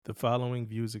The following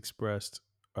views expressed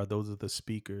are those of the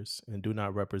speakers and do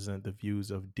not represent the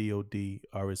views of DoD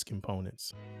or its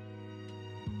components.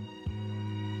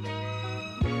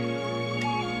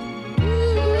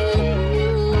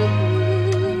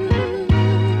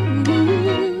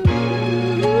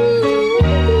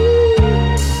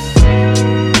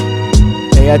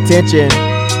 Pay attention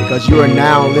because you are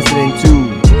now listening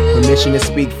to Permission to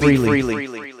Speak Freely.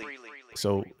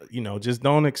 So just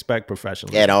don't expect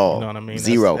professionalism. At all. You know what I mean?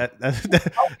 Zero.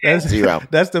 That's Zero.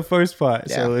 that's the first part.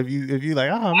 Yeah. So if you like,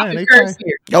 oh I man, can they curse probably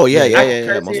here. Oh yeah,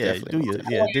 Yeah, most yeah,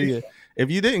 definitely. do you? If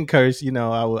you didn't curse,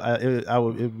 I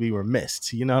would it'd be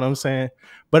remiss. You know what I'm saying?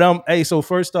 But hey, so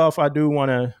first off, I do want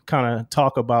to kind of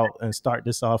talk about and start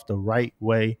this off the right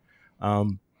way.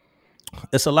 Um,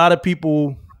 it's a lot of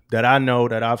people that I know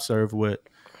that I've served with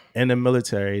in the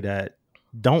military that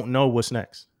don't know what's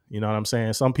next. You know what I'm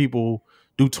saying? Some people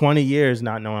do 20 years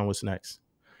not knowing what's next.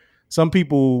 Some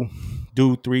people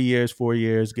do 3 years, 4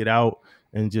 years, get out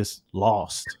and just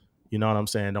lost. You know what I'm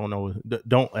saying?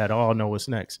 Don't at all know what's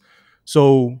next.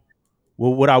 So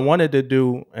what I wanted to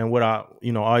do and what I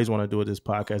always want to do with this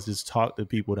podcast is talk to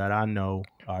people that I know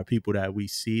are people that we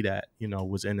see that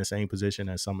was in the same position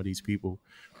as some of these people,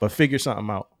 but figure something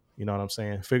out. You know what I'm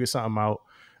saying? Figure something out,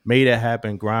 made it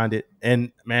happen, grind it,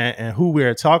 and man, and who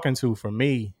we're talking to for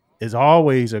me is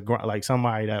always like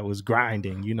somebody that was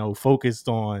grinding. Focused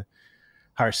on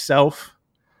herself,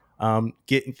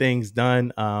 getting things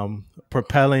done,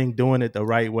 propelling, doing it the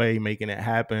right way, making it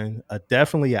happen.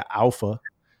 Definitely an alpha,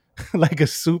 like a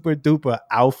super duper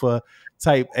alpha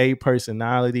type A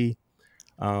personality.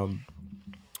 Um,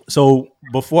 so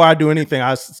before I do anything,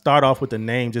 I start off with the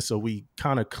name just so we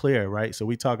kind of clear, right? So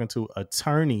we talking to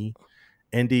attorney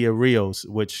India Rios,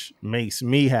 which makes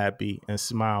me happy and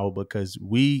smile because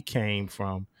we came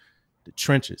from the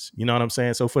trenches. You know what I'm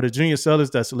saying? So for the junior sellers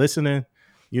that's listening,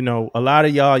 a lot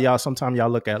of y'all sometimes y'all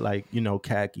look at like,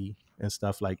 khaki and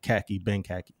stuff like khaki, been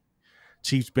khaki.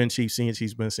 Chiefs been Chiefs, seeing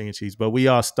Chiefs been seeing Chiefs, but we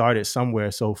all started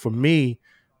somewhere. So for me,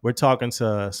 we're talking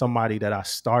to somebody that I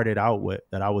started out with,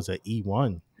 that I was an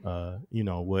E1,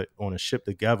 with on a ship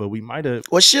together. We might have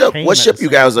What ship? came What at the ship you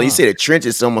same guys on? You time. said the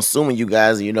trenches, so I'm assuming you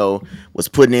guys, was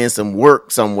putting in some work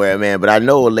somewhere, man. But I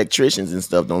know electricians and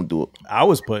stuff don't do it. I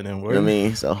was putting in You work. know what I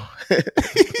mean? So I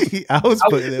was I was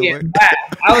putting in work. getting back.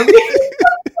 I was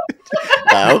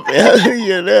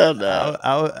you know, no.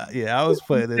 I was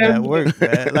putting in that work,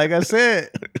 man. Like I said,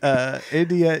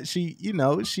 India,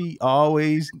 she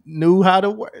always knew how to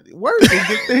work and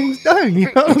get things done. You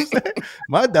know what I'm saying?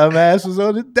 My dumb ass was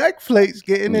on the deck plates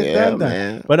getting it Yeah, done.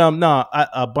 man. But no,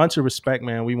 a bunch of respect,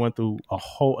 man. We went through a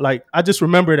whole, like, I just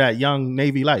remember that young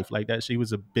Navy life, like that. She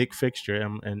was a big fixture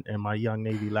in my young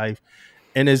Navy life,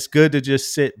 and it's good to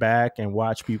just sit back and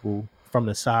watch people from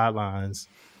the sidelines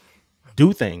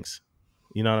do things.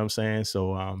 You know what I'm saying?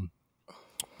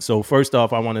 So first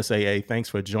off, I want to say, hey, thanks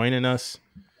for joining us,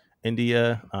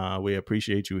 India. We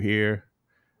appreciate you here.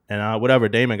 And whatever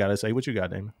Damon got to say, what you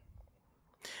got, Damon?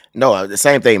 No, the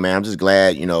same thing, man. I'm just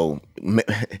glad,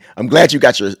 I'm glad you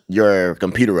got your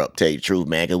computer up, tell you the truth,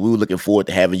 man, because we were looking forward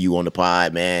to having you on the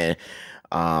pod, man.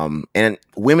 And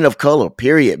women of color,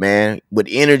 period, man, with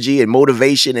energy and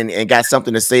motivation and got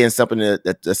something to say and something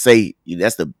to say.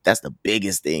 That's the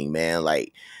biggest thing, man.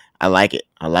 Like, I like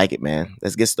it, man.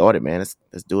 Let's get started, man.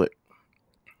 Let's do it.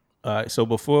 All right. So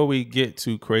before we get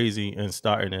too crazy and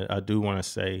starting it, I do want to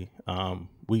say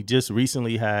we just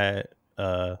recently had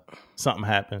something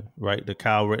happen, right? The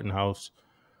Kyle Rittenhouse,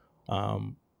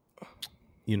 um,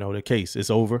 the case is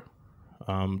over.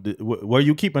 Were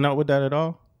you keeping up with that at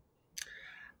all?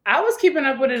 I was keeping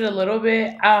up with it a little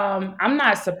bit. I'm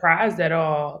not surprised at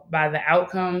all by the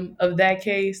outcome of that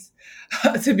case.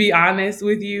 To be honest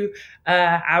with you,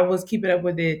 I was keeping up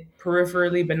with it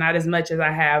peripherally, but not as much as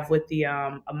I have with the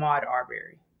Ahmaud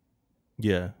Arbery.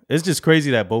 Yeah, it's just crazy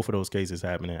that both of those cases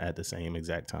happening at the same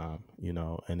exact time,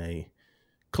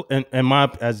 and and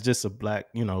my, as just a black,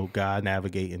 guy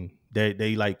navigating,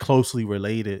 they like closely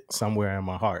related somewhere in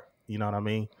my heart. You know what I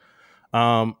mean?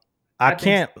 I I think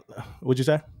can't. What'd you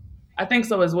say? I think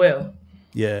so as well.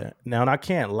 Yeah. Now, and I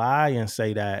can't lie and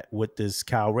say that with this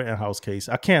Kyle Rittenhouse case,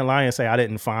 I can't lie and say I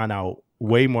didn't find out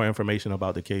way more information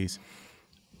about the case,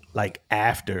 like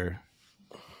after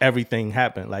everything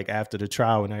happened, like after the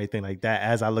trial and everything like that.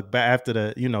 As I look back after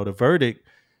the verdict,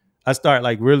 I start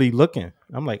like really looking.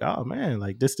 I'm like, oh man,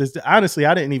 like this. Honestly,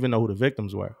 I didn't even know who the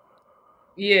victims were.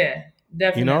 Yeah,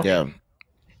 You know, Yeah.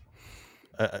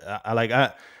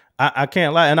 definitely. I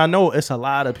can't lie, and I know it's a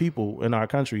lot of people in our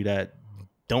country that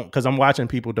don't, because I'm watching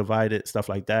people divided, stuff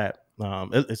like that.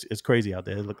 It's crazy out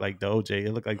there. It looked like the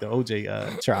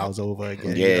OJ trials over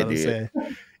again. You Yeah, know what I'm dude. saying?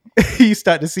 You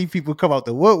start to see people come out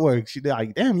the woodwork. She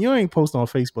like, damn, you ain't post on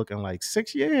Facebook in like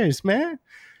 6 years, man.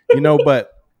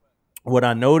 But what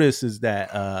I noticed is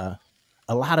that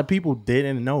a lot of people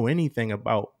didn't know anything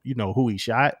about, who he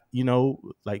shot.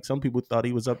 Like some people thought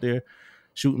he was up there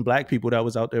shooting black people that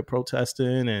was out there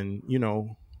protesting, and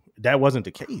that wasn't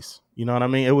the case. You know what I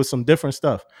mean? It was some different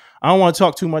stuff. I don't want to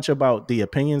talk too much about the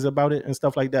opinions about it and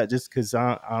stuff like that, just because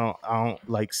I don't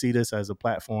like see this as a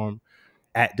platform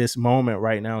at this moment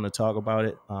right now to talk about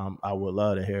it. I would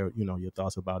love to hear, your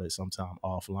thoughts about it sometime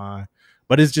offline.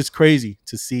 But it's just crazy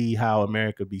to see how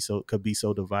America could be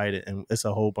so divided, and it's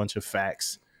a whole bunch of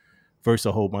facts versus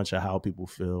a whole bunch of how people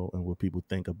feel and what people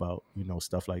think about,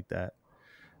 stuff like that.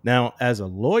 Now, as a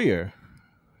lawyer,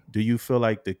 do you feel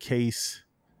like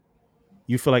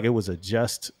you feel like it was a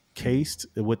just case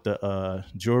with the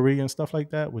jury and stuff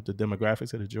like that, with the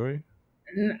demographics of the jury?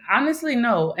 Honestly,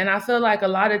 no. And I feel like a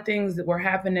lot of things that were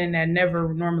happening that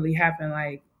never normally happen.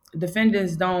 Like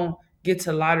defendants don't get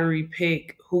to lottery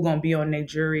pick who gonna be on their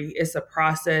jury. It's a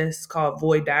process called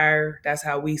voir dire. That's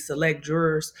how we select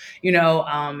jurors.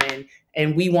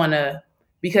 And we want to,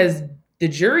 because the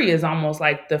jury is almost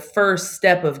like the first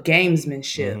step of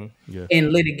gamesmanship Yeah.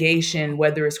 in litigation,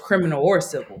 whether it's criminal or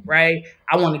civil, right?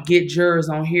 I want to get jurors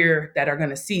on here that are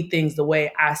going to see things the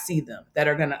way I see them, that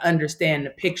are going to understand the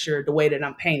picture the way that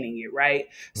I'm painting it, right?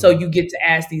 So Hmm. you get to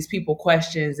ask these people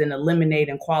questions and eliminate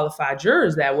and qualify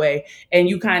jurors that way. And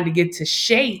you kind of get to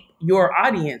shape your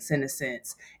audience in a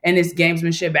sense. And it's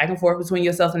gamesmanship back and forth between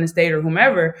yourself and the state or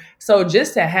whomever. So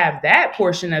just to have that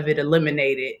portion of it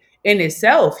eliminated in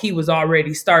itself, he was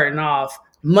already starting off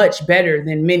much better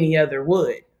than many other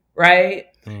would, right?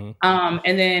 Hmm.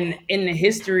 And then in the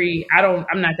history,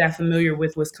 I'm not that familiar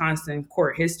with Wisconsin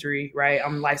court history, right?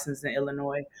 I'm licensed in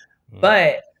Illinois, Hmm.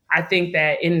 but I think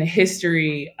that in the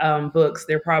history books,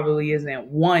 there probably isn't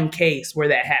one case where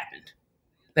that happened.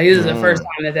 Like this is the Yeah. first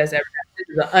time that that's ever happened.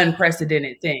 This is an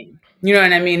unprecedented thing. You know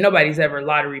what I mean? Nobody's ever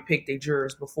lottery picked their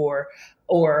jurors before,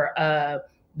 or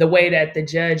the way that the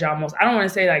judge almost. I don't want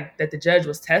to say like that the judge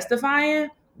was testifying,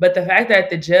 but the fact that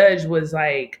the judge was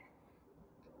like,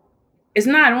 it's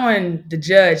not on the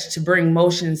judge to bring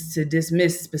motions to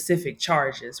dismiss specific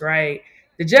charges, right?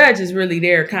 The judge is really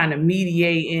there kind of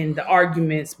mediating the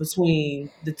arguments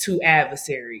between the two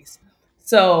adversaries.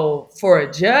 So for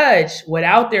a judge,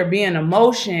 without there being a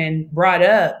motion brought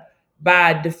up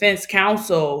by defense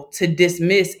counsel to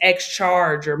dismiss X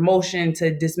charge or motion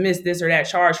to dismiss this or that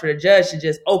charge, for the judge to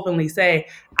just openly say,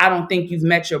 I don't think you've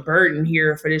met your burden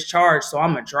here for this charge, so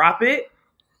I'm going to drop it,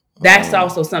 that's Mm.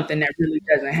 also something that really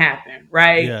doesn't happen,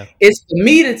 right? Yeah. It's for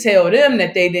me to tell them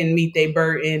that they didn't meet their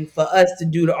burden, for us to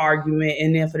do the argument,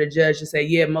 and then for the judge to say,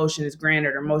 yeah, motion is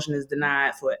granted or motion is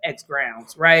denied for X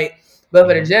grounds, right? But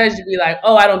for the Hmm. judge to be like,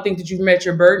 oh, I don't think that you've met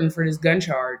your burden for this gun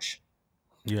charge,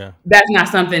 Yeah. that's not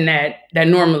something that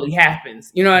normally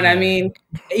happens. You know what I Yeah. mean?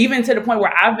 Even to the point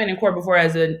where I've been in court before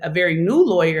as a very new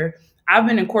lawyer, I've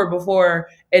been in court before,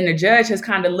 and the judge has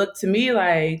kind of looked to me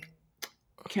like,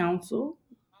 counsel,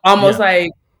 almost Yeah.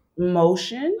 like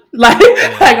motion, like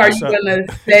Yeah. like are What's you up? gonna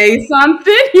say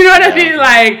something? You know what I Yeah. mean?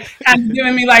 Like kind of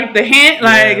giving me like the hint, Yeah.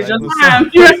 like it's Like, your what's up?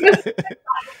 time. You know?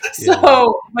 Yeah.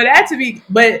 So,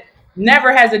 but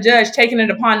never has a judge taken it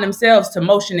upon themselves to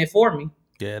motion it for me.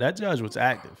 Yeah. That judge was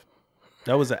active.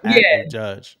 That was an active Yeah,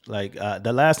 judge. Like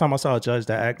the last time I saw a judge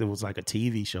that active was like a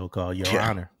TV show called Your Yeah.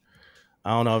 Honor.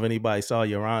 I don't know if anybody saw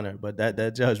Your Honor, but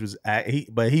that judge was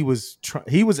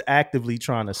he was actively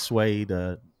trying to sway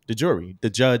the jury, the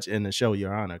judge in the show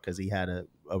Your Honor, because he had a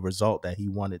result that he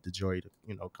wanted the jury to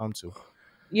come to.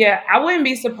 yeah, I wouldn't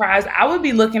be surprised. I would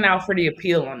be looking out for the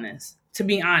appeal on this, to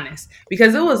be honest,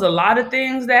 because it was a lot of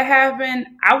things that happened.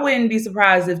 I wouldn't be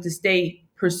surprised if the state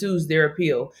pursues their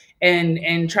appeal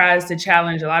and tries to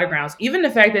challenge a lot of grounds. Even the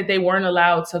fact that they weren't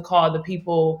allowed to call the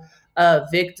people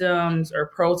victims or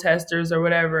protesters or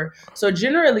whatever. So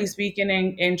generally speaking,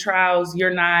 in trials,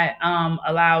 you're not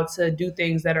allowed to do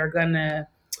things that are gonna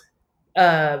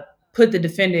uh, put the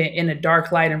defendant in a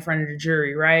dark light in front of the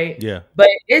jury, right? Yeah. But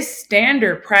it's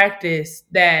standard practice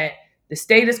that the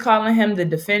state is calling him the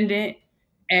defendant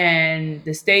and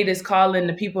the state is calling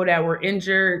the people that were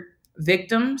injured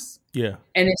victims. Yeah.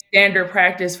 And it's standard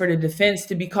practice for the defense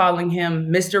to be calling him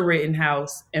Mr.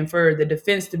 Rittenhouse and for the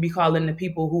defense to be calling the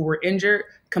people who were injured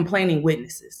complaining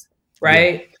witnesses, Yeah.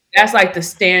 right? That's like the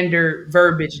standard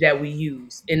verbiage that we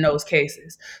use in those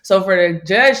cases. So for the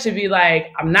judge to be like,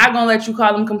 I'm not going to let you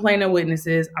call them complaining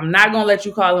witnesses. I'm not going to let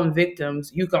you call them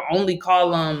victims. You can only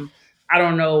call them, I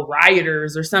don't know,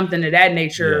 rioters or something of that Yeah.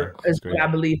 nature, It's is what I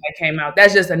crazy. believe that came out.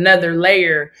 That's just another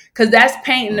layer because that's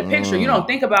painting the picture. You Mm. don't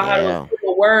think about how those Yeah.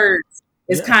 little words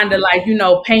It's Yeah, kind of like,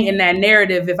 painting that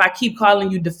narrative. If I keep calling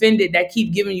you defendant, that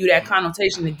keep giving you that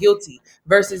connotation of guilty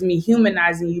versus me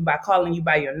humanizing you by calling you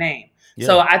by your name.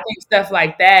 So yeah, I think stuff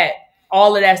like that,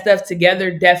 all of that stuff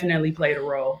together definitely played a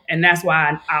role. And that's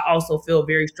why I also feel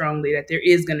very strongly that there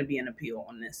is going to be an appeal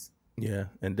on this. yeah.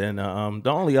 And then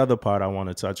the only other part I want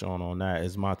to touch on that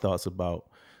is my thoughts about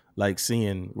like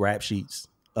seeing rap sheets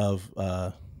of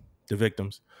the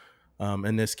victims.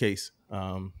 In this case,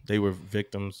 they were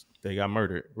victims. They got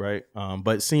murdered, right?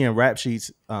 But seeing rap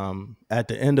sheets at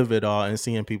the end of it all, and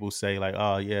seeing people say like,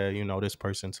 "Oh yeah, this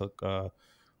person took,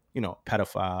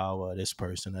 pedophile, or this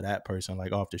person or that person,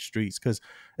 like off the streets." Because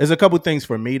there's a couple things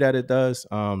for me that it does.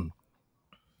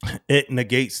 It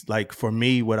negates, like for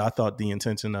me, what I thought the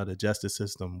intention of the justice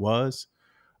system was,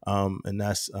 and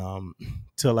that's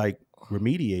to like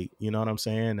remediate. You know what I'm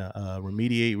saying?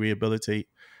 Remediate, rehabilitate,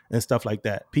 and stuff like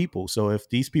that. People. So if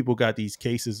these people got these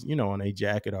cases, on a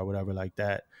jacket or whatever like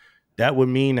that, that would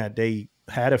mean that they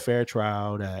had a fair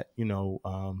trial. That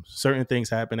certain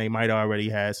things happen. They might already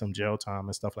had some jail time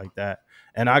and stuff like that.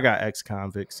 And I got ex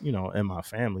convicts, in my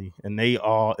family, and they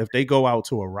all, if they go out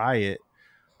to a riot,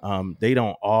 they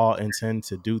don't all intend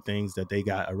to do things that they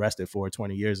got arrested for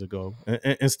 20 years ago,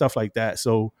 and stuff like that.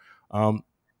 So um,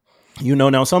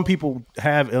 now some people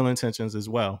have ill intentions as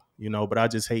well, but I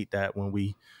just hate that when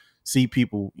we see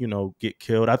people, get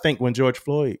killed. I think when George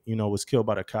Floyd, was killed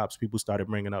by the cops, people started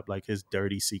bringing up like his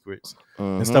dirty secrets and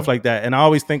Mm-hmm. stuff like that. And I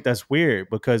always think that's weird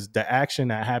because the action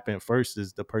that happened first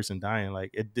is the person dying.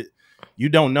 Like you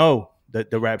don't know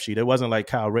the rap sheet. It wasn't like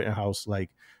Kyle Rittenhouse like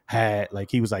had, like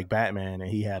he was like Batman and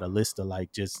he had a list of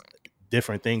like just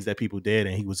different things that people did,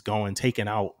 and he was going taking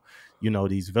out,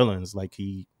 these villains. Like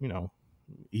he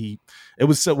it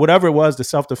was whatever it was, the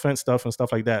self-defense stuff and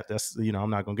stuff like that. That's, I'm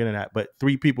not gonna get into that, but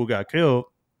three people got killed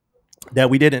that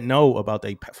we didn't know about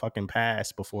they fucking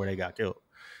past before they got killed.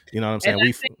 You know what I'm And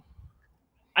saying? We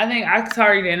I think I'm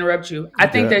sorry to interrupt you. I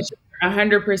You think good? that you're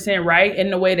 100% right in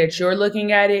the way that you're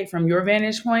looking at it from your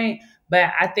vantage point.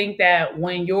 But I think that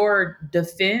when your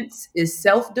defense is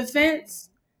self defense,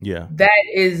 Yeah. that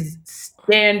is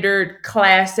standard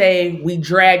class A. We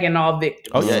dragging all Oh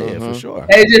victims. yeah, yeah, for Mm-hmm. sure.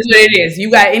 That's just what it is.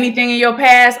 You got anything in your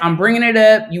past, I'm bringing it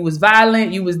up. You was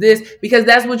violent, you was this, because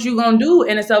that's what you're gonna do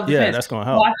in a self Yeah, defense. that's gonna So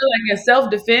I help. feel like in self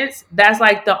defense, that's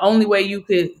like the only way you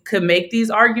could make these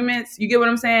arguments. You get what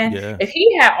I'm saying? Yeah. If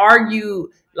he had argued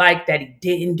like that he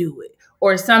didn't do it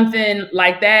or something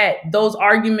like that, those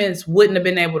arguments wouldn't have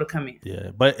been able to come in. Yeah,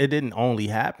 but it didn't only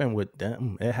happen with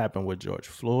them. It happened with George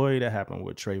Floyd. It happened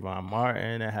with Trayvon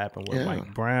Martin. It happened with Yeah.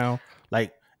 Mike Brown.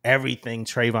 Like everything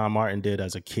Trayvon Martin did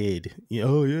as a kid.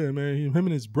 Oh yeah, man. Him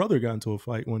and his brother got into a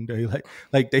fight one day.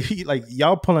 Like they like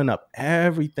y'all pulling up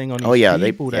everything on Oh these yeah.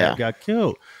 people that Yeah. got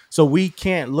killed. So we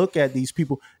can't look at these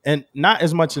people, and not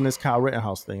as much in this Kyle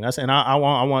Rittenhouse thing. That's, and I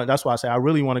want. That's why I say I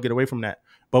really want to get away from that.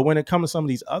 But when it comes to some of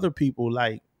these other people,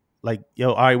 like,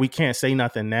 yo, all right, we can't say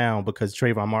nothing now because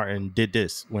Trayvon Martin did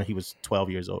this when he was 12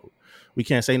 years old. We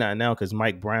can't say nothing now because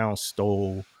Mike Brown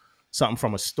stole something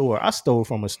from a store. I stole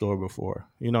from a store before.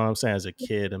 You know what I'm saying? As a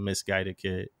kid, a misguided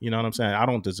kid. You know what I'm saying? I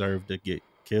don't deserve to get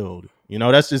killed.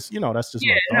 That's just Yeah, my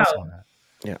no, thoughts on that.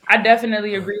 Yeah. I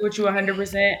definitely agree with you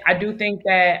 100%. I do think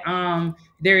that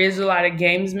there is a lot of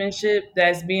gamesmanship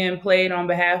that's being played on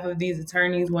behalf of these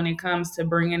attorneys when it comes to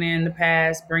bringing in the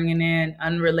past, bringing in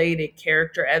unrelated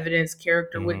character evidence,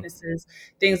 character Hmm. witnesses,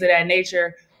 things of that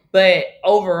nature. But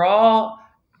overall,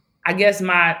 I guess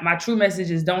my true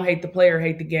message is don't hate the player,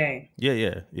 hate the game, Yeah,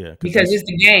 yeah, yeah. Because because that's it's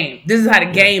the game. This is how the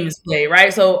yeah, game is played,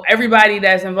 right? So everybody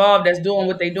that's involved, that's doing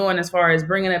what they're doing as far as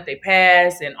bringing up their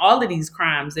past and all of these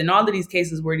crimes and all of these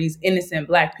cases where these innocent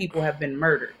black people have been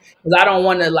murdered. Because I don't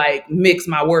want to like mix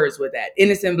my words with that.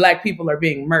 Innocent black people are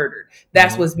being murdered.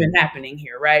 That's hmm what's been happening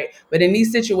here, right? But in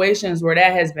these situations where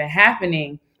that has been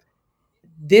happening,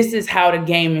 this is how the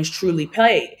game is truly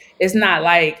played. It's not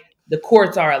like the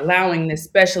courts are allowing this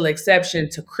special exception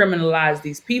to criminalize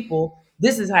these people.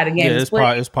 This is how the yeah. game is It's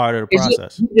played. part of the It's just,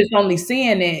 process. you're just only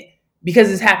seeing it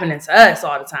because it's happening to us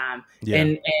all the time, Yeah.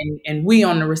 and we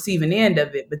on the receiving end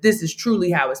of it. But this is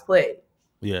truly how it's played.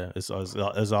 Yeah, it's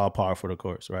all par for the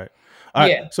course, right? All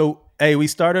right. Yeah. So, hey, we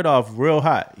started off real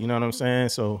hot. You know what I'm saying?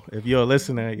 So, if you're a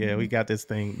listener, yeah, we got this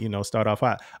thing. Start off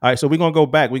hot. All right. So we're gonna go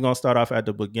back. We're gonna start off at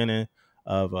the beginning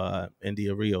of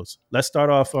India Rios. Let's start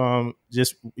off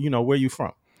just where you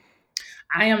from.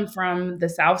 I am from the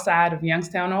south side of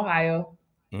Youngstown, Ohio.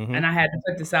 Mm-hmm. And I had to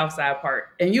put the South Side part.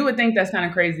 And you would think that's kind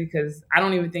of crazy because I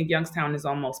don't even think Youngstown is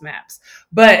on most maps.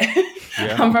 But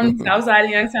Yeah. I'm from the South Side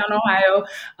of Youngstown, Ohio.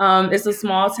 It's a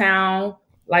small town,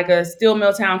 like a steel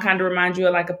mill town, kind of reminds you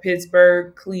of like a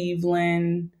Pittsburgh,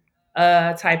 Cleveland,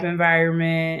 type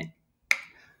environment,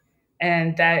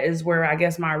 and that is where I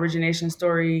guess my origination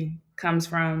story comes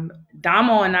from.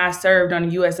 Damo and I served on the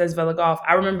USS Veligolf.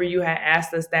 I remember you had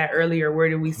asked us that earlier. Where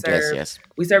did we Yes, serve? yes.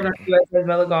 We served on the USS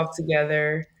Veligolf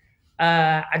together.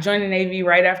 I joined the Navy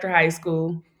right after high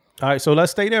school. All right, so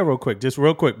let's stay there real quick, just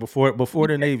real quick before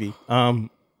the Navy.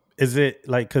 Is it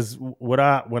like because what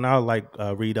I when I like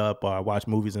read up or I watch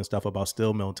movies and stuff about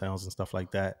steel mill towns and stuff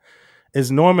like that, it's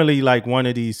normally like one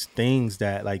of these things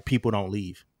that like people don't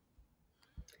leave.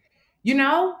 You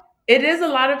know, it is a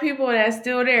lot of people that's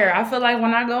still there. I feel like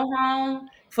when I go home,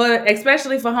 for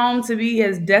especially for home to be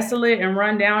as desolate and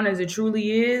run down as it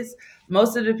truly is,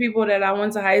 most of the people that I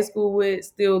went to high school with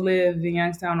still live in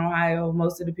Youngstown, Ohio.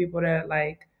 Most of the people that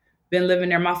like been living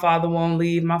there, my father won't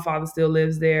leave. My father still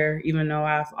lives there, even though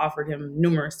I've offered him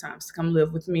numerous times to come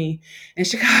live with me in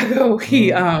Chicago.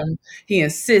 Hmm. He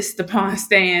insists upon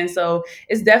staying. So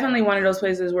it's definitely one of those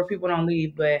places where people don't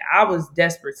leave. But I was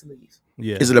desperate to leave.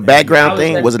 Yeah, Is it a yeah, you I background feel was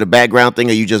thing? that. Was it a background thing,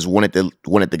 or you just wanted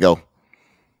to go?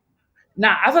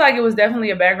 Nah, I feel like it was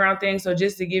definitely a background thing. So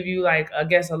just to give you like I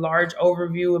guess a large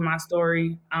overview of my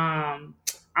story,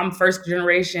 I'm first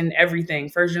generation everything.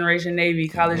 First generation Navy,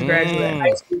 college graduate,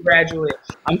 high Mm, school graduate.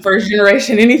 I'm first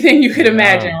generation anything you could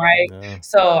imagine, yeah, right? yeah.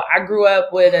 So I grew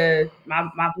up with my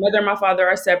mother and my father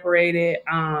are separated.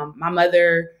 My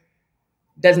mother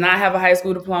does not have a high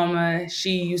school diploma.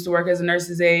 She used to work as a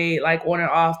nurse's aide, like on and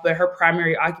off, but her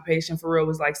primary occupation for real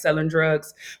was like selling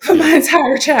drugs for Yeah. my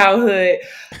entire childhood.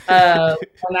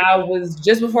 When I was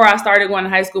just before I started going to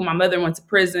high school, my mother went to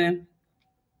prison.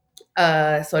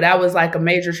 So that was like a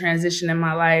major transition in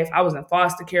my life. I was in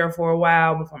foster care for a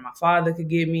while before my father could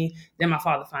get me. Then my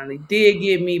father finally did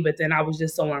get me, but then I was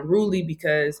just so unruly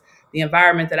because the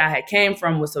environment that I had came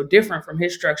from was so different from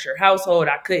his structured household.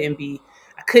 I couldn't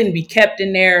be kept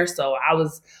in there. So I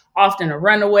was often a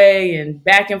runaway and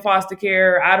back in foster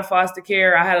care, out of foster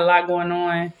care. I had a lot going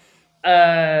on.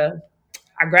 Uh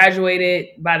I graduated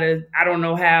by I don't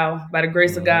know how, by the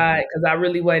grace of Hmm. God, because I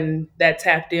really wasn't that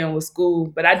tapped in with school.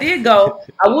 But I did go.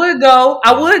 I Yeah.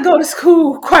 would go to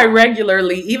school quite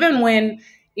regularly, even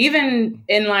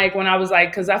in like when I was like,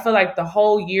 because I feel like the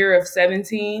whole year of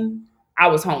 17, I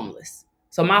was homeless.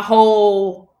 So my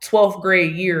whole 12th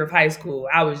grade year of high school,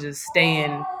 I was just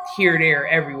staying here, there,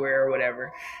 everywhere, or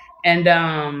whatever. And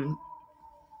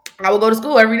I would go to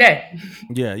school every day,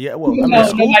 Yeah, yeah. Well, I even mean, though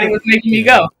school nobody could, was making me yeah,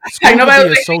 go. Like school could nobody be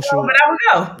was a making me go, but social, I would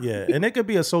go. yeah, and it could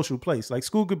be a social place. Like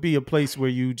school could be a place where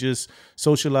you just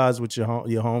socialize with your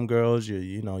homegirls,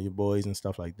 your boys and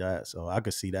stuff like that. So I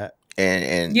could see that. And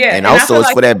and Yeah, and and I also feel it's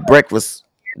like for that breakfast.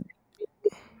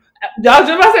 I was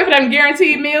just about to say for them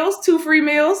guaranteed meals, two free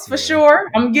meals for Yeah,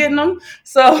 sure. I'm getting yeah, them,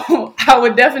 so I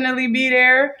would definitely be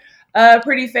there,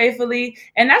 pretty faithfully.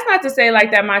 And that's not to say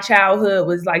like that my childhood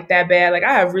was like that bad. Like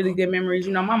I have really good memories.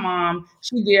 You know, my mom,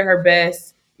 she did her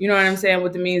best. You know what I'm saying,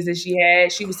 with the means that she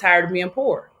had. She was tired of being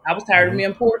poor. I was tired of hmm,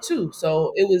 being poor too.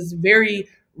 So it was very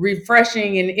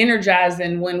refreshing and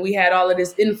energizing when we had all of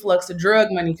this influx of drug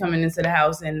money coming into the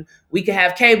house, and we could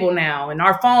have cable now, and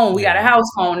our phone, we got a yeah, house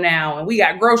phone now, and we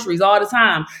got groceries all the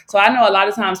time. So I know a lot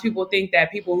of times people think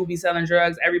that people who be selling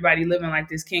drugs, everybody living like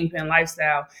this kingpin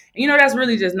lifestyle. And that's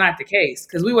really just not the case,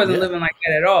 because we wasn't yeah, living like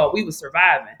that at all. We was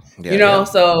surviving, Yeah, yeah.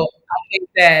 so I think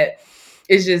that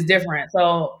it's just different.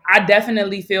 So I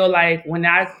definitely feel like when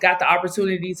I got the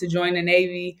opportunity to join the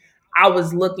Navy, I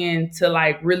was looking to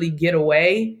like really get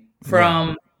away yeah,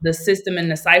 from the system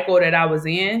and the cycle that I was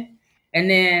in. And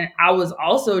then I was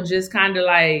also just kind of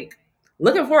like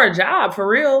looking for a job for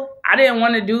real.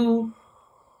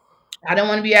 I didn't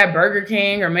want to be at Burger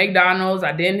King or McDonald's.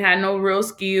 I didn't have no real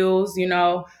skills.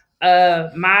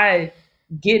 My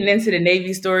getting into the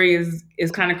Navy story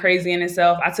is kind of crazy in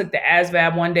itself. I took the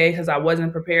ASVAB one day because I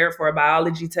wasn't prepared for a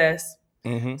biology test.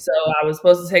 hmm, So I was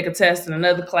supposed to take a test in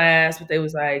another class, but they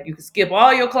was like, you can skip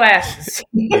all your classes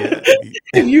yeah,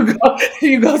 if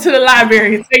you go to the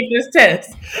library and take this test.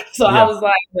 So I yeah. was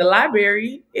like, the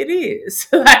library, it is.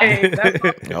 Like that's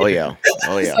Oh yeah.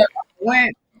 Oh so yeah. I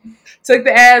went, took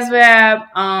the ASVAB.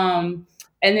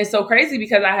 And it's so crazy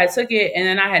because I had took it and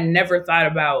then I had never thought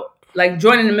about like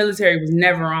joining the military was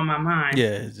never on my mind.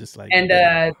 Yeah, it's just like you And did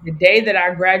it. the day that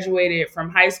I graduated from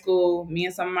high school, me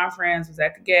and some of my friends was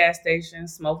at the gas station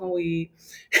smoking weed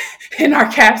in our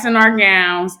caps and our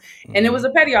gowns. And it Hmm. was a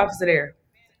petty officer there,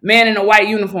 man in a white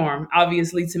uniform,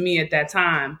 obviously to me at that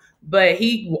time. But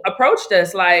he approached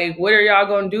us like, what are y'all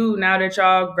going to do now that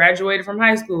y'all graduated from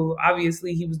high school?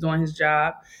 Obviously, he was doing his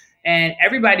job. And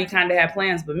everybody kind of had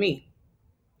plans but me.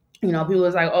 People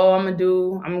was like, "Oh, I'm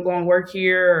going to work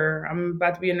here, or I'm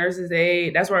about to be a nurse's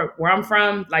aide." That's where I'm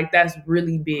from. Like, that's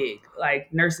really big.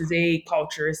 Like, nurse's aide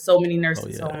culture. So many Oh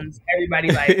nurses yeah. homes.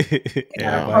 Everybody like got a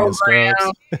Yeah. Everybody in program.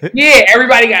 scrubs. Yeah,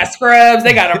 everybody got scrubs.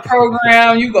 They got a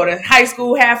program. You go to high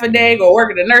school half a Yeah. day, go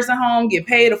work at a nursing home, get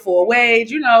paid a full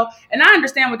wage. And I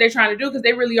understand what they're trying to do because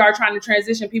they really are trying to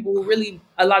transition people who really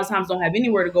a lot of times don't have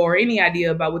anywhere to go or any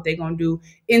idea about what they're going to do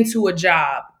into a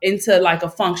job, into like a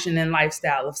functioning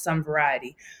lifestyle of some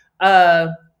variety. Uh,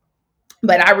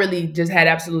 but I really just had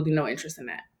absolutely no interest in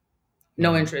that.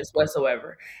 No Hmm. interest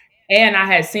whatsoever. And I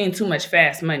had seen too much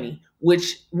fast money,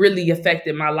 which really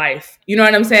affected my life. You know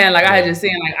what I'm saying? Like I had Yeah. just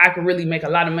seen like I could really make a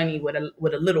lot of money with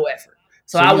a little effort.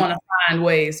 So So I you want to find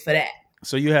ways for that.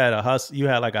 so you had a you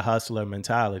had like a hustler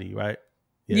mentality, right?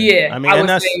 Yeah. Yeah, I mean, I and would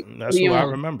that's say that's early who I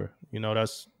on. remember.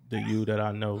 That's the you that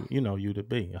I know, you to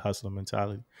be, a hustler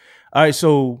mentality. All right,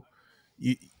 so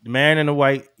the man in the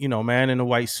white, man in the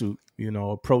white suit,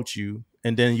 approach you,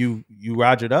 and then you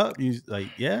rogered up. You like,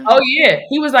 yeah, Oh yeah,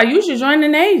 he was like, "You should join the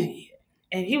Navy,"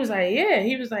 and he was like, "Yeah,"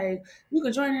 he was like, "You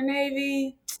could join the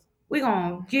Navy. We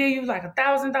gonna give you like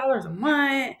 $1,000 a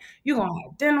month. You gonna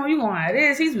have dinner. You gonna have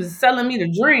this." He was selling me the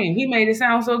dream. He made it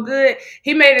sound so good.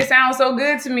 He made it sound so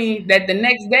good to me that the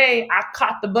next day I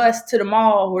caught the bus to the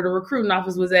mall where the recruiting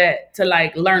office was at to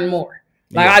like learn more.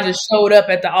 Like yeah, I just showed up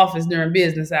at the office during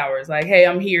business hours. Like, hey,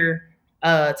 I'm here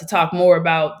to talk more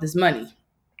about this money.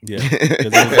 yeah, because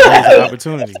it was an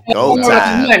opportunity. It was Go an More about this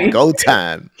time. opportunity. money. Go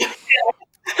time.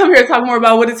 I'm here to talk more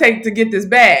about what it takes to get this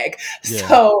bag. Yeah.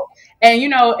 So,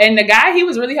 and the guy, he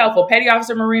was really helpful. Petty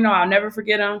Officer Marino, I'll never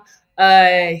forget him.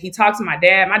 He talked to my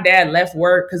dad. My dad left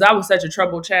work because I was such a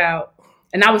troubled child.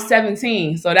 And I was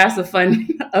 17. So that's a fun,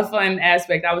 a fun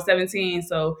aspect. I was 17.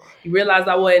 So he realized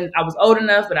I was old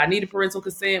enough, but I needed parental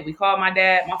consent. We called my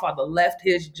dad. My father left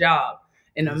his job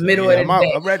in the He said, middle of "Yeah, the I'm out.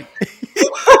 day. I'm ready.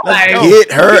 Let's Like, go."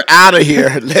 Get her out of here.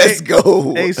 Hey, Let's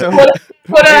go. hey, so what,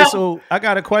 what hey, up? so I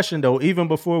got a question though. Even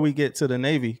before we get to the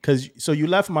Navy, because so you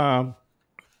left mom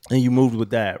and you moved with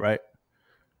dad, right?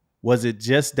 Was it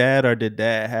just dad, or did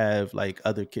dad have like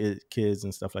other kids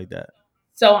and stuff like that?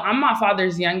 So I'm my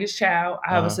father's youngest child.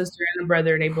 I Uh have a huh. sister and a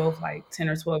brother. They both like 10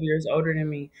 or 12 years older than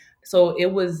me. So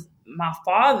it was my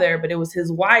father, but it was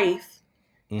his wife.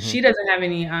 Hmm. She doesn't have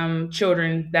any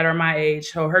children that are my age.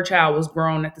 So her child was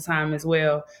grown at the time as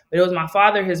well. But it was my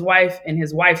father, his wife, and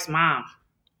his wife's mom.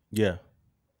 Yeah.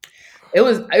 It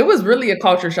was really a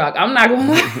culture shock. I'm not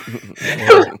gonna lie.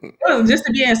 Yeah. It was just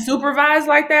to being supervised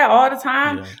like that all the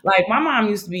time. Yeah. Like my mom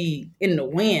used to be in the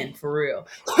wind for real.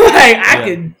 Like I Yeah.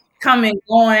 could come and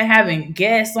going, having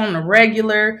guests on the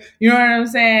regular. You know what I'm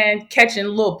saying? Catching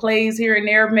little plays here and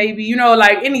there, maybe.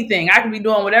 Like anything. I could be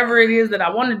doing whatever it is that I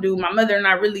want to do. My mother and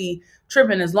I really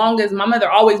tripping. As long as my mother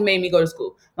always made me go to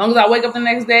school. As long as I wake up the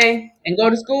next day and go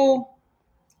to school,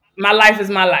 my life is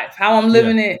my life. How I'm Yeah.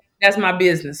 living it, that's my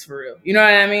business for real. You know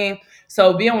what I mean?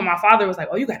 So being with my father was like,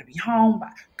 "Oh, you got to be home.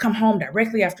 Come home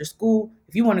directly after school.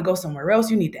 If you want to go somewhere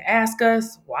else, you need to ask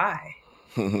us why.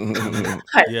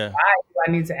 Like, Yeah. why do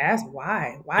I need to ask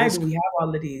why? Why It's do we have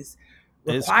all of these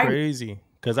it's requirements?" crazy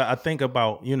because I think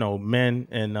about men,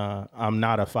 and I'm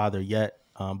not a father yet,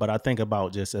 but I think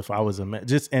about just if I was a man,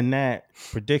 just in that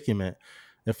predicament,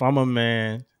 if I'm a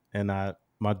man and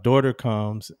my daughter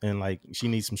comes and like she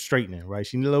needs some straightening, right?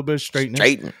 She needs a little bit of straightening,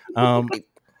 Straighten. um,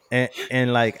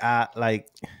 and like I like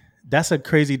that's a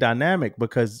crazy dynamic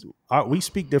because we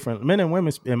speak different, men and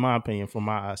women, in my opinion, from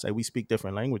my eyes, say we speak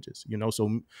different languages,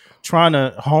 so trying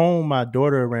to hone my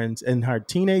daughter in her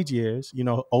teenage years,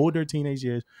 older teenage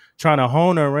years, trying to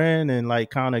hone her in and like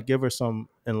kind of give her some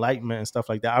enlightenment and stuff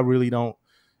like that. I really don't.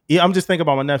 Yeah, I'm just thinking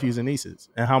about my nephews and nieces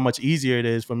and how much easier it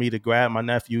is for me to grab my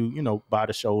nephew, by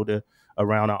the shoulder,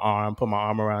 around her arm, put my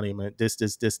arm around him, and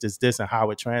this, and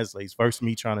how it translates versus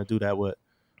me trying to do that with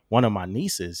one of my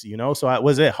nieces. So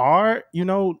was it hard, when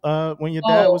your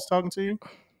dad Oh, was talking to you?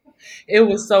 it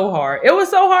was so hard. It was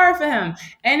so hard for him.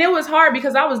 And it was hard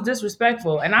because I was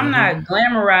disrespectful. And I'm Mm-hmm. not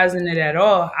glamorizing it at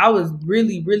all. I was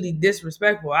really, really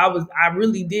disrespectful. I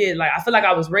really did. Like, I feel like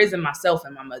I was raising myself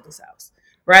in my mother's house.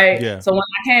 Right. Yeah. So when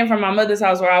I came from my mother's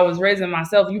house where I was raising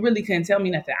myself, you really couldn't tell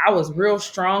me nothing. I was real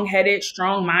strong headed,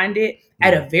 strong minded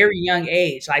at Yeah. a very young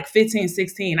age, like 15,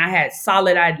 16. I had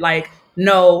solid, I'd like,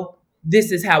 no,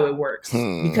 this is how it works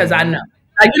because I Hmm. know.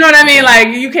 Mm-hmm. Like, you know what I mean? Yeah. Like,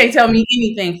 you can't tell me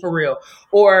anything for real.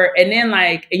 And then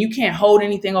like, and you can't hold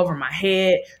anything over my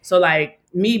head. So like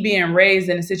me being raised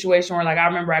in a situation where like I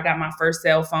remember I got my first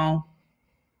cell phone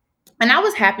and I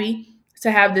was happy to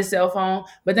have this cell phone,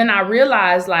 but then I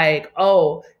realized like,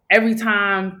 oh, every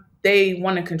time they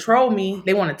want to control me.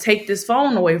 They want to take this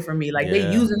phone away from me. Like they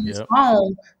Yeah. using this Yep.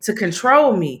 phone to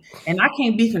control me. And I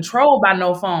can't be controlled by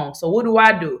no phone. So what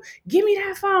do? Give me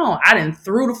that phone. I done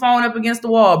threw the phone up against the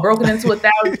wall, broke it into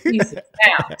 1,000 pieces.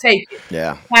 Now take it.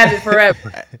 Yeah. Have it forever.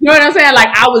 You know what I'm saying? Like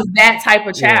I was that type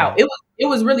of child. Yeah. It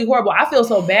was really horrible. I feel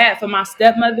so bad for my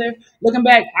stepmother. Looking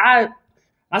back,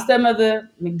 my stepmother,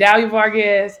 Migdalia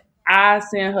Vargas, I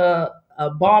sent her a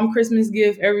bomb Christmas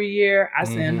gift every year. I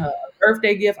send Mm-hmm. her a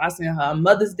birthday gift. I send her a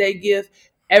Mother's Day gift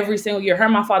every single year. Her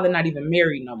and my father not even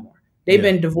married no more. They've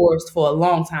Yeah. been divorced for a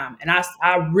long time. And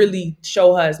I really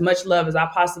show her as much love as I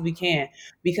possibly can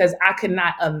because I could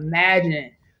not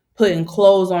imagine putting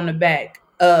clothes on the back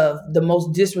of the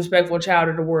most disrespectful child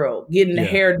in the world, getting the Yeah.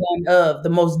 hair done of the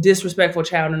most disrespectful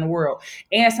child in the world,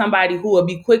 and somebody who will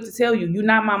be quick to tell you, you're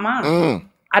not my mom. Mm.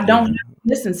 I don't have Yeah. to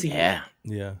listen to you. Yeah.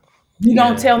 Yeah. You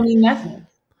don't Yeah. tell me nothing.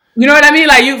 You know what I mean?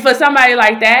 Like you for somebody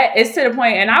like that, it's to the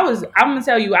point. And I'm gonna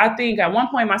tell you, I think at one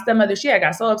point my stepmother, she had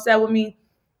got so upset with me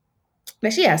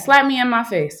that she had slapped me in my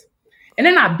face. And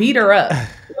then I beat her up,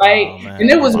 right? Oh And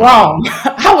it man. was Wow. wrong.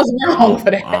 I was wrong Oh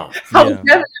for that. wow. I was Yeah.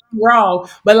 definitely wrong.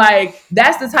 But like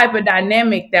that's the type of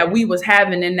dynamic that we was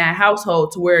having in that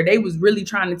household to where they was really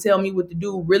trying to tell me what to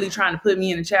do, really trying to put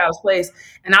me in a child's place.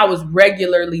 And I was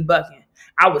regularly bucking.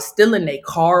 I was stealing their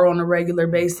car on a regular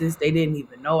basis. They didn't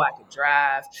even know I could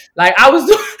drive. Like I was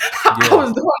I Yeah.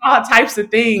 was doing all types of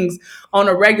things on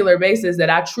a regular basis that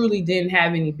I truly didn't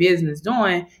have any business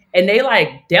doing. And they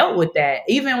like dealt with that.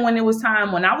 Even when it was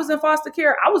time when I was in foster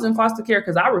care, I was in foster care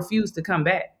because I refused to come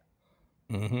back.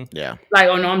 Mm-hmm. Yeah. Like,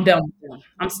 oh no, I'm done with them.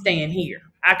 I'm staying here.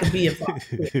 I could be in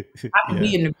foster care. I could Yeah.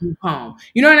 be in the group home.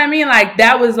 You know what I mean? Like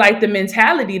that was like the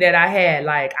mentality that I had.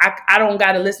 Like I don't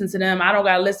gotta listen to them. I don't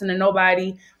gotta listen to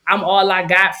nobody. I'm all I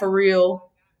got for real.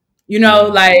 You know,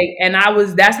 Yeah. like, and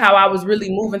that's how I was really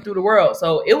moving through the world.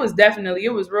 So it was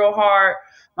real hard.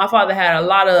 My father had a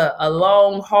lot of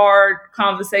long, hard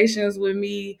conversations with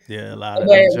me. Yeah. A lot of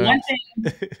But them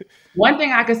joints. one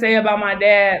thing I could say about my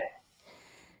dad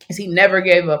is he never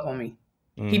gave up on me.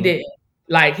 He Mm-hmm. didn't.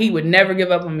 Like he would never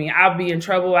give up on me. I'll be in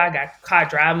trouble. I got caught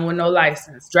driving with no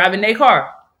license, driving their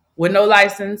car with no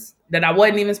license that I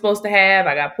wasn't even supposed to have.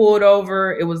 I got pulled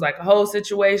over. It was like a whole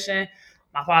situation.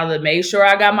 My father made sure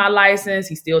I got my license.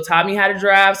 He still taught me how to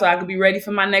drive so I could be ready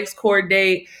for my next court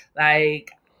date.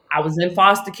 Like I was in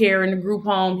foster care in the group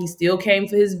home. He still came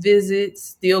for his visits,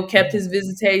 still kept his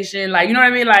visitation. Like, you know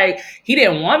what I mean? Like, he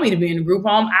didn't want me to be in the group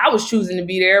home. I was choosing to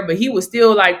be there, but he would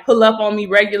still like pull up on me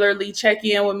regularly, check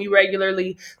in with me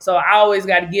regularly. So I always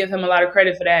got to give him a lot of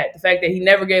credit for that. The fact that he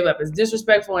never gave up, as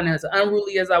disrespectful and as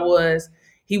unruly as I was,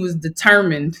 he was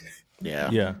determined Yeah.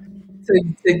 Yeah.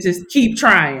 to just keep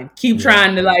Yeah.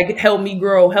 trying to like help me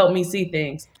grow, help me see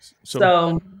things. So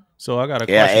So so I got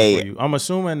a Yeah. question for Hey, you. I'm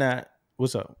assuming that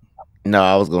what's up? no,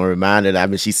 I was gonna remind her. I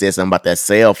mean, she said something about that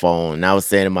cell phone, and I was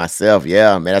saying to myself,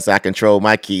 "Yeah, man, that's how I control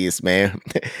my kids, man.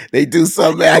 They do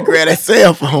something, man. I grab that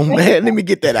cell phone, man. Let me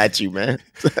get that at you, man."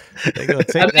 They gonna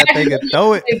take that imagine thing and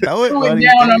throw it threw it one of these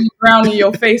down on days. the ground in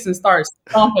your face and start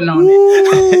stomping on it.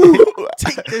 Woo!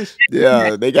 Take this.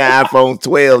 Yeah, they got iPhone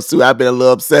 12 too. I've been a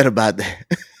little upset about that.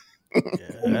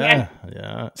 Yeah,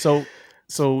 yeah. So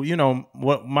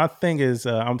what my thing is,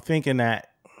 I'm thinking that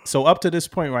so up to this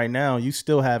point right now, you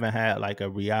still haven't had like a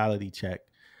reality check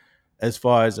as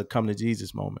far as a come to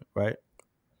Jesus moment, right?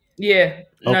 Yeah,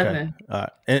 Okay.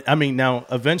 nothing. And I mean, now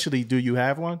eventually, do you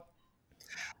have one?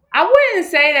 I wouldn't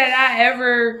say that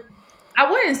I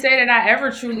wouldn't say that I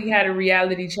ever truly had a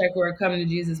reality check or a come to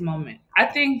Jesus moment. I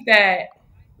think that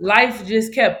life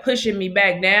just kept pushing me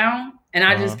back down and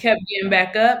I Uh just huh. kept getting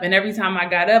back up. And every time I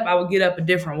got up, I would get up a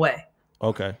different way.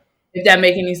 Okay. If that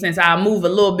make any sense, I move a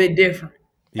little bit different.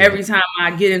 Yeah. Every time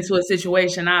I get into a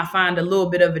situation, I find a little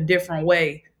bit of a different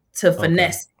way to Okay.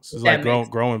 finesse, So if it's like that makes sense.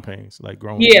 growing pains, like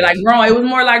growing Yeah, like pains. growing. It was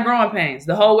more like growing pains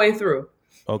the whole way through.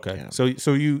 Okay. Yeah.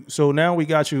 So now we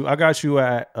got you. I got you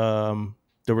at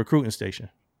the recruiting station,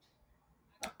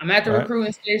 I'm at the right?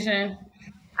 recruiting station.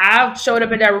 I showed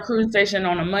up at that recruiting station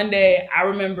on a Monday. I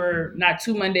remember not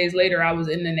 2 Mondays later, I was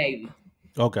in the Navy.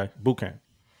 Okay. Boot camp.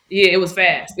 Yeah, it was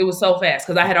fast. It was so fast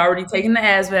because I had already taken the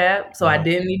ASVAB, so I Uh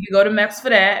didn't need to go to MEPS for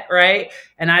that, right?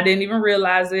 And I didn't even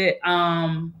realize it.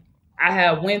 I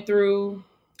had went through.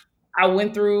 I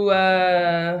went through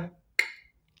a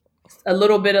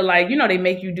little bit of like they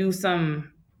make you do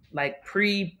some like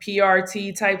pre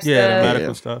PRT type yeah, the stuff, medical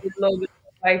Yeah. stuff. a little bit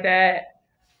like that.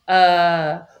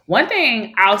 One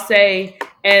thing I'll say,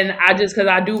 and I just because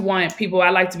I do want people, I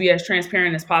like to be as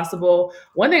transparent as possible.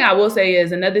 One thing I will say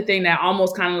is another thing that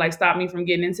almost kind of like stopped me from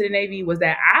getting into the Navy was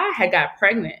that I had got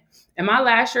pregnant In my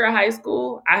last year of high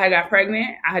school, I had got pregnant.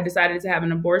 I had decided to have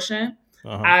an abortion.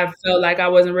 Uh-huh. I felt like I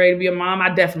wasn't ready to be a mom.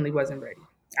 I definitely wasn't ready.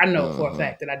 I know for a Mhm.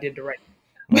 fact that I did the right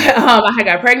thing. Uh-huh. But I had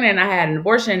got pregnant and I had an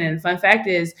abortion. And the fun fact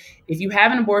is, if you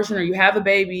have an abortion or you have a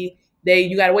baby,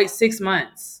 you got to wait 6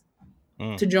 months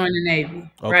Mm. to join the Navy,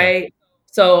 Okay. right?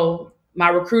 So my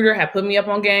recruiter had put me up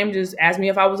on game, just asked me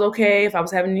if I was okay, if I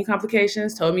was having any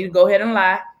complications, told me to go ahead and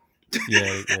lie.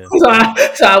 Yeah, yeah.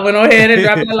 So I went on ahead and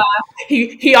dropped the lie.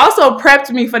 He also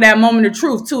prepped me for that moment of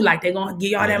truth too. Like they're gonna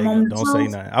give y'all Yeah, that they go. moment of Don't say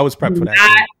truth. nothing. I was prepped Do for that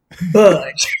not too.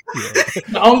 budge. Yeah.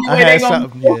 The only I way they're had gonna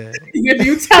something, yeah. if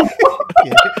you tell them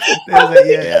Yeah. There's a,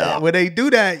 yeah. Yeah. When they do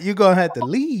that, you're gonna have to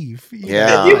leave. You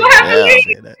gotta you Yeah. gonna have to yeah, Yeah. leave.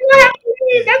 say that. You gonna Yeah. have to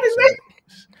leave. Yeah. That's Say exactly that.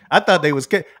 I thought they was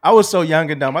I was so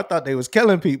young and dumb. I thought they was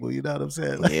killing people. You know what I'm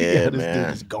saying? Like, Yeah, yeah, this dude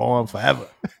man. is gone forever.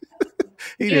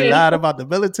 He didn't it. lied about the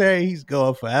military. He's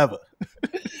gone forever.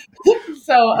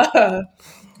 So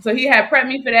so he had prepped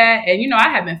me for that. And I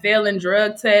had been failing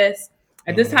drug tests.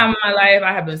 At this Hmm. time of my life,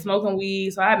 I have been smoking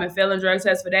weed. So I have been failing drug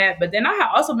tests for that. But then I have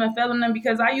also been failing them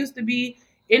because I used to be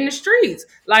in the streets.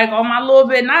 Like on my little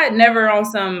bit, not never on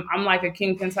some I'm like a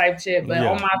kingpin type shit, but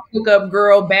on Yeah. my pick up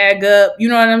girl, bag up, you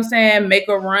know what I'm saying? Make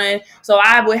a run. So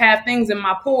I would have things in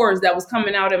my pores that was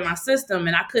coming out in my system,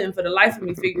 and I couldn't for the life of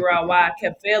me figure out why I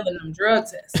kept failing them drug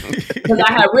tests. Because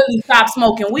I had really stopped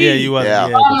smoking Yeah, you weed. wasn't. Yeah. Yeah,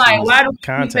 I'm but you like, was why do we keep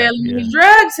contact. failing Yeah. these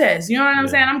drug tests? You know what I'm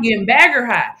Yeah. saying? I'm getting bagger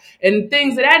high and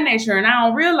things of that nature, and I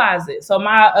don't realize it. So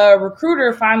my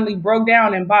recruiter finally broke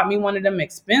down and bought me one of them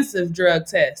expensive drug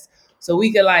tests, so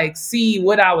we could like see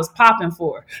what I was popping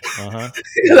for. Uh-huh.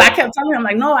 Because I Yeah. kept telling him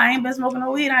like, no, I ain't been smoking no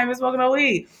weed. I ain't been smoking no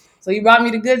weed. So he brought me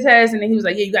the good test, and then he was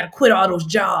like, yeah, you got to quit all those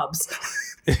jobs.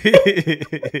 You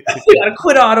got to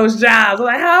quit all those jobs. I'm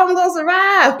like, how am I gonna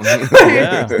survive?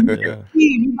 Yeah. Yeah.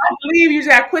 You might believe you just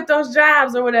gotta quit those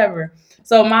jobs or whatever.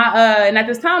 So and at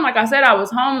this time, like I said, I was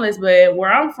homeless, but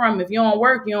where I'm from, if you don't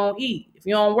work, you don't eat. If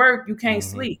you don't work, you can't Hmm.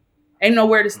 sleep. Ain't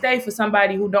nowhere to stay for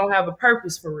somebody who don't have a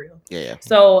purpose for real. Yeah.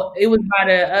 So it was by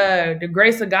the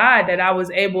grace of God that I was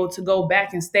able to go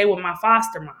back and stay with my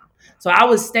foster mom. So I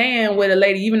was staying with a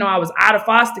lady, even though I was out of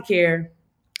foster care,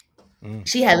 Mm.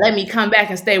 she had let me come back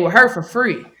and stay with her for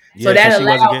free. So Yeah, that because she wasn't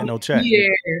allowed getting me no to check. be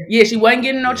there. Yeah, she wasn't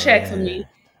getting no check for Yeah. me.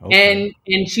 Okay.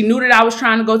 And she knew that I was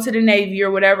trying to go to the Navy or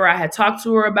whatever. I had talked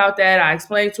to her about that. I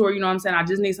explained to her, you know what I'm saying? I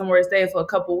just need somewhere to stay for a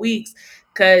couple weeks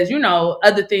because,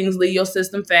 other things leave your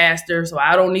system faster. So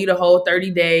I don't need a whole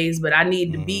 30 days, but I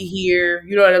need to Hmm. be here,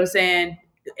 you know what I'm saying?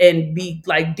 And be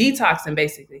like detoxing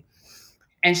basically.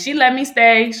 And she let me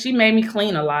stay. She made me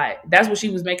clean a lot. That's what she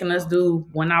was making us do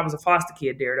when I was a foster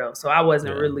kid there, though. So I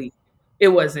wasn't Yeah. really, it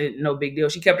wasn't no big deal.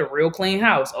 She kept a real clean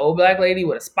house, old black lady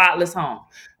with a spotless home.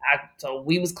 So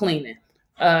we was cleaning.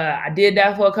 I did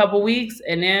that for a couple weeks,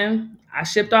 and then I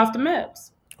shipped off to MEPS,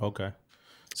 Okay. or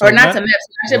So not to not MEPS.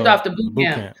 I shipped off well, to boot boot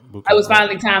camp. camp. Boot It camp. was Yeah.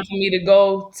 finally time for me to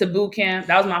go to boot camp.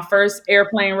 That was my first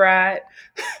airplane ride.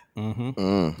 Hmm.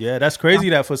 Mm. Yeah, that's crazy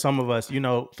that for some of us,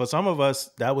 for some of us,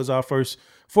 that was our first.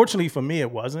 Fortunately for me,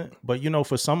 it wasn't. But,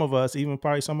 for some of us, even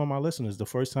probably some of my listeners, the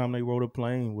first time they rode a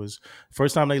plane was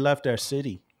first time they left their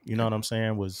city. You know what I'm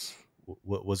saying? Was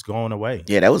going away.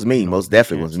 Yeah, that was me. With Most boot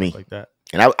definitely camp, was stuff me. like that.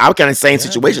 And I was kind of the same Yeah, man.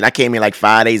 situation. I came in like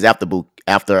 5 days after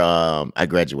I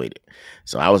graduated.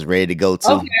 So I was ready to go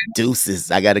too. Okay,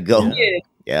 Deuces. I gotta go. Yeah. yeah,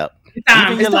 Yeah. it's time.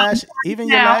 Even It's your time last, even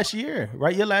your now. last year,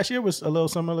 right? Your last year was a little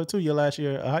similar too. Your last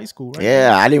year of high school, right?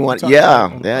 Yeah, I didn't You want. talked about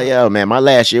it Yeah, on the yeah, pod. yeah, man. My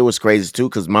last year was crazy too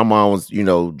because my mom was,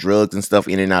 drugs and stuff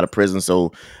in and out of prison.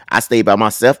 So I stayed by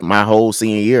myself my whole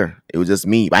senior year. It was just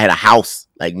me. I had a house,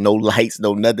 like no lights,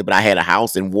 no nothing, but I had a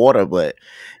house and water. But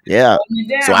yeah, Hold me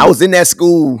so I down. was in that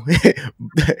school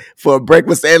for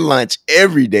breakfast and lunch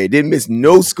every day. Didn't miss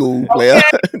no school, player.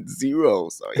 Okay. Zero.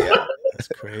 So yeah, That's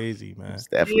crazy, man. it's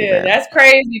definitely Yeah, man. that's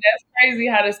crazy. That's crazy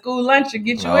how the school lunch will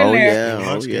get you in Oh there. yeah, School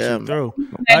oh lunch gets yeah. you through. All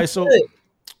That's right, so good.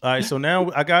 all right, so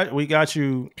now we got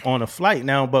you on a flight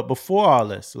now, but before all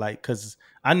this, like, cause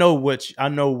I know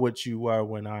what you are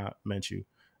when I met you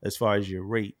as far as your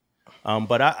rate.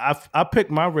 But I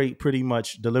picked my rate pretty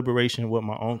much deliberation with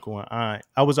my uncle and aunt.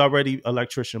 I was already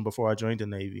electrician before I joined the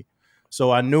Navy. So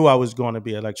I knew I was going to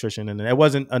be an electrician and it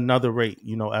wasn't another rate,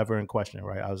 ever in question,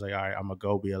 right? I was like, all right, I'm gonna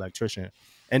go be an electrician.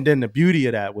 And then the beauty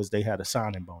of that was they had a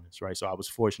signing bonus, right? So I was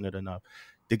fortunate enough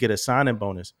to get a signing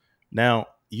bonus. Now,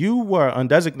 you were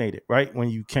undesignated, right, when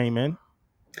you came in?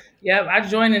 Yep, I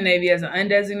joined the Navy as an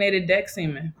undesignated deck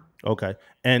seaman. Okay.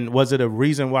 And was it a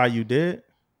reason why you did?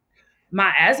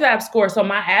 My ASVAB score. So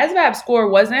my ASVAB score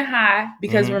wasn't high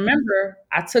because Hmm. remember,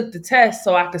 I took the test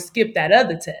so I could skip that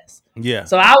other test. Yeah.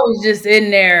 So I was just in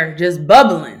there just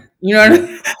bubbling. You know what I Yeah.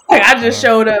 mean? Like I just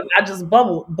Uh-huh. showed up, I just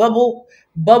bubbled.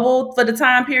 bubble for the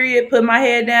time period, put my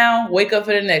head down, wake up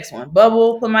for the next one.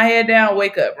 Bubble, put my head down,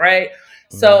 wake up, right?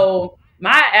 Hmm. So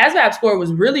my ASVAB score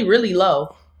was really, really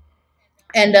low.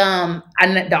 And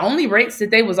the only rates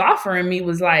that they was offering me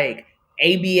was like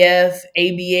ABF,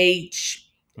 ABH,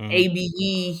 Hmm.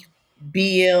 ABE,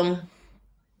 BM,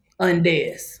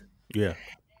 Undes. Yeah.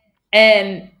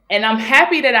 And I'm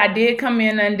happy that I did come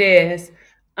in Undes.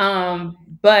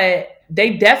 But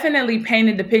they definitely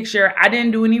painted the picture. I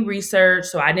didn't do any research,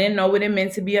 so I didn't know what it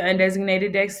meant to be an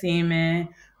undesignated deck seaman.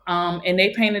 And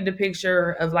they painted the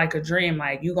picture of like a dream,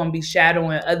 like you're gonna be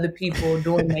shadowing other people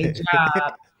doing their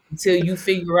job until you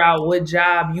figure out what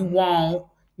job you want.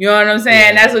 You know what I'm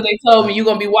saying? That's Yeah. what they told me. You're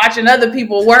gonna be watching other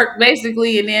people work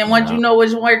basically, and then once you Yeah. know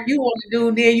which work you want to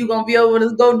do, then you're gonna be able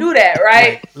to go do that,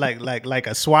 right? Like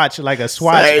a swatch, Same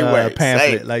way. Same.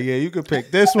 pamphlet. Like, yeah, you could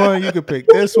pick this one, you could pick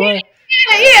this one.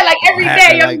 Yeah, like Don't every day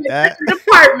happen I'm in like a that. different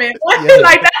department. Yeah.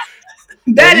 Like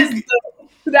Yeah, that is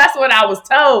that's what I was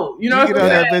told. You know you what get I'm on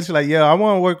Yeah. saying? that bench like, yeah, I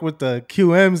want to work with the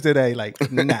QMs today.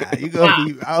 Like, nah, you gonna Nah,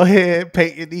 be out here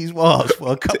painting these walls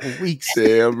for a couple weeks.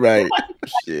 Damn right.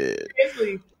 Shit.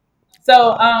 seriously.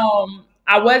 So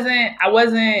I wasn't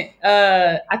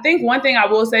I think one thing I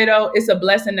will say though, it's a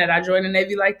blessing that I joined the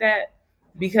Navy like that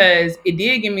because it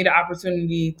did give me the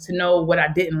opportunity to know what I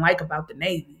didn't like about the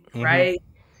Navy, Hmm. right?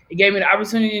 It gave me the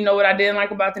opportunity to know what I didn't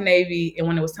like about the Navy. And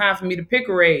when it was time for me to pick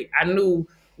a rate, I knew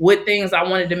what things I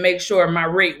wanted to make sure my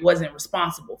rate wasn't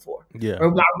responsible for Yeah.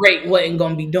 or my rate wasn't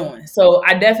going to be doing. So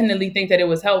I definitely think that it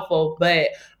was helpful. But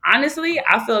honestly,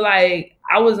 I feel like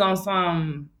I was on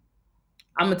some,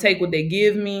 I'm going to take what they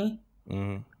give me.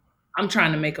 Hmm. I'm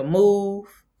trying to make a move.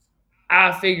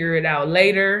 I'll figure it out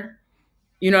later.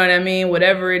 You know what I mean?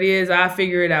 Whatever it is, I'll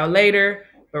figure it out later.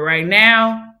 But right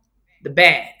now, the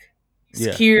bag.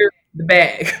 Yeah. Secure the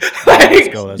bag. Let's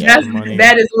Like go. Let's Yeah. get the that's money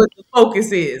that in. is what the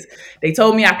focus is. They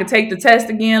told me I could take the test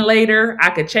again later. I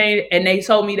could change, and they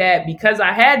told me that because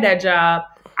I had that job,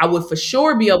 I would for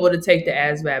sure be able to take the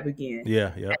ASVAB again.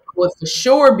 Yeah. Yep. I would for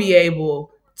sure be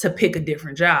able to pick a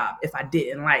different job if I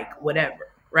didn't like whatever.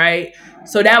 Right.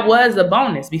 So that was a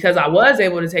bonus because I was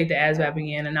able to take the ASVAB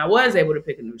again and I was able to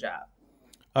pick a new job.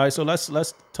 All right, so let's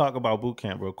talk about boot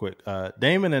camp real quick.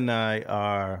 Damon and I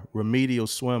are remedial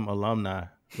swim alumni,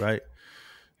 right?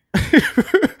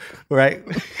 Right?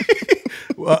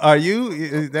 Well, are you?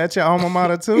 Is that your alma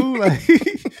mater too? Like,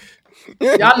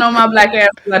 Y'all know my black ass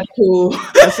was at the pool.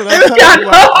 that's what I'm Y'all talking know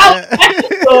about. I was Yeah. at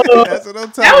the pool. That's what I'm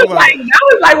That talking was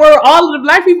like about. where all of the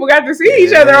black people got to see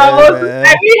each other Yeah, almost. Like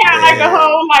man. we had like a Man.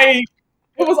 whole like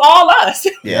it was all us.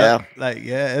 Yep. Yeah. Like,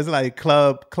 yeah, it's like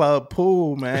club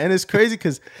pool, man. And it's crazy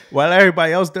because while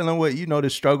everybody else dealing with, the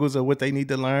struggles of what they need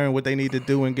to learn, what they need to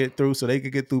do and get through so they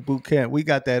could get through boot camp, we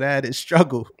got that added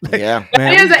struggle. Like, Yeah.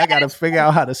 man, That is I gotta figure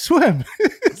out how to swim.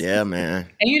 Yeah, man.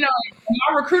 And when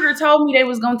my recruiter told me they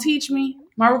was gonna teach me,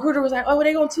 my recruiter was like, "Oh,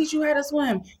 they gonna teach you how to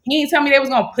swim." He didn't tell me they was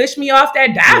gonna push me off that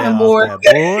Yeah, diving off board. that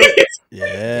board. Yeah,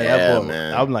 that Yeah, board.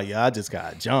 man. I'm like, yeah, I just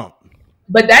gotta jump.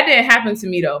 But that didn't happen to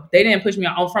me though. They didn't push me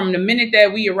on. From the minute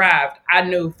that we arrived, I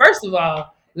knew. First of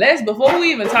all, before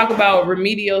we even talk about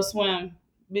remedial swim,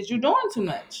 bitch, you doing too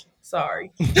much.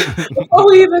 Sorry. Before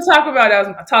we even talk about, I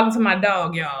was talking to my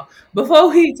dog, y'all. Before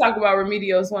we talk about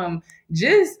remedial swim,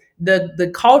 just the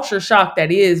culture shock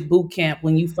that is boot camp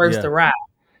when you first Yeah. arrive.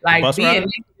 The Like bus being ride?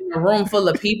 in a room full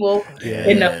of people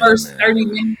in the Yeah, first man. 30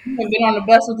 minutes, you haven't been on the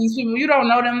bus with these people, you don't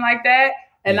know them like that.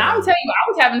 And I'm Yeah. telling you,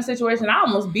 I was having a situation, I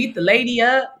almost beat the lady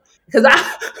up because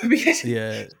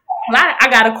Yeah. I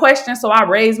got a question, so I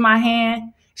raised my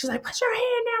hand. She's like, "Put your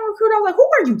hand down, recruiter." I was like, "Who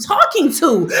are you talking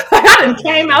to?" Like, I done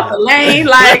came out the lane.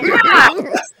 Like, nah,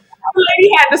 the lady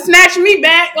had to snatch me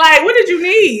back. Like, what did you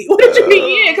need? What did you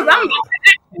need in? Because I'm not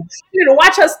connecting. You need to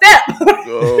watch her step.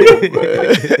 Oh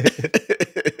man.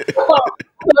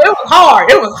 So it was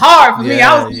hard. It was hard for me.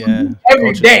 I was Yeah, yeah. every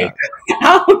Culture day. shock.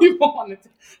 I don't even want to.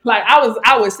 Like,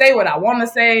 I would say what I want to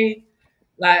say.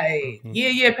 Like, Mhm.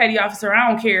 yeah, petty officer, I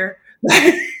don't care.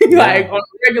 Yeah. Like on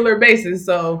a regular basis.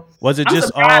 So Was it I'm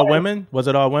just all surprised women? Was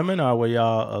it all women or were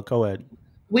y'all co-ed?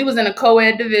 we was in a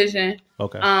co-ed division.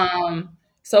 Okay.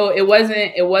 So it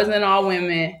wasn't all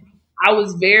women. I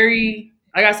was very,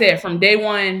 like I said, from day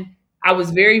one, I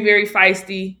was very, very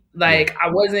feisty. Yeah. Like I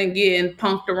wasn't getting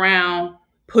punked around,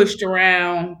 pushed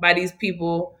around by these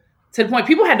people to the point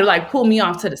people had to like pull me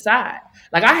off to the side.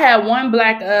 Like I had one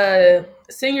black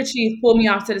senior chief pull me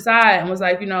off to the side and was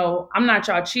like, I'm not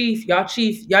y'all chief. Y'all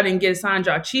chief, y'all didn't get assigned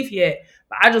y'all chief yet.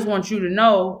 But I just want you to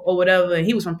know, or whatever. And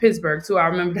he was from Pittsburgh too. I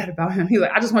remember that about him. He's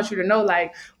like, I just want you to know,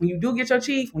 like, when you do get your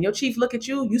chief, when your chief look at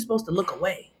you, you're supposed to look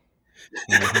away.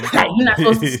 Hmm. Like, you're not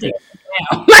supposed to stare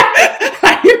down.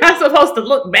 you're not supposed to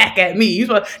look back at me.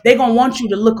 They're gonna want you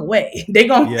to look away. They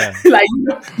gonna Yeah. like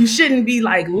you shouldn't be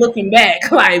like looking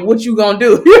back. Like what you gonna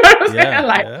do? You know what I'm saying? Yeah.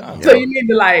 Like Yeah. so Yeah. you need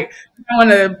to like want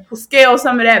to scale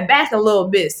some of that back a little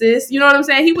bit, sis. You know what I'm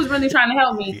saying? He was really trying to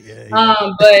help me, Yeah. Yeah.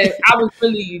 but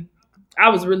I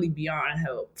was really beyond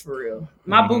help for real.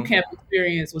 My boot Mm-hmm. camp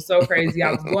experience was so crazy.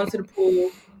 I was going to the pool.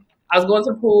 I was going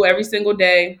to the pool every single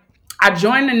day. I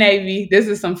joined the Navy. This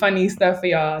is some funny stuff for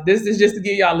y'all. This is just to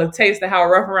give y'all a taste of how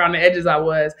rough around the edges I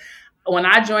was. When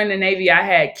I joined the Navy, I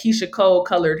had Keisha Cole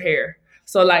colored hair.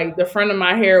 So like the front of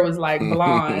my hair was like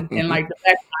blonde and like the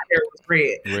back of my hair was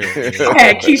red. Red. Yeah. I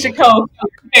had Yeah. Keisha Okay. Cole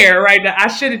colored hair right now. I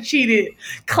should have cheated.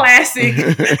 Classic.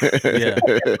 Yeah.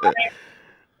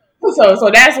 So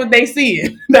that's what they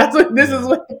see. That's what this is Yeah.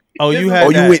 what Oh, this you is had Oh,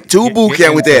 what you that went to boot getting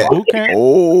camp with into that? boot camp?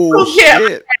 Oh boot camp.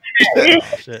 shit!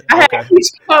 Oh shit. I had Okay.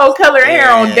 Keisha Cole colored hair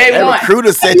on Yeah, day that one.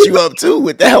 recruiter set you up too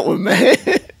with that one, man.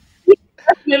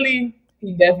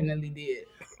 He definitely did.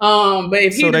 But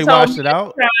if So he'd they have told washed me it at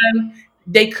out. the time,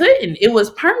 they couldn't. It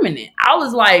was permanent. I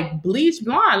was like bleach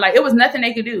blonde. Like it was nothing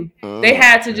they could do. They Mm.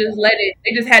 had to just let it.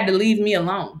 They just had to leave me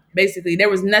alone. Basically, there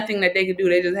was nothing that they could do.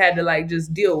 They just had to like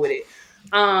just deal with it.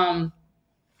 Um,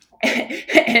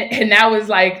 and that was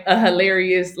like a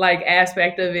hilarious like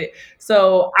aspect of it.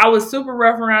 So I was super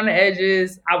rough around the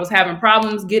edges. I was having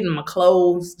problems getting my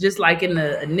clothes, just like in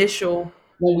the initial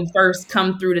when we first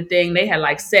come through the thing, they had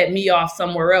like set me off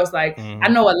somewhere else. Like I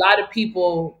Mm-hmm. know a lot of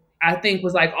people I think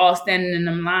was like all standing in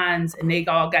them lines and they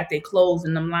all got their clothes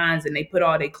in them lines and they put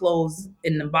all their clothes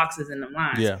in them boxes in them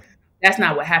lines. Yeah. That's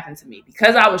not what happened to me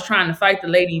because I was trying to fight the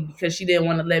lady because she didn't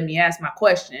want to let me ask my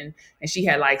question and she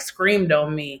had like screamed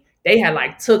on me. They had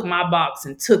like took my box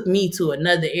and took me to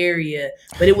another area,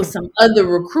 but it was some other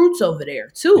recruits over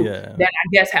there too Yeah. that I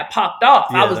guess had popped off.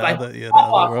 I Yeah. was The like, other. Yeah. The pop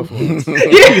other off rough recruits. ones.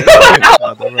 Yeah, The I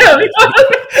other was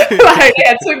rough them, like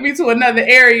yeah, took me to another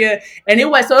area, and it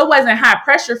wasn't high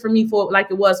pressure for me for like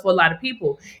it was for a lot of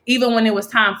people. Even when it was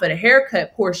time for the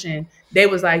haircut portion, they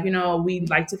was like, we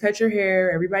like to cut your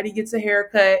hair. Everybody gets a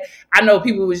haircut. I know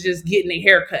people was just getting a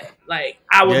haircut. Like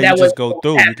Yeah. You that was just go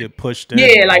through. You get pushed in.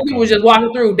 yeah, like people was Okay. just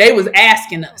walking through. They was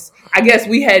asking us. I guess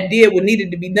we had did what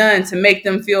needed to be done to make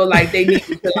them feel like they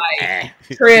needed to like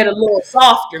tread a little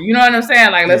softer. You know what I'm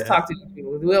saying? Like let's Yeah. talk to these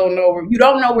people. We don't know where you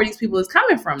don't know where these people is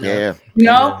coming from though. Yeah. You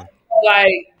know, Yeah.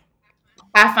 like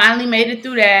I finally made it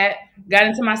through that. Got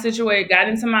into my situation, got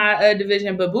into my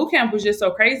division, but boot camp was just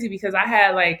so crazy because I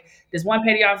had like this one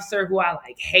petty officer who I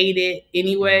like hated Mm-hmm.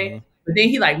 anyway. But then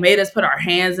he like made us put our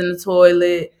hands in the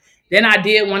toilet. Then I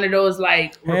did one of those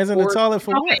like Hands in the report, toilet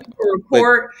for what? But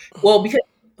report. Well,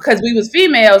 because we was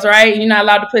females, right? You're not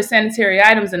allowed to put sanitary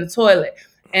items in the toilet.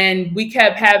 And we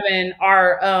kept having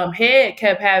our head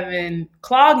kept having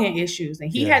clogging issues,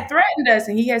 and he Yeah. had threatened us,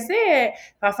 and he had said,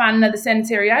 "If I find another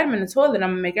sanitary item in the toilet, I'm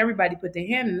gonna make everybody put their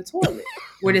hand in the toilet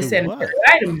where this sanitary What?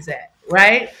 item is at."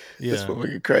 Right? this Yeah.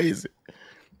 fucking crazy.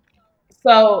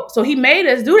 So he made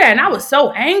us do that, and I was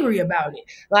so angry about it.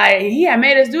 Like he had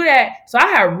made us do that, so I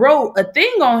had wrote a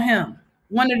thing on him,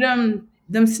 one of them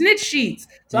snitch sheets.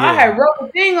 So I Yeah. had wrote a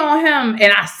thing on him,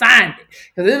 and I signed it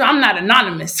because I'm not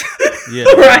anonymous, Yeah.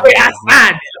 right? Yeah. I Yeah.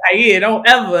 signed it, like yeah, don't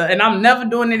ever, and I'm never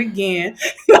doing it again.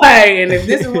 Like, and if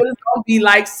this is what it's gonna be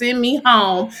like, send me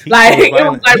home. He Like chose it was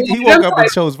violence. like He one of woke them up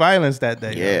and chose violence that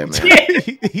day. Yeah, Though.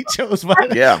 man. He chose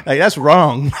violence. Yeah. Like that's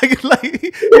wrong. Like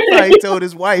he probably told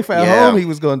his wife at Yeah. home he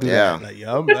was gonna do Yeah. that. Like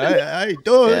yo, I ain't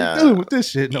doing Yeah. dealing with this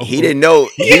shit no He more. didn't know.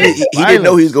 He didn't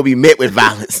know he was gonna be met with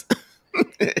violence.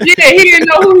 Yeah, he didn't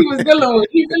know who he was dealing with.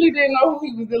 He really didn't know who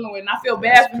he was dealing with. And I feel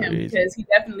That's bad for him crazy. because he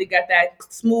definitely got that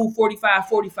smooth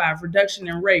 45-45 reduction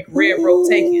in rate, red rope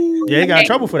taken. Yeah, he got in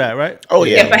trouble for that, right? Oh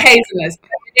Yeah, yeah. for hazing us.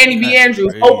 Danny B. That's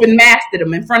Andrews crazy. open mastered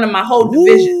him in front of my whole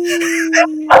division.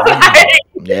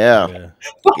 Yeah. Yeah.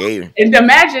 Gave. And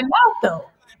imagine now though.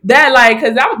 That like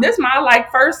cause this my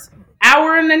like first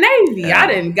hour in the Navy. Yeah. I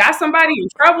didn't got somebody in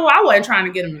trouble. I wasn't trying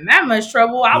to get him in that much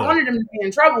trouble. I Yeah. wanted him to be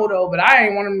in trouble though, but I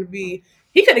didn't want him to be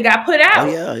he could have got put out.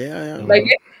 Oh yeah. Yeah. Yeah. Like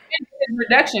his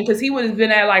reduction because he would have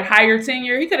been at like higher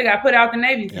tenure. He could have got put out the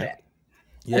Navy for Yeah. that.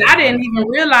 Yeah. And I didn't even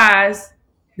realize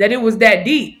that it was that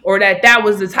deep or that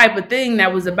was the type of thing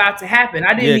that was about to happen.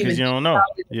 I Yeah, didn't because even you don't know.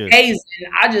 Yeah. hazing.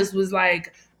 I just was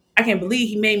like, I can't believe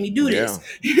he made me do this.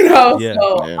 Yeah. You know, Yeah.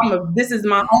 so Yeah. this is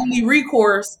my only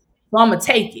recourse, so I'm gonna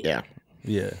take it. Yeah.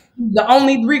 Yeah. The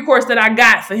only recourse that I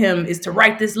got for him is to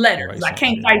write this letter because I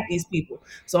can't fight these people.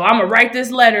 So I'm gonna write this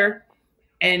letter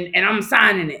and I'm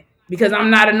signing it because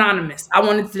I'm not anonymous. I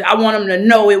want him to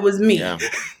know it was me. Yeah.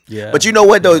 Yeah. But you know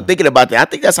what though? Thinking about that, I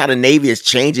think that's how the Navy is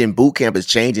changing. Boot camp is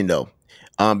changing though.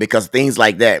 because things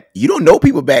like that, you don't know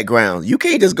people backgrounds. You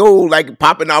can't just go like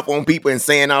popping off on people and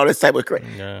saying all this type of crap.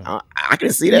 Yeah. I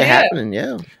can see that Yeah. happening.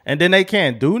 Yeah, And then they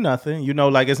can't do nothing.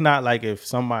 Like it's not like if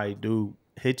somebody do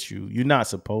hit you, you're not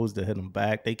supposed to hit them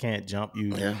back. They can't jump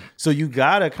you. yeah, So you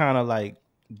gotta kind of like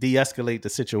de-escalate the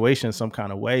situation some kind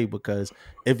of way, because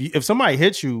if somebody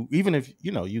hits you, even if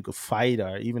you could fight,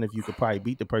 or even if you could probably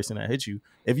beat the person that hit you,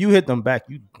 if you hit them back,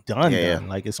 you yeah, yeah, done.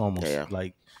 Like it's almost yeah.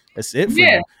 like that's it for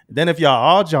Yeah. you. Then if y'all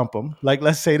all jump them, like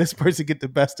let's say this person get the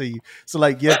best of you, so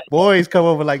like your boys come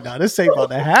over like, nah, this ain't about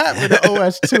to happen to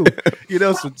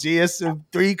OS2. So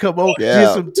GSM3 come over, Yeah.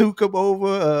 GSM2 come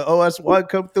over, OS1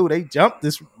 come through, they jump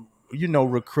this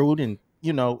recruit, and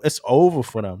it's over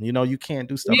for them. You can't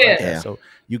do stuff like Yeah. that. Yeah. So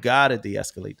you gotta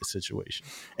de-escalate the situation.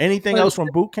 Anything But else from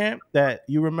boot camp that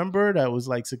you remember that was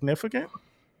like significant?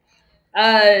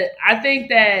 I think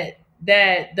that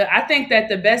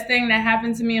the best thing that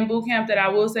happened to me in boot camp, that I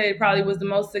will say probably was the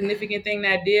most significant thing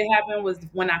that did happen, was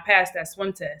when I passed that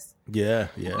swim test. Yeah,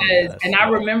 And I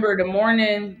remember the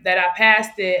morning that I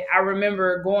passed it, I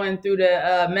remember going through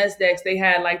the mess decks. They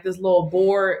had like this little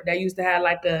board that used to have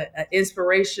like a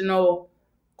inspirational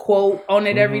quote on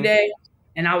it every Mm-hmm. day.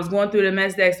 And I was going through the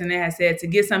mess decks, and it had said, to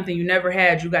get something you never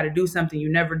had, you got to do something you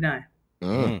never done.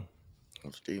 Mm. Mm.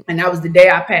 That's deep. And that was the day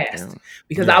I Yeah. passed,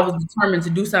 because I Yeah. was determined to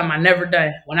do something I never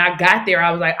done. When I got there,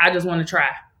 I was like, I just want to try.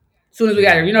 As soon as we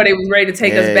got there, they was ready to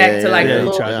take us Yeah, back yeah, to like Yeah, the you yeah,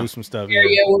 little try to yeah. do some stuff. Yeah.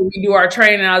 area where we do our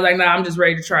training. I was like, no, I'm just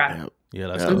ready to try. Yeah. Yeah, Yeah.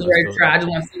 that's I'm dope. just ready to That's try. I dope.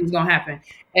 just want to see what's gonna happen.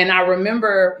 And I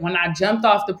remember when I jumped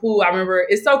off the pool, I remember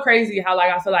it's so crazy how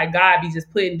like I feel like God be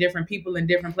just putting different people in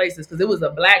different places, because it was a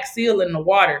black seal in the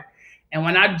water. And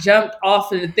when I jumped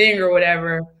off of the thing or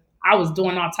whatever, I was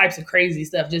doing all types of crazy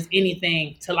stuff, just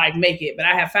anything to like make it. But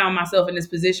I had found myself in this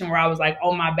position where I was like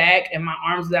on my back and my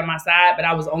arms was at my side, but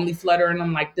I was only fluttering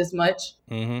them like this much.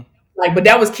 Mm-hmm. Like, but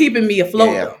that was keeping me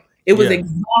afloat Yeah. though. It was Yeah.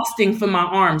 exhausting for my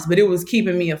arms, but it was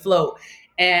keeping me afloat.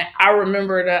 And I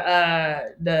remember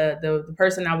the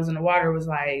person that was in the water was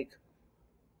like,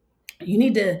 you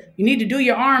need to do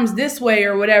your arms this way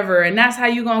or whatever, and that's how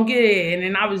you gonna get it. And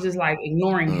then I was just like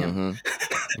ignoring him, Mm-hmm.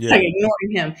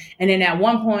 Yeah. And then at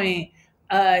one point,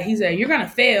 he said, "You're gonna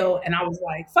fail," and I was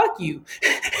like, "Fuck you,"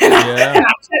 and I Yeah. kept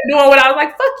doing what I was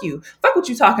like, "Fuck you, fuck what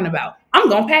you talking about. I'm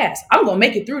gonna pass. I'm gonna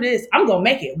make it through this. I'm gonna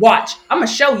make it. Watch. I'm gonna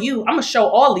show you. I'm gonna show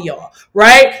all of y'all."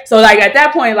 Right? So like at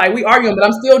that point, like we arguing, but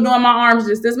I'm still doing my arms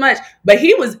just as much. But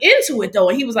he was into it though,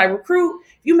 and he was like, "Recruit,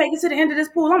 if you make it to the end of this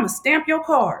pool, I'm gonna stamp your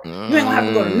card. You ain't gonna have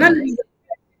to go to none of these.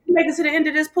 You make it to the end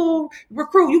of this pool,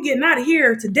 recruit, you getting out of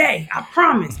here today. I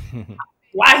promise."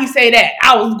 Why he say that?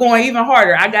 I was going even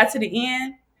harder. I got to the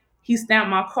end. He stamped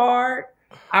my card.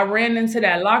 I ran into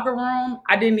that locker room.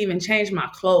 I didn't even change my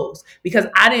clothes because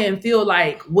I didn't feel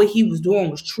like what he was doing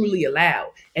was truly allowed,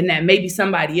 and that maybe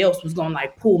somebody else was gonna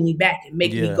like pull me back and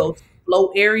make me Yeah. go to the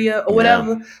float area or Yeah.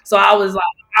 whatever. So I was like,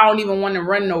 I don't even want to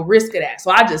run no risk of that.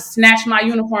 So I just snatched my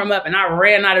uniform up and I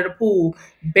ran out of the pool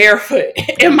barefoot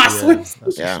in my Yeah. swimsuit, That's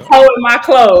what's Yeah. up. holding my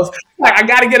clothes. Like I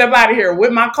got to get up out of here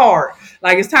with my card.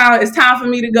 Like it's time for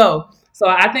me to go. So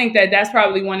I think that that's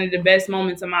probably one of the best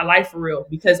moments of my life for real,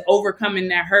 because overcoming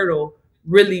that hurdle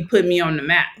really put me on the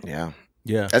map, Yeah.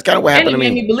 Yeah. That's kind of what and happened it to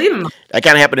made me. me believe in myself. That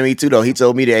kind of happened to me too, though. He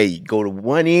told me that, hey, go to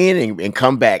one end and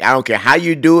come back. I don't care how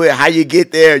you do it, how you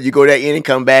get there. You go that end and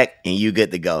come back, and you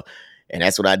good to go. And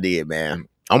that's what I did, man.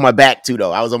 On my back too,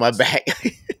 though. I was on my back.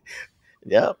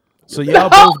 Yep. So y'all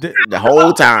both did. The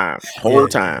whole time. Whole Yeah.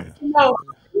 time. You know,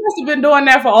 you must have been doing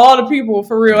that for all the people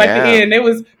for real. At the Yeah. end, there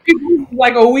was people who was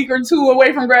like a week or two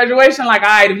away from graduation. Like, all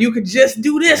right, if you could just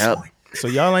do this Yep. one. So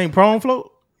y'all ain't prone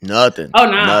float? Nothing. Oh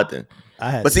nah. Nothing.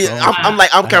 I had But the see, prone I'm float. like,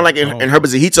 I'm I kind of had like the in prone her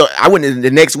position. He told, I went in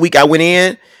the next week. I went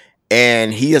in,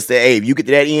 and he just said, "Hey, if you get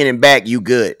to that end and back, you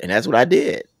good." And that's what I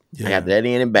did. Yeah. I got to that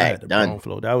end and I had back. the Done. prone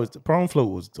float. That was the prone float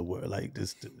was the word. Like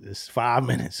this 5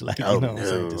 minutes. Like Oh you know what I'm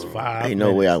saying? no, Just 5 ain't minutes.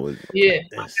 no way I would. Yeah,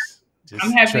 Just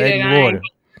I'm happy treading that I ain't. water.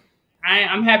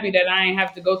 I'm happy that I ain't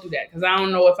have to go through that, because I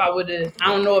don't know if I would have. I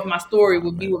don't know if my story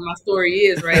would be what my story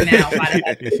is right now if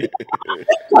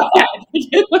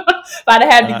I'd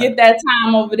have had to get that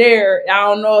time over there. I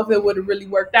don't know if it would have really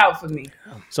worked out for me.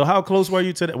 So how close were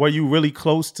you to that? Were you really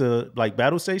close to like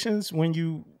battle stations when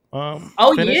you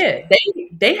Oh finished? yeah,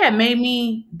 they had made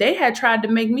me. They had tried to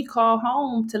make me call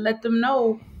home to let them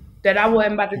know that I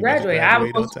wasn't about to You better graduate. I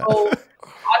was graduate on supposed to time. go.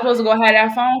 I was supposed to go have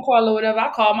that phone call or whatever.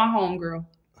 I called my homegirl.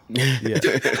 Yeah. I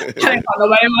didn't call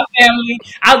nobody in my family.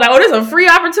 I was like, "Oh, this is a free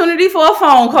opportunity for a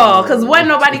phone call," because wasn't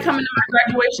nobody coming to my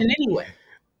graduation anyway.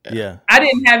 Yeah. I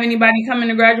didn't have anybody coming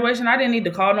to graduation. I didn't need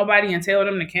to call nobody and tell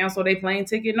them to cancel their plane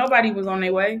ticket. Nobody was on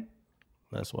their way.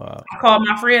 That's wild. I called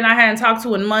my friend I hadn't talked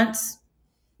to in months.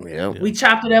 Yeah. Yeah. We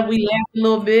chopped it up. We laughed a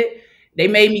little bit. They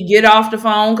made me get off the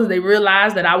phone because they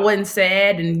realized that I wasn't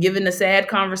sad and giving a sad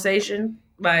conversation.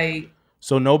 Like,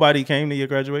 So nobody came to your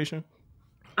graduation.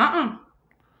 uh-uh.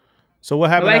 So what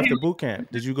happened Nobody after came. boot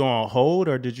camp? Did you go on hold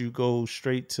or did you go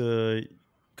straight to?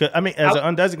 'Cause, I mean, I, as an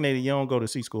undesignated, you don't go to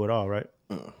C school at all, right?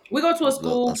 Mm. we go to a A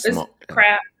school. It's small.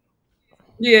 crap.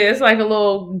 Yeah, it's like a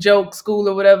little joke school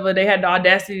or whatever. They had the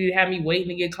audacity to have me waiting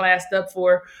to get classed up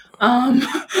for. Um,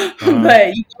 Uh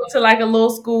but you go to like a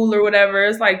little school or whatever.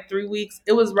 It's like 3 weeks.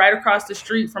 It was right across the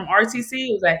street from RTC.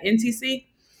 It was at NTC.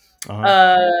 huh.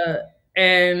 Uh,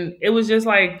 and it was just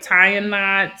like tying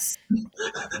knots. We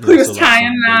Yeah. So was like tying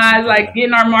some basic. knots, like Okay.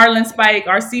 getting our marlin spike,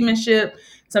 our seamanship,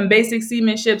 some basic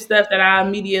seamanship stuff that I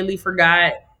immediately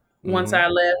forgot once Mm-hmm. I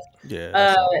left. Yeah.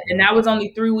 That's all. And Yeah. that was only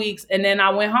 3 weeks, and then I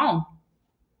went home.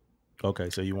 Okay.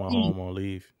 So you went home on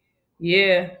leave.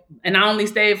 Yeah. And I only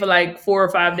stayed for like 4 or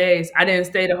 5 days. I didn't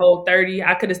stay the whole 30.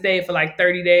 I could have stayed for like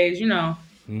 30 days. You know,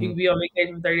 you Hmm. could be on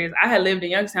vacation for 30 days. I had lived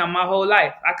in Youngstown my whole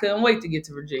life. I couldn't wait to get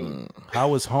to Virginia. Mm. How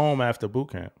was home after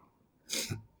boot camp?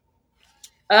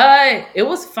 It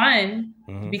was fun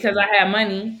Hmm. because I had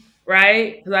money,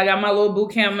 right? Because I got my little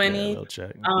boot camp Yeah. A money. little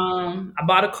check. I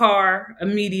bought a car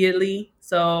immediately.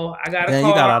 So I got a Damn,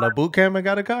 you got car. out of boot camp and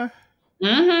got a car?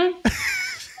 hmm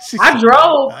She I said,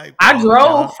 drove. I I bought a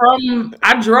drove car. from.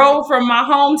 I drove from my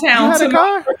You hometown had a to my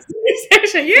car? first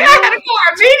station. Yeah, For I had a real? car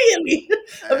immediately.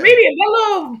 Damn. Immediately, that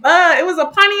little. It was a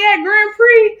Pontiac Grand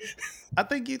Prix. I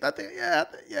think you. I think. Yeah.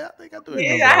 Yeah. I think I do Yeah,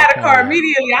 remember I that had a car Pontiac.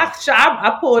 immediately.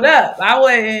 I pulled up. I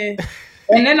wasn't.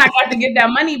 And then I got to get that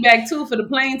money back too for the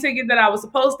plane ticket that I was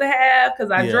supposed to have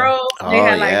because I Yeah. drove. They Oh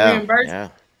had like yeah. reimbursed Yeah.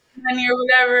 money or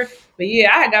whatever. But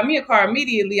yeah, I had got me a car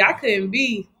immediately. I couldn't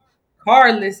be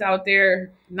carless out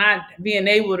there, not being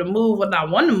able to move when I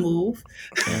want to move.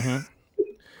 Hmm.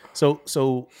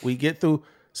 So we get through.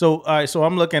 So all right. So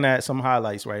I'm looking at some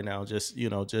highlights right now. Just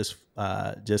just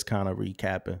kind of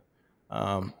recapping.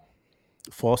 Um,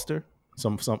 foster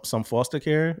some foster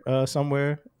care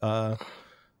somewhere.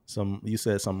 Some you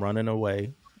said some running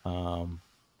away. Um,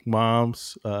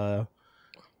 moms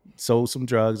sold some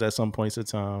drugs at some points of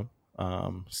time.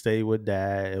 Stayed with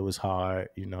dad. It was hard.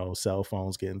 Cell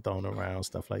phones getting thrown around,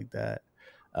 stuff like that.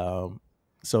 Um,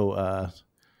 so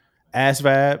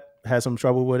ASVAB had some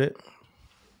trouble with it.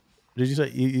 Did you say?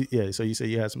 Yeah. So you said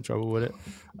you had some trouble with it.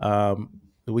 Um,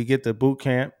 we get to boot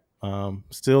camp.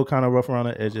 Still kind of rough around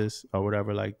the edges or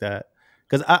whatever like that.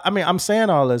 Because I mean, I'm saying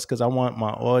all this because I want my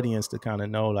audience to kind of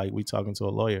know, like, we talking to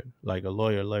a lawyer, like a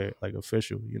lawyer, like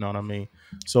official. You know what I mean?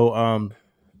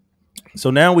 So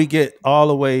now we get all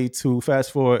the way to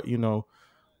fast forward.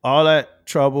 All that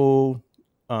trouble,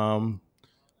 um,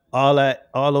 all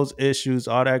those issues,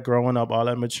 all that growing up, all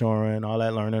that maturing, all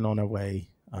that learning on the way.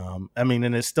 I mean,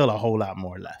 and there's still a whole lot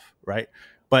more left, right?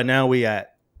 But now we at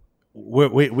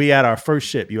our first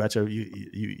ship. You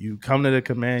come to the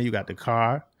command, you got the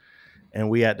car, and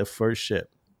we at the first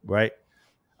ship, right?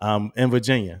 In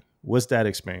Virginia. What's that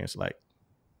experience like?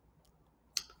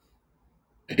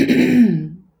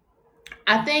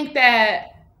 I think that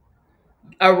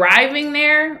arriving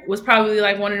there was probably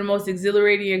like one of the most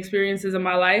exhilarating experiences of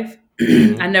my life.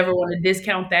 Mm-hmm. I never want to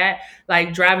discount that.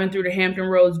 Like driving through the Hampton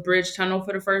Roads Bridge tunnel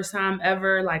for the first time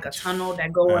ever, like a tunnel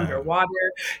that go Man, underwater.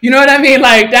 You know what I mean?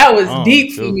 Like that was long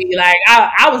deep for too. me. Like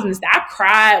I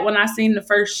cried when I seen the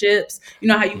first ships. You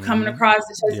know how you coming Mm-hmm. across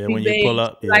the Yeah, when Chesapeake you Bay, and pull you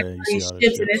up, see like yeah, you see these all the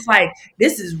ships, and it's ships. like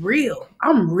this is real.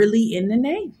 I'm really in the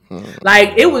Navy. Mm. Like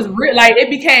it Yeah. was real. Like it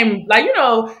became like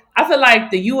I feel like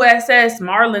the USS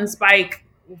Marlin Spike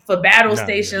for battle Nah, yeah.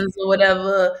 stations or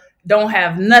whatever don't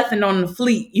have nothing on the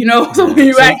fleet, So when Yeah.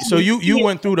 you So actually you see it,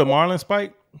 went through the Marlin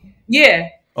Spike? yeah,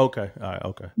 Okay. All right.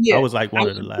 Okay. I yeah. was like I one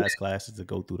of the went through last that. classes to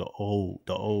go through the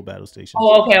old battle stations.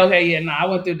 Oh, okay, yeah. No, I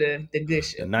went through the good The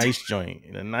ship. nice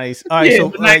joint. The nice. All right. Yeah, So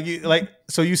the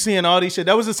night. you seeing all these shit.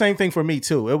 That was the same thing for me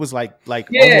too. It was like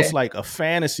Yeah, almost like a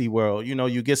fantasy world.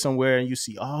 You get somewhere and you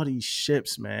see all these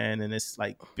ships, man, and it's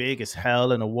like big as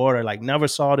hell in the water. Like never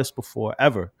saw this before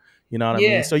ever. You know what I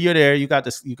mean? yeah, So you're there. You got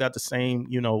this. You got the same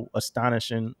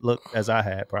astonishing look as I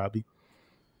had probably.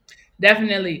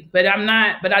 definitely. But I'm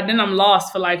not. But I'm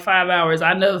lost for like 5 hours.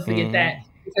 I never forget that Hmm.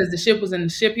 because the ship was in the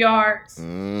shipyards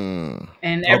Mm.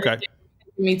 and Okay. everything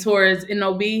me towards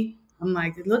NOB. I'm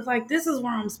like, it looked like this is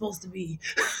where I'm supposed to be,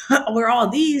 where all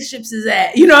these ships is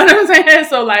at. You know what I'm saying?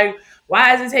 So like,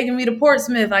 why is it taking me to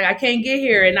Portsmouth? Like I can't get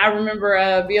here. And I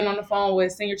remember being on the phone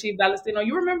with Senior Chief D'Alestino.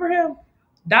 You remember him,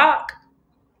 Doc?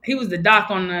 He was the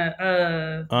doc on Uh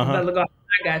the huh. Lagoon when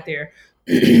I got there.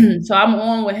 So I'm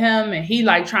on with him, and he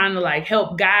like trying to like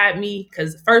help guide me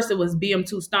because first it was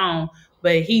BM2 Stone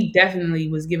but he definitely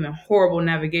was giving horrible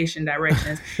navigation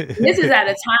directions. And this is at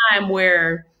a time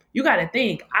where you got to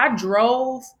think, I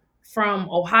drove from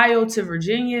Ohio to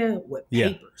Virginia with Yeah.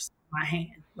 papers in my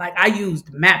hand. Like I used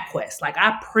MapQuest. Like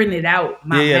I printed out Yeah,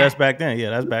 my yeah, that's map. back then. Yeah,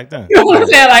 that's back then. You know what I'm Yeah.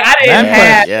 saying? Like I didn't MapQuest.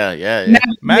 have Yeah.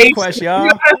 navigation. MapQuest, You know y'all.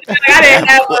 what I'm saying? Like, I didn't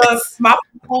have MapQuest. my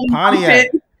phone Pontiac.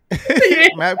 pumping. Yeah,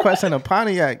 MapQuest and a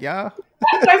Pontiac, y'all.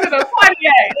 MapQuest in a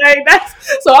Pontiac. Like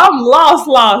that's so I'm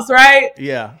lost, right?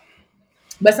 Yeah.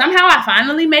 But somehow I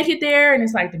finally make it there, and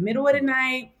it's like the middle of the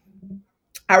night.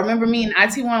 I remember meeting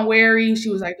IT1 Wary. She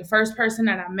was like the first person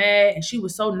that I met, and she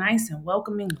was so nice and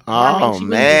welcoming and warming. Oh She really was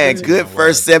man, giving me, good IT1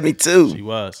 first was. 72. She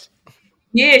was.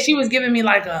 yeah, she was giving me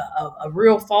like a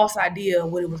real false idea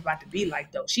of what it was about to be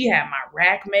like, though. She had my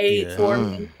rack made Yeah. for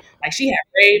Mm. me. Like, she had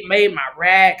made my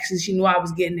rack since she knew I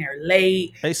was getting there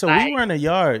late. Hey, so we Like, were in the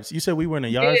yards. You said we were in the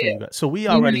yards when yeah. you got. So we Mhm.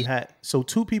 already had. So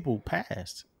two people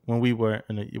passed when we were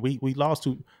in the. We lost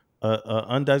to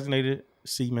undesignated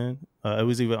seaman. It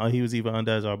was either he was either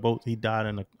undesignated or both. He died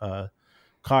in a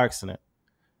car accident,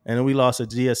 and then we lost a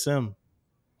GSM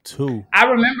too. I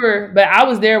remember, but I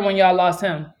was there when y'all lost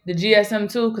him. The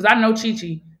GSM too, because I know Chi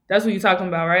Chi. That's what you're talking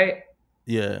about, right?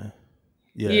 Yeah,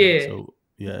 yeah. Yeah. So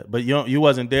yeah, but you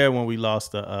wasn't there when we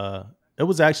lost the. It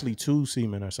was actually two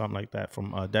seamen or something like that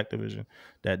from Deck Division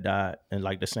that died in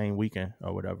like the same weekend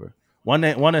or whatever. One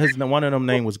of them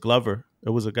name was Glover. It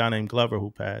was a guy named Glover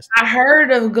who passed. I heard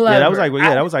of Yeah, that was Glover. like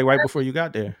yeah, that was like right before you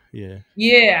got there. Yeah.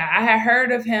 Yeah, I had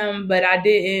heard of him, but I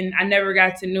never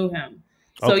got to know him.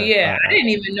 So Okay. yeah, All right. I All right. didn't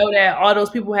even know that all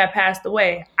those people had passed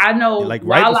away. I know Like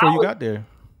right while I before you was, got there.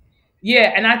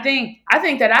 yeah, and I think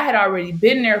that I had already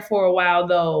been there for a while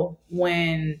though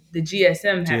when the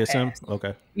GSM had GSM. passed.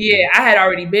 Okay. Yeah. Yeah, I had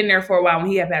already been there for a while when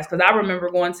he had passed because I remember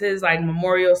going to his like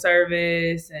memorial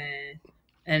service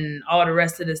and all the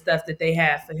rest of the stuff that they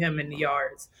had for him in the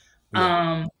yards.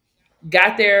 Yeah. Um,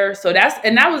 got there, so that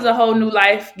was a whole new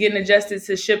life, getting adjusted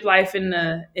to ship life in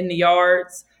the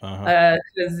yards. Uh huh.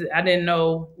 Because I didn't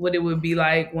know what it would be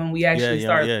like when we Yeah. actually You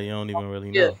know, started. yeah. You don't even really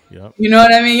Yeah, know. Yep. you know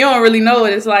what I mean. You don't really know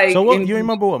what it's So like. what? You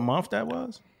remember what month that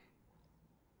was?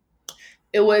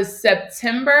 It was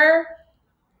September.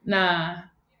 Nah,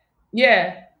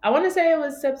 yeah, I want to say it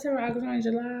was September, August,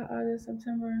 July, August,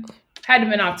 September. Had to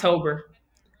been October.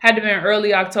 Had to been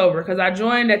early October because I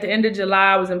joined at the end of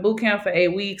July. I was in boot camp for 8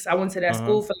 weeks. I went to that Uh huh.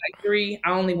 school for like three.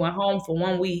 I only went home for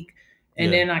 1 week,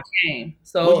 and Yeah. then I came. What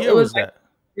So it year was was like that?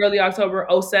 early October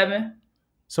 '07.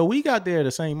 So we got there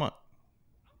the same month.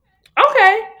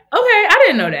 Okay, okay, I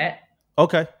didn't know that.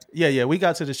 Okay. Yeah, yeah. We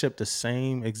got to the ship the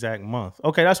same exact month.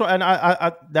 Okay, that's what, and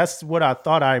I that's what I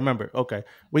thought I remembered. Okay,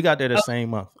 we got there the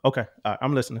same month. Okay, all right,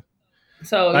 I'm listening.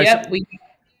 So All right, so, yep, we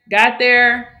got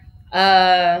there.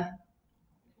 Uh,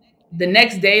 the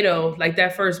next day though, like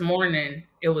that first morning,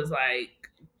 it was like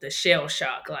the shell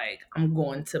shock. Like I'm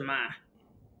going to my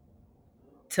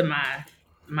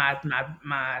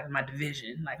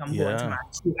division. Like I'm going to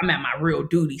yeah, I'm at my real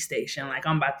duty station. Like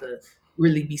I'm about to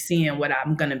really be seeing what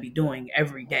I'm gonna be doing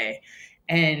every day.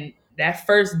 And that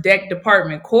first deck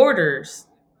department quarters,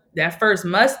 that first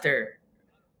muster,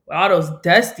 with all those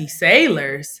dusty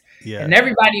sailors. yeah. And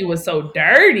everybody was so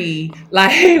dirty,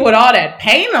 like with all that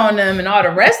paint on them and all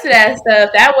the rest of that stuff.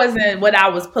 That wasn't what I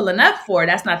was pulling up for.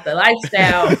 That's not the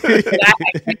lifestyle that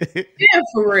I did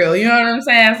for real. You know what I'm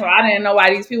saying? So I didn't know why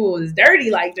these people was dirty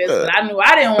like this, Uh, but I knew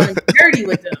I didn't want to be dirty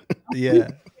with them. yeah,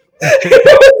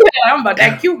 I'm about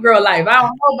that cute girl life. I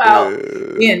don't know about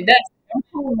uh, being dusty. I'm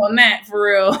cool on that for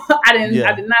real. I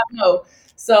yeah. did not know.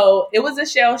 So it was a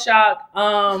shell shock.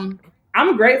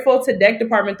 I'm grateful to deck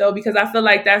department though, because I feel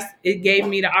like it gave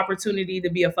me the opportunity to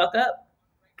be a fuck up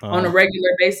Uh on a huh. regular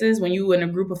basis. When you in a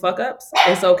group of fuck ups,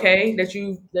 it's okay that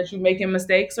you making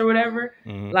mistakes or whatever.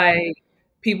 Hmm. Like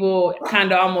people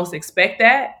kind of almost expect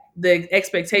that. The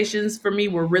expectations for me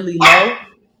were really low.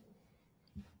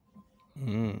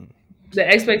 Mm. The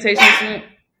expectations for me,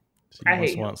 She I must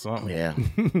hate him. want something. yeah.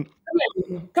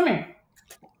 Come here.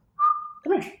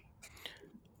 Come here.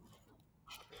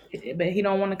 But he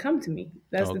don't want to come to me.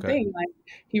 That's the Okay. thing. Like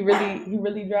he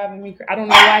really driving me. I don't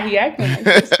know why he acting like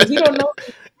this because he don't know.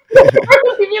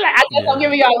 He be like, I guess I'm Yeah.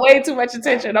 giving y'all way too much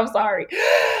attention. I'm sorry,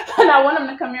 and I want him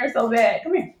to come here so bad.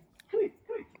 Come here, come here,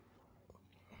 come here.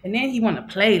 And then he want to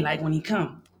play like when he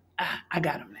come. I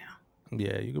got him now.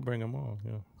 Yeah, you can bring him on.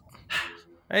 Yeah.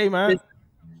 Hey, man. This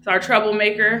is our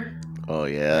troublemaker. Oh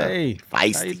yeah. Hey, how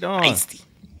you Feisty. doing? Feisty.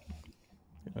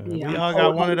 Yeah, We I'm all got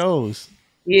cold. one of those.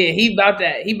 Yeah, he about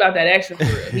that. He about that action for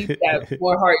real. He got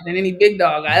more heart than any big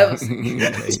dog I ever seen.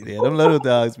 Yeah, them little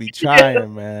dogs be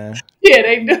trying, man. Yeah,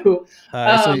 they do. All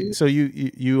right, so Um, so you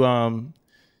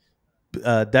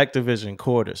Deck division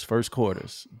quarters, first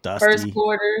quarters, First Dusty.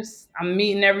 quarters, I'm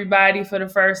meeting everybody for the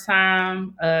first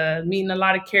time, meeting a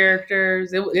lot of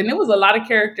characters. And it was a lot of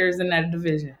characters in that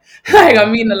division. Like Hmm.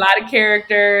 I'm meeting a lot of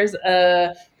characters,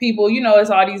 people, it's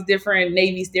all these different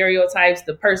Navy stereotypes,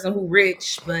 the person who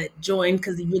rich but joined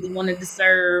because he really wanted to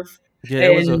serve. Yeah,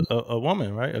 it was And a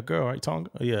woman, right? A girl, right?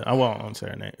 Tonga. Yeah, I won't say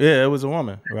her name. Yeah, it was a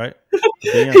woman, right? A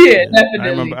BM. yeah, Yeah, I remember.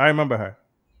 definitely. I remember her.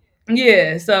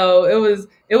 Yeah, so it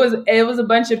was a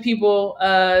bunch of people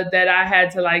that I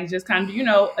had to like just kind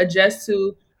of, adjust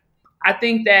to. I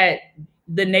think that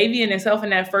the Navy in itself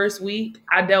in that first week,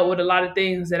 I dealt with a lot of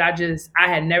things that I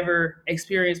had never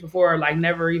experienced before, or like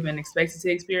never even expected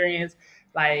to experience.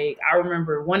 Like I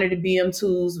remember one of the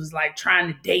BM2s was like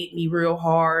trying to date me real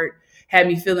hard, had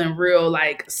me feeling real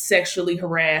like sexually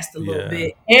harassed a little Yeah,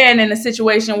 bit. And in a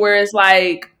situation where it's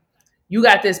like you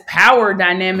got this power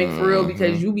dynamic for real Hmm.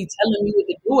 because you be telling me what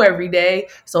to do every day.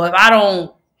 So if I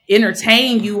don't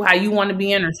entertain you how you want to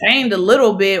be entertained a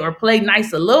little bit or play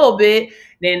nice a little bit,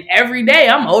 then every day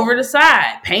I'm over the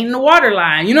side painting the water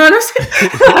line. You know what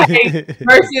I'm saying? Like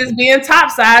versus being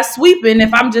topside sweeping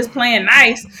if I'm just playing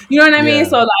nice. You know what I mean? yeah.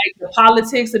 So like the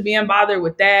politics of being bothered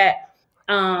with that.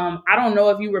 I don't know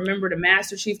if you remember the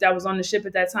Master Chief that was on the ship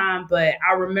at that time, but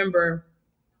I remember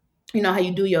how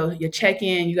you do your check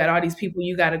in. You got all these people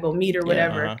you got to go meet or Yeah.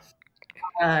 whatever.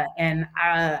 Uh-huh. And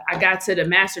I got to the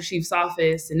Master Chief's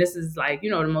office, and this is like the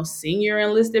most senior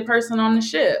enlisted person on the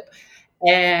ship,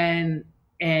 and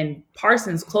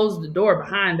Parsons closed the door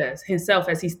behind us himself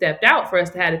as he stepped out for us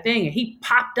to have a thing, and he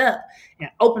popped up and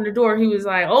opened the door. He was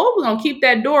like, "Oh, we're gonna keep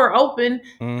that door open."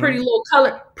 Hmm. Pretty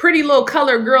little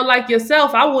colored girl like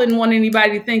yourself. I wouldn't want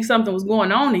anybody to think something was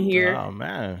going on in here. Oh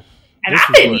man, And I this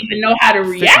was didn't what even know how to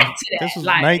react 50. to This that. was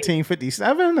Like,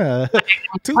 1957, color?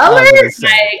 2007.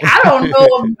 Like, I don't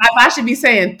know if I should be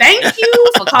saying thank you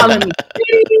for calling me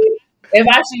pretty, if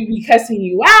I should be cussing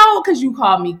you out because you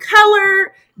called me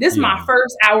color. This is my Yeah.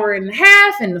 first hour and a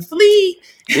half in the fleet.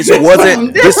 This This is what wasn't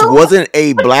I'm this doing. wasn't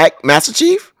a black Master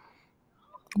Chief.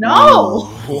 No.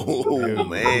 Ooh, No.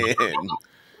 man. Pretty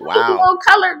Wow. little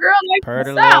colored girl like Pretty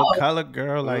little myself. colored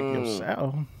girl like Mm.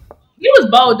 yourself. He was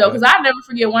bold though, Okay. because I'll never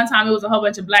forget one time it was a whole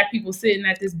bunch of black people sitting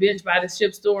at this bench by the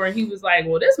ship store, and he was like,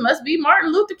 "Well, this must be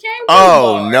Martin Luther King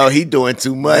Oh Boulevard." no, he doing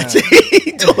too much. Man,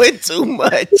 He doing too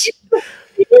much. He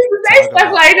used to say talk stuff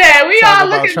about like that. We talk all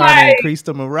about looking trying to like, increase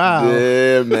the morale.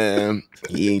 Yeah, man.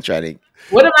 He ain't trying to.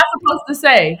 what am I supposed to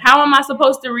say? How am I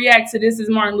supposed to react to this is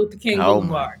Martin Luther King Oh my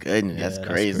Boulevard? goodness, that's Yeah, that's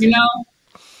You crazy. crazy. know?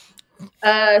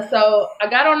 So I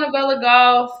got on the Gullah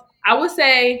Golf. I would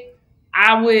say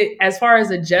as far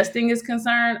as adjusting is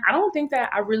concerned, I don't think that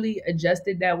I really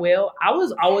adjusted that well. I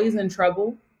was always in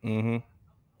trouble. Hmm.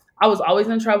 I was always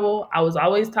in trouble. I was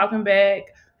always talking back.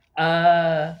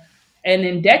 Uh, and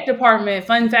in deck department,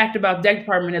 fun fact about deck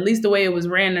department, at least the way it was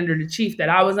ran under the chief that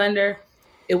I was under,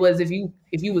 it was if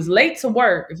you was late to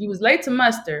work, if you was late to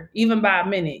muster, even by a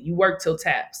minute, you work till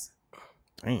taps,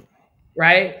 Damn.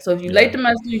 right? So if you late Yeah. to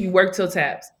muster, you work till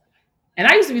taps. And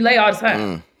I used to be late all the time.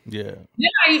 Mm. Yeah.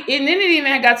 And then it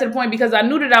even had got to the point because I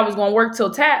knew that I was going to work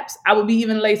till taps, I would be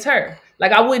even later.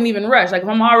 Like I wouldn't even rush. Like if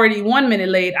I'm already 1 minute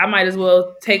late, I might as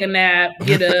well take a nap,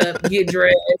 get up, get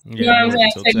dressed. You know Yeah. what I'm Work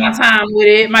saying? till Take my tap. time with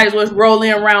it. Might as well roll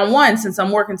in round one since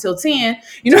I'm working till 10.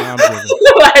 You know, Time driven.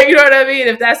 like you know what I mean?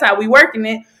 If that's how we working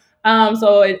it.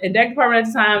 So in deck department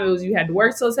at the time, it was you had to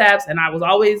work till taps, and I was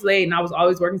always late, and I was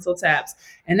always working till taps,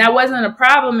 and that wasn't a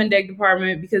problem in deck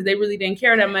department because they really didn't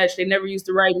care that much. They never used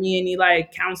to write me any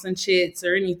like counseling chits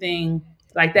or anything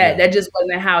like that. Yeah. That just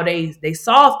wasn't how they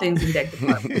solved things in deck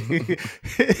department. Fast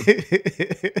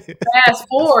That's funny.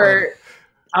 forward,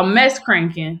 I'm mess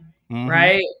cranking, Hmm.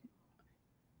 right?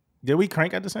 Did we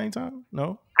crank at the same time?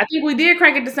 No. I think we did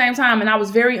crank at the same time, and I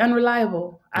was very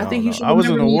unreliable. I No, think you no. should I was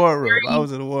in remember the me war as room. I very.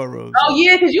 was in the war room. Oh So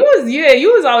yeah, because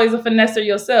you was always a finesser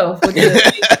yourself with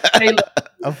the sailor.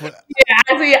 I, fu-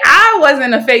 Yeah, see, I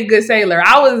wasn't a fake good sailor.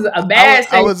 I was a bad I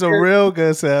sailor. was a real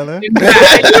good sailor. You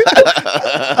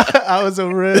I was a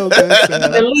real good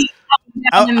sailor. elite.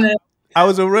 I, In the, I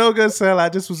was a real good sailor. I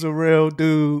just was a real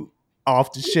dude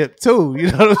off the ship too. You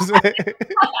know what I'm saying?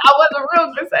 I was a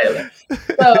real good sailor.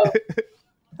 So,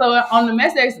 so on the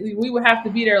mess desk, we would have to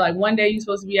be there. Like one day you're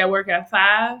supposed to be at work at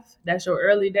 5. That's your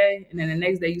early day, and then the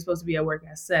next day you're supposed to be at work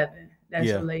at 7. That's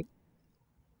your Yeah. late.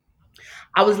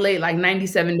 I was late like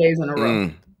 97 days in a row.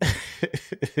 Mm.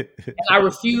 And I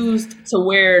refused to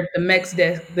wear the Mex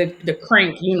desk, the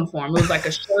crank uniform. It was like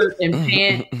a shirt and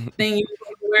pant thing you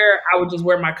supposed to wear. I would just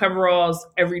wear my coveralls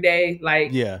every day,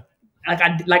 Yeah.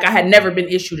 like I had never been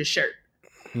issued a shirt.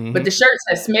 But Mm-hmm. the shirts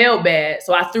had smelled bad,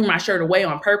 so I threw my shirt away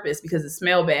on purpose because it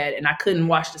smelled bad and I couldn't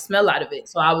wash the smell out of it.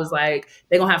 So I was like,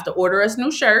 they're gonna have to order us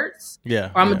new shirts,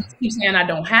 Yeah, or I'm gonna yeah. just keep saying I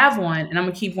don't have one and I'm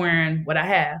gonna keep wearing what I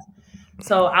have.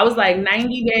 So I was like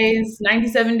 90 days,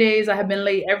 97 days. I have been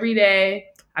late every day.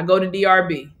 I go to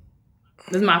DRB.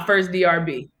 This is my first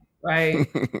DRB, right?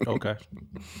 Okay.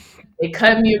 They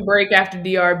cut me a break after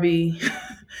DRB.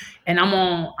 And I'm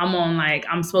on like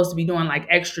I'm supposed to be doing like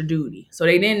extra duty. So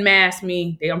they didn't mask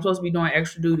me. I'm supposed to be doing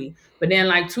extra duty. But then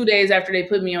like 2 days after they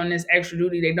put me on this extra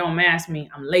duty, they don't mask me.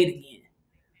 I'm late again.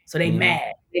 So they Mm-hmm.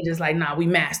 mad. They just like, nah, we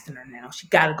masking her now. She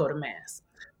gotta go to mass.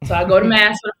 So I go to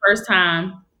mass for the first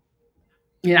time.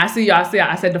 And I see y'all see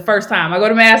I said the first time. I go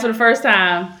to mass for the first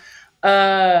time.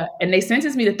 And they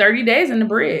sentenced me to 30 days in the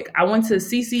brig. I went to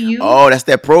CCU. Oh, that's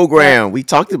that program. We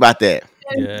talked about that.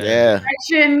 Yeah. Yeah.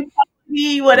 Correction,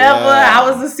 custody, whatever. I Yeah.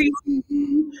 was a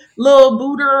CCU little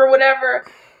booter or whatever.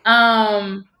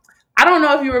 I don't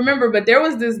know if you remember, but there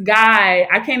was this guy.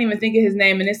 I can't even think of his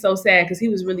name, and it's so sad because he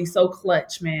was really so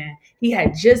clutch, man. He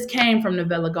had just came from the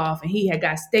Villa Golf, and he had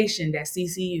got stationed at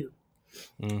CCU.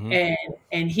 Mm-hmm.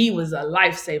 And he was a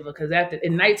lifesaver because after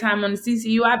at nighttime on the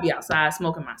CCU, I'd be outside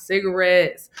smoking my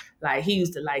cigarettes. Like he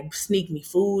used to like sneak me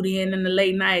food in the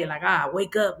late night. Like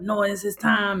wake up, knowing it's his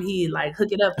time. He'd like hook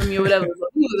it up for me or whatever. So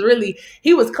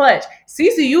he was clutch.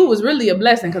 CCU was really a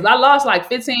blessing because I lost like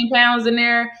 15 pounds in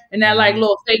there in that like Mm-hmm.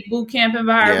 little fake boot camp Yeah.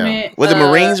 environment. Was the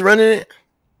Marines running it?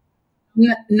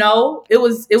 No, it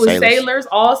was Sailors. sailors.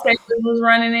 All sailors was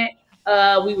running it.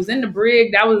 We was in the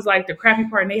brig. That was like the crappy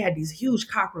part. And they had these huge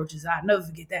cockroaches. I'll never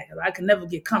forget that because I could never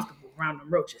get comfortable around them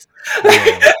roaches.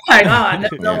 Yeah. Like, I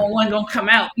never know Yeah. when one gonna come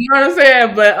out. You know what I'm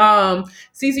saying? But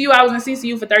CCU, I was in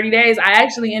CCU for 30 days. I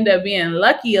actually ended up being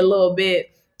lucky a little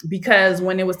bit because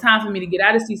when it was time for me to get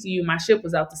out of CCU, my ship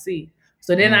was out to sea.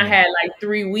 So then I Mm. had like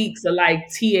 3 weeks of like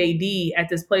TAD at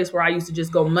this place where I used to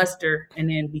just go muster and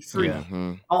then be Yeah. free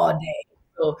Hmm. all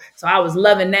day. So I was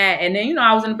loving that. And then,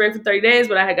 I was in the break for 30 days,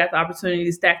 but I had got the opportunity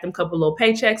to stack them couple little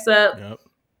paychecks up. Yep.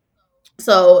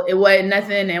 So it wasn't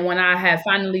nothing. And when I had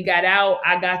finally got out,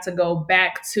 I got to go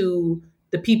back to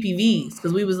the PPVs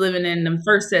because we was living in them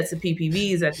first sets of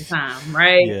PPVs at the time,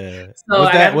 right? Yeah. So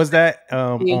I got Was that to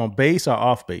on base or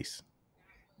off base?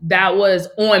 that was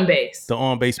on base. The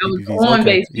on base That was PPVs. on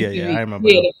Okay. base Yeah, yeah. PPV. I remember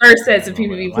Yeah, them. the first Yeah, I sets of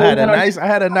remember PPV them. before we went on. I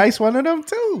had a nice one of them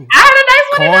too. I had a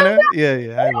nice one of them. Corner. Yeah,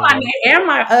 yeah. I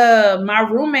remember them. And my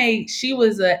roommate, she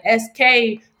was a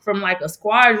SK from like a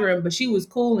squadron, but she was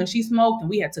cool and she smoked, and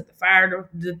we had took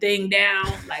the thing down.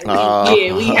 Like we had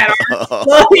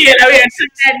our we had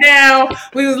took that down.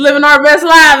 We was living our best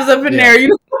lives up in Yeah. there,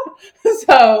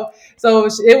 so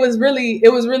it was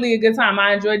really a good time.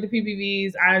 I enjoyed the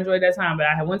PPVs. I enjoyed that time, but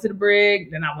I went to the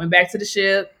brig, then I went back to the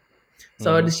ship.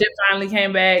 So Mm-hmm. the ship finally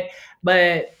came back,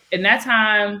 but in that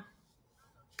time,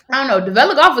 I don't know.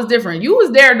 Develop Golf was different. You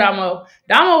was there, Damo.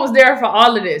 Damo was there for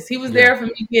all of this. He was Yeah. there for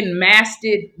me getting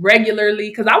masted regularly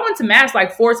because I went to mass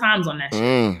like 4 times on that ship.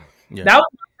 Mm. Yeah. That was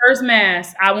my first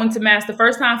mass. I went to mass the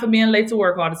first time for being late to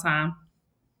work all the time.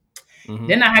 Mm-hmm.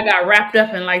 Then I got wrapped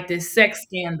up in like this sex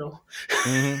scandal.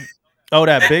 Mm-hmm. Oh,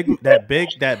 that big mask That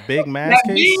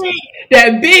case. big,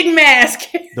 that big mask.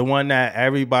 The one that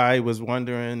everybody was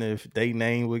wondering if they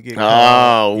name would get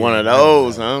called. Oh, one Yeah, of I remember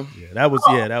those, that one. huh? Yeah, that was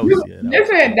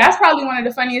Listen, that's probably one of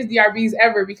the funniest DRBs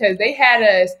ever because they had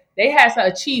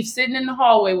a chief sitting in the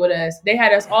hallway with us. They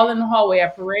had us all in the hallway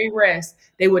at parade rest.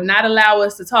 They would not allow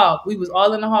us to talk. We was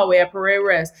all in the hallway at parade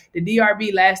rest. The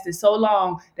DRB lasted so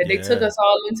long that they took Yeah. us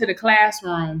all into the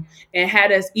classroom and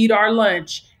had us eat our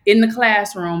lunch in the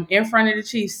classroom in front of the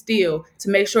chief still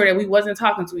to make sure that we wasn't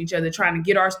talking to each other, trying to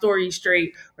get our stories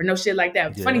straight or no shit like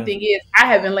that. Funny Yeah. thing is, I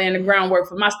have been laying the groundwork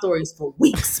for my stories for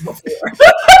weeks before.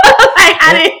 Like,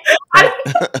 And, and,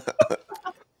 Yeah.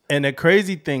 and the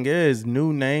crazy thing is,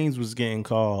 new names was getting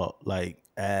called like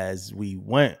as we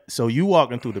went. So you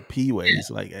walking through the P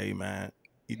ways, like, hey man,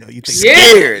 you think Yeah.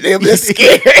 Scared. They're you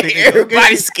scared. think they gonna get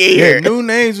Everybody's you? Yeah, scared. new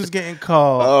names was getting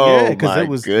called. Yeah, Oh because my it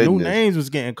was new goodness. names was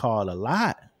getting called a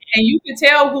lot. and you could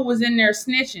tell who was in there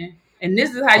snitching. And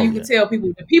this is how Oh you could yeah. tell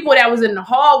people. The people that was in the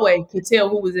hallway could tell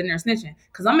who was in there snitching.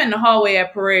 Because I'm in the hallway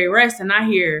at Parade Rest and I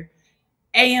hear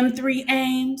AM3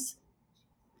 Ames,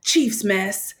 Chief's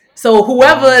mess. So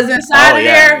whoever Mm-hmm. is inside Oh of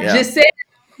yeah, there yeah. just said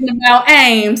about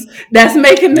Ames that's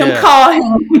making them Yeah. call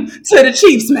him to the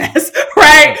Chiefs mess,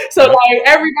 right? Yep. So Yep. like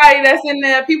everybody that's in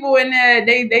there, people in there,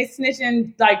 they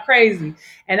snitching like crazy.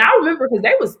 And I remember because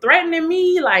they was threatening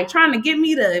me, like trying to get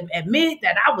me to admit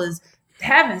that I was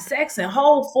having sex in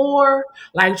hole 4,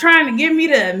 like trying to get me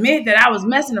to admit that I was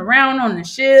messing around on the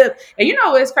ship. And you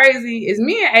know what's crazy is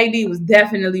me and AD was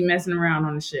definitely messing around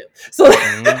on the ship. So,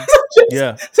 Mm-hmm.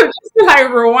 Yeah. so just to like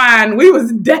rewind, we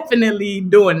was definitely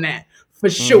doing that for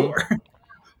Mm-hmm. sure.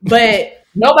 But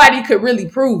nobody could really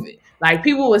prove it. Like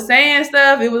people were saying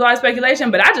stuff, it was all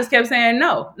speculation, but I just kept saying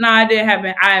no, it didn't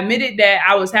happen. I admitted that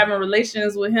I was having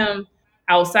relations with him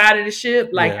outside of the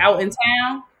ship, like Yeah. out in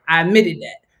town. I admitted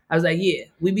that. I was like, yeah,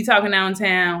 we be talking out in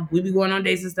town, we be going on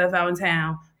dates and stuff out in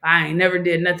town. I ain't never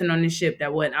did nothing on this ship that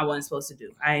I wasn't supposed to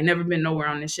do. I ain't never been nowhere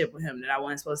on this ship with him that I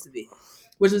wasn't supposed to be,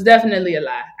 which was definitely a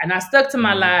lie. And I stuck to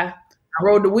my Mm-hmm. lie. I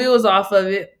rode the wheels off of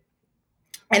it.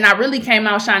 And I really came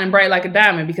out shining bright like a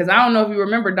diamond because I don't know if you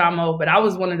remember Damo, but I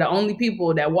was one of the only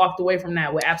people that walked away from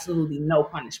that with absolutely no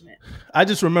punishment. I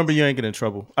just remember you ain't get in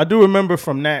trouble. I do remember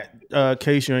from that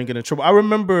case you ain't get in trouble. I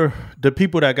remember the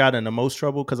people that got in the most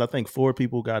trouble because I think 4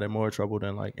 people got in more trouble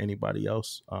than like anybody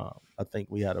else. I think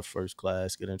we had a first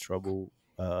class get in trouble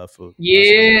for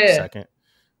messing with a Yeah. second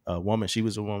woman. She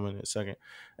was a woman in a second,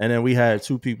 and then we had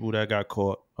 2 people that got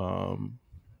caught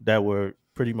that were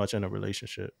pretty much in a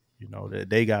relationship. You know that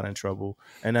they got in trouble,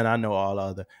 and then I know all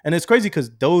other. And it's crazy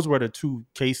because those were the 2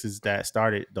 cases that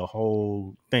started the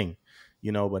whole thing.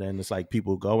 You know, but then it's like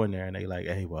people go in there and they like,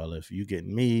 hey, well, if you get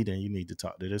me, then you need to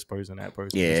talk to this person, that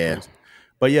person, this Yeah. person.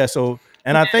 But yeah, so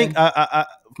and I Yeah. think I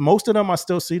most of them I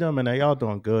still see them and they all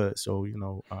doing good. So you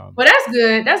know, Well, that's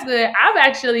good. That's good. I've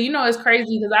actually, it's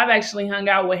crazy because I've actually hung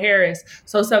out with Harris.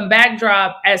 So some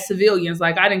backdrop as civilians,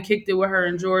 like I done kicked it with her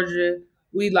in Georgia.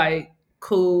 We like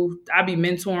cool. I be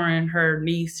mentoring her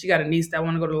niece. She got a niece that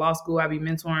want to go to law school. I be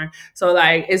mentoring. So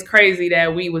like it's crazy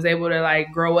that we was able to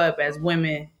like grow up as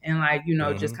women and like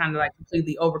just hmm kind of like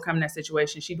completely overcome that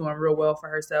situation. She doing real well for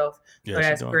herself, so yeah, she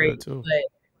that's doing good great. too. But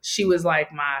she was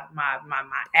like my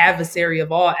adversary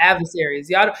of all adversaries.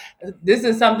 Y'all, this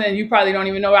is something you probably don't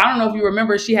even know. I don't know if you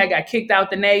remember, she had got kicked out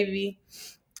the Navy,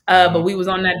 but hmm we was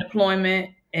on that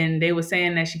deployment, and they were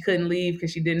saying that she couldn't leave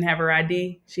because she didn't have her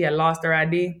ID. She had lost her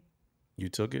ID. You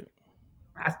took it.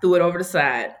 I threw it over the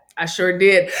side. I sure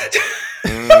did.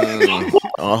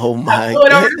 Oh I my threw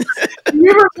it over. goodness.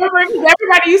 You remember? Because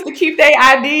everybody used to keep their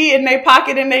ID in their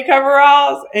pocket in their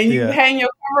coveralls, and you Yeah, hang your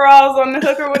coveralls on the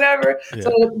hook or whatever. So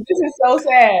yeah, this is so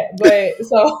sad, but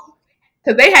so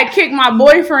because they had kicked my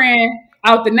boyfriend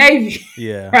out the Navy,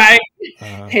 yeah. right?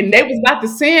 Uh-huh. And they was about to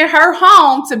send her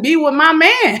home to be with my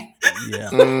man.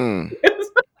 Yeah. Mm,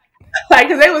 Like,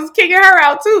 because they was kicking her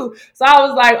out too. So I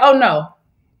was like, oh no,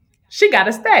 she got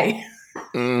to stay.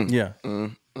 mm, Yeah.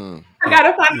 mm, mm. I Yeah. got to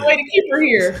find a way Yeah. to keep her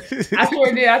here. I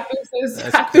sure did.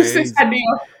 That's I threw six crazy. ideas.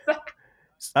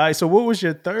 All right. So, what was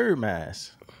your third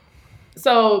mass?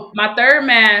 So my third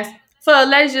mask for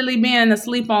allegedly being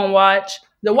asleep on watch.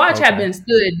 The watch had Okay. been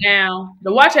stood down.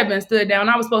 The watch had been stood down.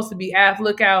 I was supposed to be aft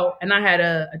lookout, and I had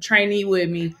a trainee with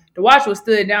me. The watch was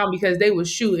stood down because they was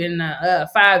shooting a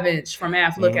 5 inch from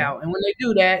aft Mm-hmm. lookout, and when they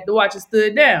do that, the watch is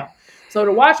stood down. So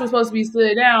the watch was supposed to be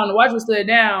stood down. The watch was stood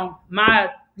down. My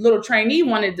little trainee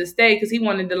wanted to stay because he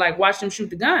wanted to like watch them shoot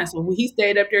the gun. So when he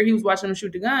stayed up there, he was watching them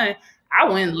shoot the gun. I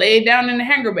went and laid down in the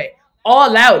hangar bay,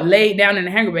 all out, laid down in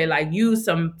the hangar bay, like used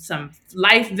some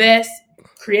life vest,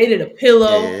 created a Yeah,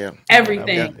 pillow, yeah, Yeah, that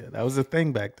was yeah, everything. that was a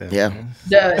thing back then, yeah. man.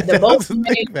 The That was a bosun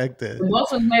thing back then. the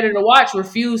bosun's mate of the watch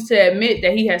refused to admit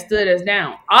that he had stood us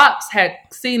down. Ops had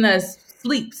seen us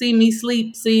sleep, seen me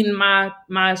sleep, seen my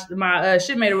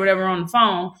shipmate or whatever on the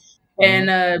phone Mm-hmm.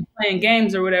 and playing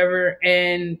games or whatever,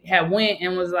 and had went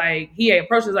and was like, he had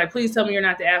approached us like, please tell me you're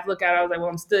not the aft lookout. I was like, well,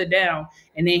 I'm stood down.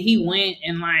 And then he went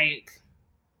and like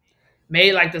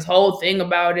made like this whole thing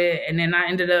about it, and then I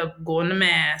ended up going to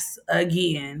mass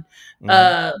again Mm-hmm.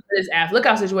 for this app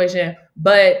lookout situation.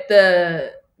 But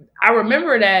the I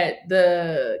remember that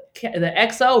the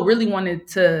XO really wanted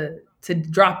to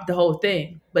drop the whole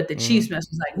thing, but the Mm-hmm. Chiefs mess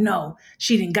was like, no,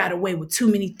 she didn't got away with too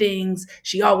many things.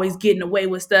 She always getting away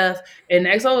with stuff. And the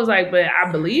XO was like, but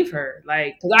I believe her,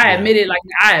 like, because Yeah.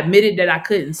 I admitted that I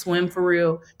couldn't swim for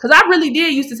real, because I really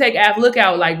did used to take app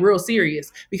lookout like real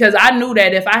serious, because I knew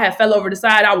that if I had fell over the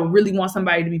side, I would really want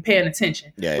somebody to be paying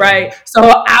attention, Yeah, yeah. Mm-hmm. right? So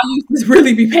I used to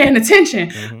really be paying attention.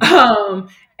 Mm-hmm.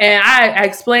 And I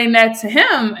explained that to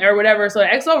him or whatever. So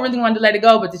XO really wanted to let it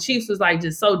go, but the Chiefs was like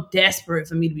just so desperate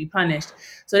for me to be punished.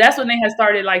 So that's when they had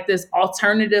started like this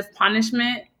alternative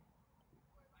punishment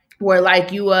where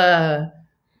like you gotta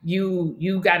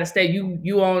stay,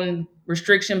 you on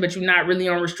restriction, but you're not really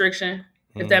on restriction.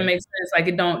 If that Mm-hmm. makes sense. Like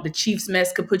it don't, the Chiefs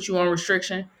mess could put you on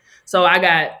restriction. So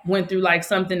I went through like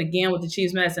something again with the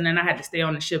Chiefs mess, and then I had to stay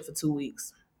on the ship for 2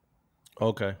 weeks.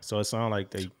 Okay, so it sounded like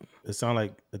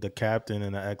the captain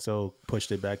and the XO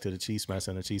pushed it back to the chief mess,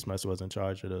 and the chief mess was in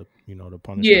charge of the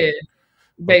punishment. Yeah, Okay,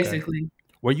 basically.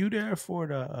 were you there for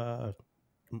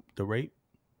the rape?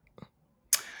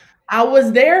 I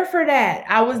was there for that.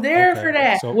 I was there for Okay,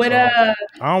 that so with I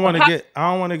don't want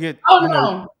to get oh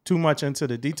no. too much into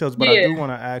the details, but I Yeah. do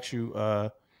want to ask you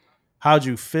how'd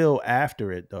you feel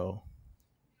after it though?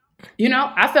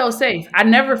 I felt safe. I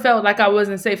never felt like I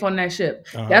wasn't safe on that ship.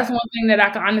 Uh huh. That's one thing that I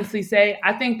can honestly say.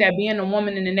 I think that being a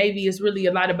woman in the Navy is really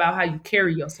a lot about how you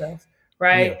carry yourself, Yeah.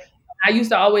 right? I used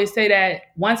to always say that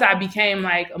once I became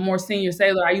like a more senior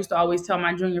sailor, I used to always tell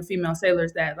my junior female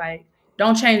sailors that, like,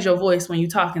 don't change your voice when you're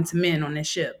talking to men on this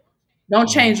ship. Don't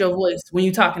Hmm. change your voice when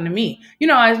you're talking to me.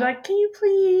 I was like, can you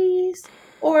please?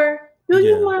 Or do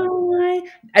you Yeah. mind?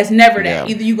 It's never that.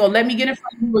 Yeah. Either you gonna let me get in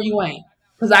front of you or you ain't.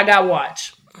 Because I got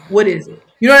watch. What is it?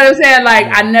 You know what I'm saying? Like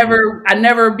Yeah. I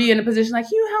never be in a position like,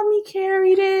 can you help me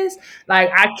carry this? Like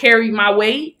I carry my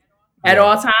weight at Yeah.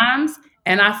 all times.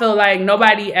 And I feel like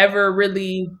nobody ever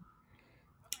really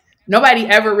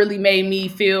made me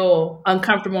feel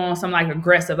uncomfortable on some like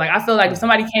aggressive. Like I feel like if Yeah.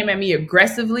 somebody came at me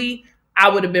aggressively, I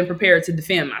would have been prepared to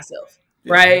defend myself.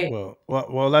 Yeah. Right?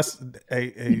 Well. Let's.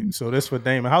 So this for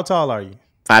Damon. How tall are you?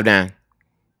 5'9".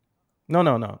 No,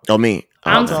 no, no. Oh, me. Oh,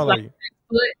 How I'm okay. tall are like you? 6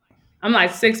 foot. I'm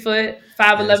like 6 foot,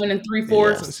 five Yes. eleven and three Yeah. So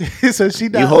fourths. she, so she You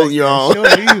not hold like your that own.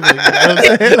 short either. You know what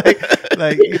I'm saying?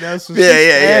 So Yeah, she's yeah,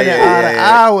 yeah, standing yeah, eye to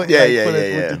yeah, eye with yeah, like yeah, yeah, with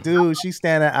the yeah, dude. She's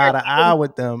standing eye to eye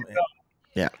with them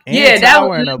yeah, and Yeah, that was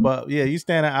towering above. Yeah, you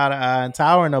standing eye to eye and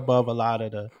towering above a lot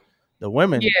of the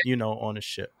women, yeah. on the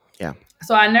ship. yeah.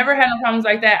 So I never had no problems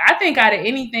like that. I think out of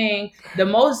anything, the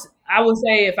most I would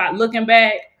say, if I looking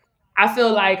back, I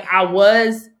feel like I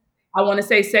want to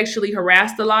say sexually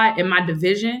harassed a lot in my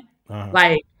division. Uh-huh.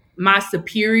 Like my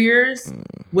superiors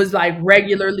was like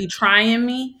regularly trying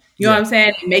me. You know what Yeah. I'm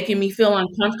saying? And making me feel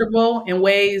uncomfortable in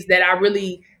ways that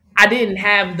I didn't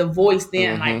have the voice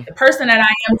then. Like Mm-hmm. the person that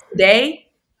I am today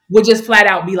would just flat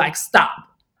out be like, stop,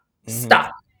 Hmm.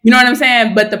 stop. You know what I'm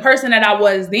saying? But the person that I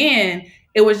was then,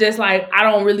 it was just like I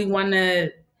don't want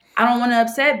to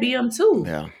upset BM2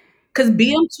 Yeah, because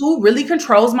BM2 really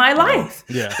controls my yeah, life.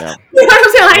 Yeah. yeah, You know what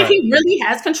I'm saying? Like Right. he really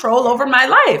has control over my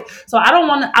life. So I don't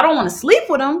want to sleep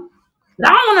with him, but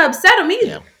I don't want to upset him yeah.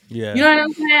 either. You Yeah. know what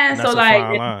I'm saying? And So that's a like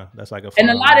fine line. That's like a and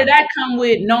a fine lot of line. that come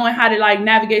with knowing how to like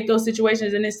navigate those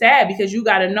situations, and it's sad because you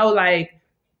got to know like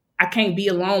I can't be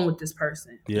alone with this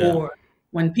person. Yeah. Or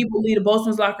when people leave the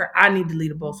bosun's locker, I need to leave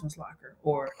the bosun's locker.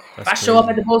 Or if That's I show up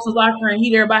at crazy. the bosun's locker and he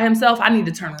there by himself, I need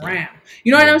to turn Yeah. around.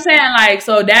 You know what Yeah. I'm saying? Like,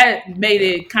 so that made Yeah.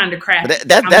 it kind of But crappy. I'm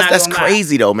that's not that's gonna lie.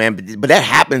 crazy though, man. But that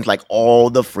happens like all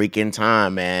the freaking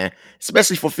time, man.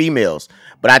 Especially for females.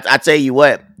 But I tell you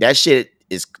what, that shit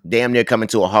is damn near coming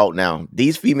to a halt now.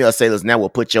 These female sailors now will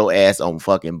put your ass on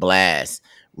fucking blast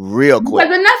real Because quick.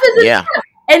 enough is Yeah, enough.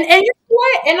 And you know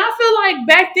what? And I feel like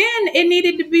back then it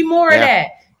needed to be more of yeah. that.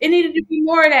 It needed to be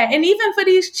more of that. And even for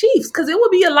these chiefs, because it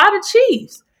would be a lot of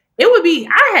chiefs.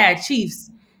 I had chiefs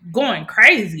going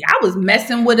crazy. I was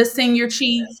messing with a senior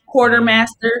chief, Hmm.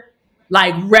 quartermaster,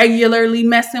 like regularly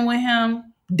messing with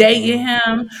him, dating Hmm.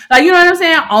 him. Like, you know what I'm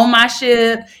saying? On my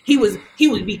ship. He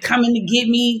would be coming to get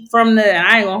me from the, and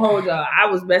I ain't gonna hold y'all. I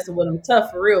was messing with him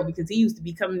tough for real because he used to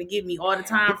be coming to get me all the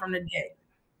time from the deck.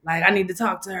 Like, I need to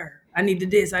talk to her. I need to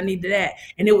this, I need to that.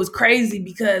 And it was crazy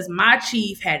because my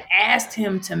chief had asked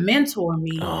him to mentor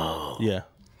me, Oh, Yeah.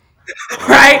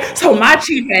 right? So oh, my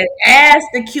chief had asked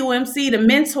the QMC to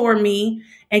mentor me,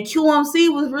 and QMC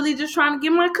was really just trying to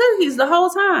get my cookies the whole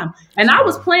time. And That's I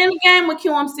was crazy. playing the game with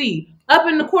QMC up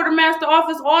in the quartermaster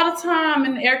office all the time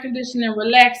in the air conditioning,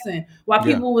 relaxing while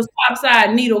Yeah. people was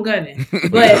topside needle gunning.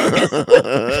 But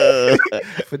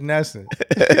Finessing.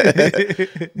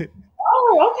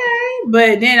 oh, okay.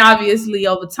 But then obviously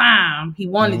over time he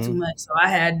wanted too Hmm. much, so I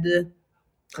had to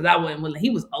because I wasn't willing. He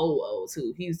was old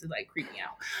too. He used to like creep me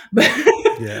out. But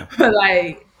Yeah. but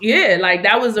like yeah, like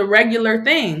that was a regular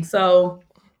thing. So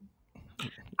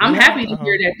I'm We happy had to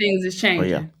hear that things is oh yeah.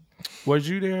 changing. was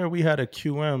you there? We had a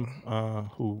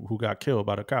QM who got killed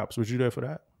by the cops. Was you there for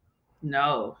that?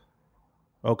 No,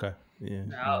 Okay. Yeah. Yeah.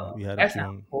 no, We had a that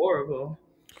sounds QM. horrible.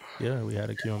 Yeah, we had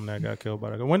a QM that got killed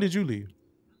by the cops. When did you leave?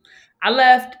 I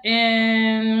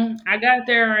got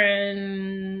there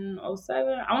in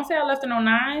 '07. I want to say I left in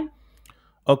 '09.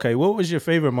 Okay. What was your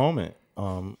favorite moment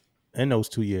in those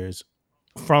 2 years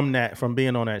from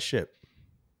being on that ship?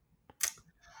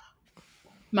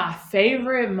 My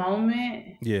favorite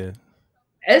moment. Yeah.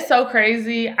 It's so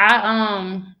crazy.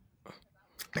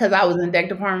 because I was in deck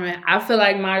department. I feel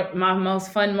like my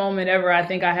most fun moment ever. I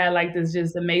think I had like this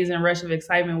just amazing rush of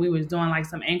excitement. We was doing like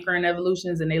some anchoring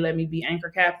evolutions, and they let me be anchor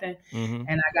captain, Mm-hmm.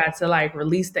 and I got to like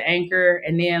release the anchor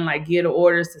and then like give the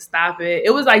orders to stop it.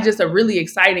 It was like just a really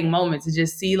exciting moment to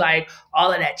just see like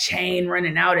all of that chain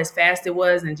running out as fast it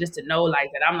was, and just to know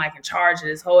like that I'm like in charge of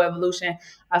this whole evolution.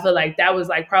 I feel like that was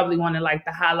like probably one of like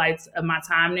the highlights of my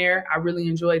time there. I really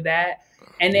enjoyed that,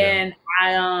 and Yeah.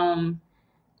 then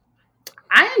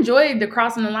I enjoyed the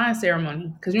crossing the line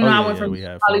ceremony because Oh I yeah, went yeah. from We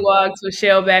had fun. Pollywog to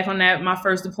Shellback on that my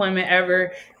first deployment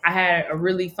ever. I had a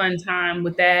really fun time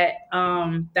with that.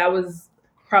 That was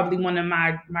probably one of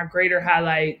my greater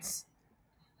highlights.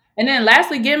 And then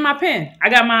lastly, getting my pen. I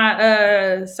got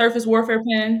my surface warfare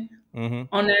pen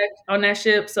Mm-hmm. on that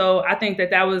ship, so I think that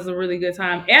that was a really good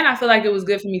time. And I feel like it was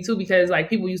good for me too because like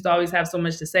people used to always have so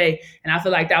much to say, and I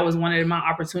feel like that was one of my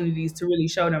opportunities to really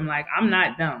show them like I'm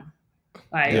not dumb.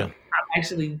 Like Yeah. Yeah. I'm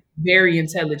actually very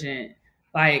intelligent.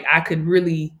 Like I could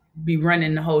really be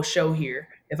running the whole show here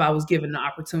if I was given the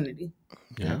opportunity.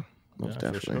 Yeah. Yeah. Most Yeah. For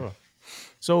definitely. sure.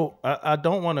 So I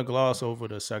don't want to gloss over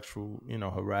the sexual,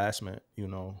 harassment,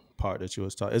 part that you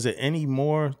was talking. Is there any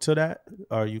more to that?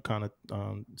 Or you kind of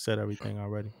said everything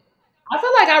already? I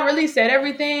feel like I really said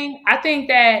everything. I think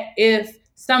that if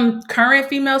some current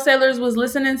female sailors was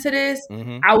listening to this,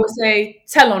 Mm-hmm. I would say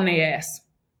tell on their ass.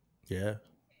 Yeah.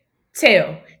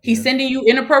 Tell. He's Yeah. sending you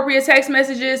inappropriate text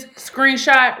messages,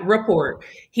 screenshot, report.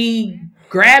 He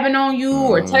grabbing on you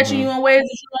or touching Hmm. you in ways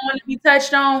that you don't want to be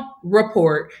touched on,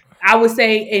 report. I would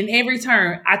say in every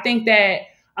turn, I think that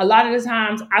a lot of the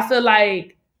times I feel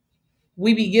like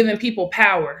we be giving people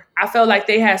power. I felt like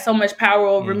they had so much power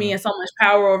over me Mm-hmm. and so much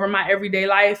power over my everyday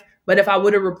life. But if I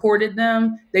would have reported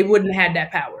them, they wouldn't have had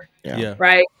that power. Yeah. Yeah.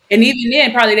 Right. And even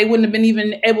then, probably they wouldn't have been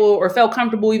even able or felt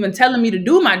comfortable even telling me to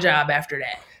do my job after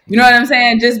that. You know Yeah. what I'm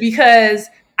saying? Just because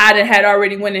I had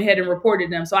already went ahead and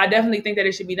reported them. So I definitely think that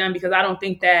it should be done because I don't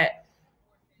think that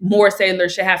more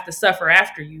sailors should have to suffer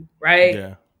after you, right?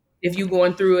 Yeah. If you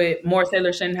going through it, more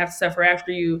sailors shouldn't have to suffer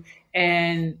after you.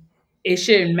 And it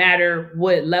shouldn't matter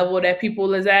what level that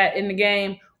people is at in the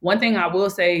game. One thing I will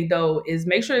say though is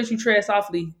make sure that you tread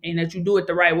softly and that you do it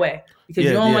the right way. Because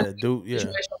you Yeah. don't want to Yeah. be Do in a yeah.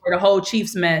 situation where the whole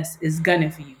Chiefs mess is gunning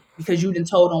for you because you done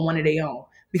told on one of their own.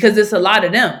 Because it's a lot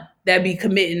of them that be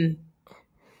committing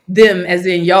them as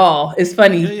in y'all. It's Yeah.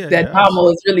 funny Yeah. that Yes. Tomo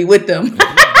is really with them.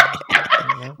 Yeah.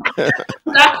 You know.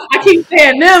 I keep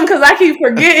saying them because I keep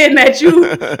forgetting that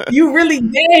you really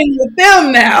gang with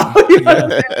them now. You know what I'm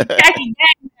Yeah. saying? Khaki gang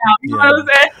now. You know Yeah. what I'm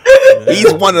saying? He's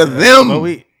Yeah. one of Yeah. But them.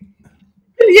 we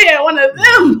Yeah, one of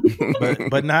yeah. them.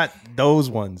 But not those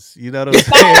ones. You know what I'm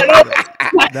Not one saying? of those.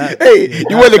 Not Hey, yeah,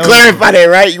 you want not to those ones. clarify that,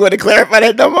 right? You want to clarify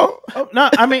that, Domo? Oh no,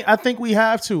 I mean I think we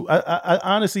have to. I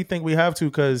honestly think we have to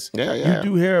because Yeah, you yeah.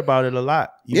 do hear about it a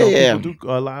lot. Yeah, People yeah. do.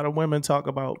 A lot of women talk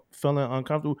about feeling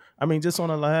uncomfortable. I mean, just on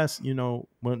the last,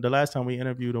 when the last time we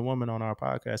interviewed a woman on our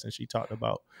podcast and she talked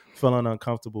about feeling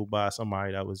uncomfortable by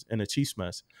somebody that was in a Chiefs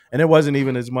mess, and it wasn't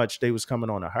even as much they was coming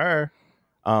on to her,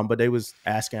 but they was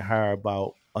asking her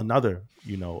about another,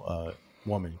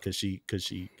 woman because she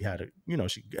had a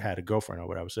she had a girlfriend or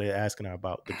whatever. So they're asking her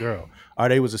about the girl, or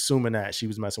they was assuming that she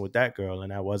was messing with that girl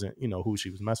and that wasn't who she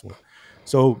was messing with.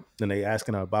 So then they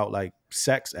asking her about like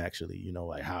sex actually,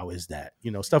 like how is that,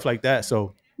 stuff like that.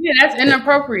 So Yeah, that's It-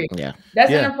 inappropriate. yeah. That's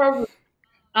yeah, inappropriate.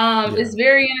 yeah, It's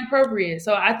very inappropriate.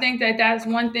 So I think that that's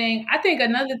one thing. I think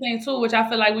another thing too, which I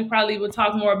feel like we probably would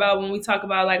talk more about when we talk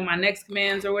about like my next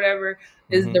commands or whatever,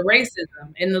 is mm-hmm, the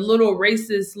racism and the little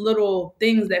racist little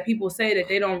things that people say that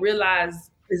they don't realize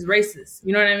is racist.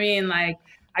 You know what I mean? Like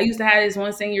I used to have this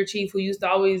one senior chief who used to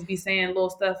always be saying little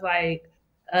stuff like,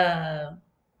 uh,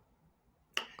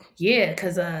 yeah,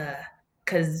 cause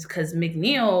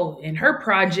McNeil and her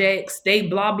projects, they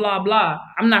blah blah blah.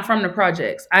 I'm not from the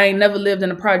projects. I ain't never lived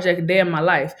in a project a day in my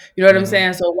life. You know what I'm mm-hmm,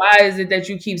 saying? So why is it that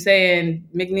you keep saying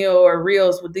McNeil or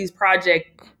Rios with these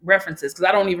project references? Because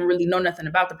I don't even really know nothing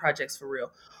about the projects for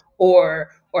real. Or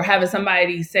having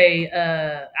somebody say,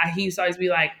 he used to always be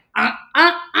like,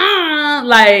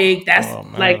 like that's oh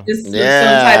like man, this is some type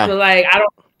Yeah. of like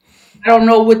I don't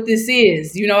know what this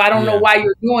is. I don't know yeah, why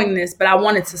you're doing this, but I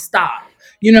want it to stop.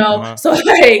 uh-huh, So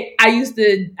like I used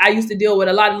to deal with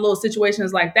a lot of little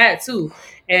situations like that too.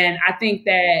 And I think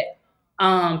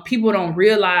that people don't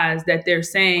realize that they're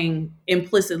saying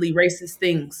implicitly racist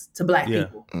things to black yeah,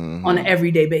 people on an Hmm.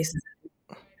 everyday basis.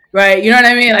 Right? You know what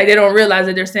I mean? Like they don't realize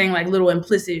that they're saying like little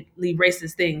implicitly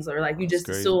racist things or like you it's just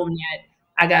crazy. assume that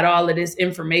I got all of this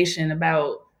information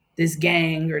about this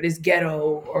gang or this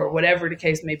ghetto or whatever the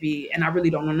case may be, and I really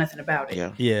don't know nothing about it.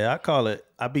 Yeah. Yeah, I call it.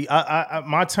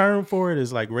 My term for it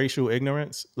is like racial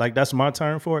ignorance. Like that's my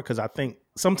term for it because I think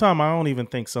sometimes I don't even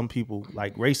think some people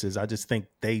like racist. I just think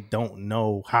they don't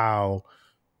know how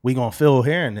we gonna feel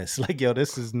hearing this. Like, yo,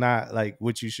 this is not like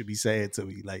what you should be saying to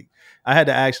me. Like, I had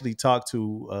to actually talk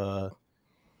to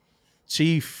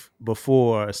chief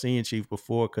before, a senior chief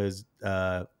before, because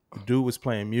dude was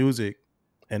playing music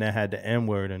and it had the N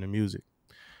word in the music.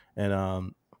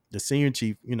 And the senior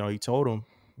chief, he told him,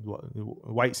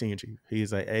 white senior chief,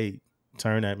 he's like, hey,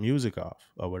 turn that music off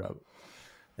or whatever.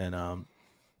 And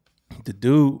the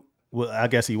dude, well, I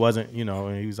guess he wasn't,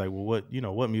 and he was like, well,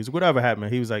 what music, whatever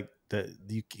happened. He was like,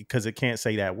 because it can't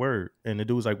say that word. And the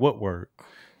dude was like, what word?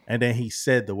 And then he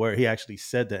said the word. He actually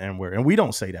said the N word, and we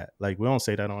don't say that. Like we don't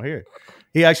say that on here.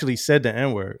 He actually said the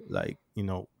N word, like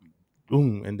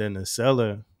boom. And then the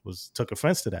seller took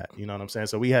offense to that. You know what I'm saying?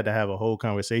 So we had to have a whole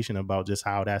conversation about just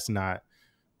how that's not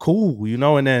cool.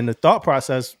 And then the thought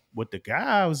process with the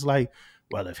guy was like,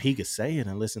 well, if he could say it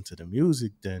and listen to the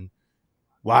music, then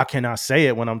why can't I say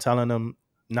it when I'm telling them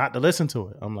not to listen to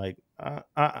it? I'm like,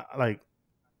 like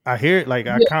I hear it, like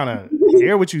I kind of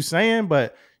hear what you're saying,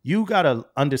 but you gotta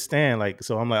understand, like,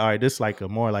 so I'm like, all right, this is like a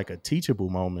more like a teachable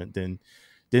moment than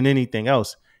anything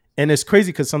else. And it's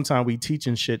crazy because sometimes we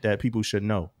teaching shit that people should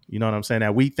know. You know what I'm saying?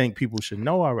 That we think people should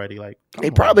know already. Like, They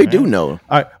come on, probably do man. know.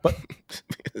 All right, but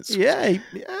yeah,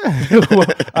 yeah. Well, all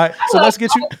right, so let's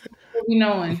get you. You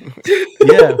knowing.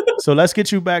 Yeah, so let's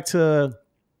get you back to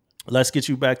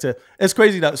it's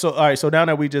crazy that so all right, so now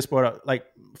that we just brought up, like,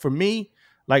 for me,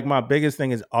 like my biggest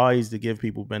thing is always to give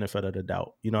people benefit of the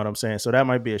doubt. You know what I'm saying? So that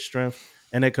might be a strength,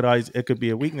 and it could be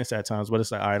a weakness at times, but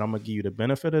it's like, all right, I'm gonna give you the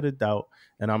benefit of the doubt,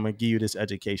 and I'm gonna give you this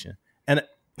education. And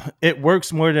it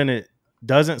works more than it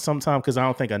doesn't sometimes, because I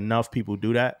don't think enough people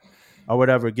do that or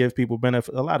whatever. Give people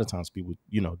benefit. A lot of times people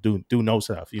do know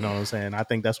stuff. You know what I'm saying? I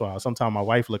think that's why sometimes my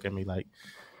wife look at me like,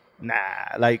 nah,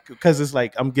 like, because it's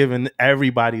like I'm giving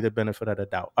everybody the benefit of the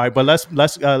doubt. All right, but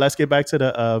let's get back to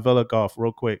the Villa Golf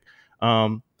real quick.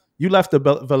 You left the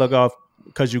Villa Golf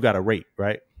because you got a rate,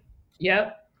 right?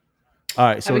 Yep. All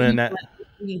right, I so then became that,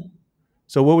 like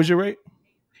so what was your rate?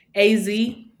 AZ.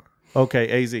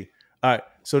 Okay, AZ. All right,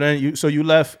 so then you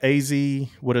left AZ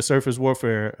with a surface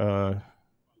warfare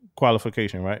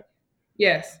qualification, right?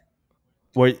 Yes,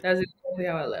 Where that's exactly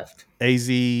how I left.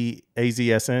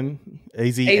 AZSN,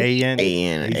 AZ. AZAN,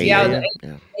 A-N, Yeah, I was A-N. AZAN. Yeah.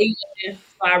 an AZ.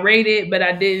 So I rated, but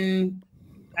I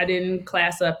didn't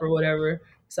class up or whatever.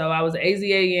 So I was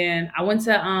AZAN. I went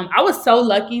to I was so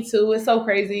lucky too. It's so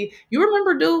crazy. You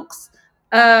remember Dukes?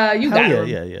 You Hell gotta yeah, remember.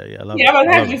 yeah, yeah, yeah. I love Yeah, her. I was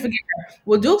I how love could you her. forget her?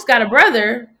 Well, Duke's got a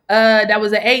brother that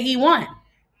was an AE1.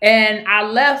 And I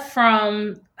left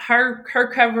from her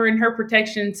cover and her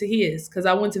protection to his because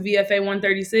I went to VFA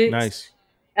 136, Nice.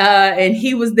 and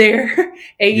he was there, Yeah.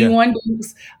 81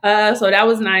 Dukes. So that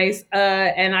was nice.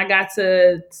 And I got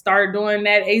to start doing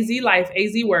that AZ life,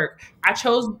 AZ work. I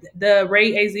chose the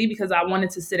Ray AZ because I wanted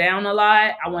to sit down a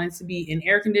lot. I wanted to be in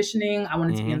air conditioning. I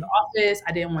wanted to be in Mm-hmm. the office.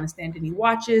 I didn't want to stand any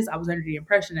watches. I was under the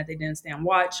impression that they didn't stand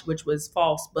watch, which was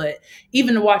false. But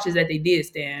even the watches that they did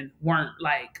stand weren't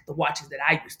like the watches that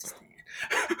I used to stand.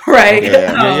 Right. Okay.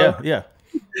 Yeah. Yeah, yeah, yeah.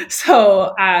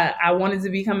 So I wanted to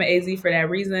become an AZ for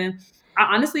that reason.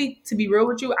 I honestly, to be real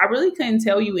with you, I really couldn't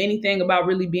tell you anything about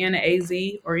really being an AZ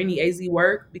or any AZ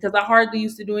work because I hardly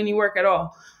used to do any work at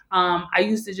all. I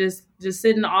used to just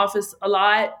sit in the office a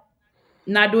lot,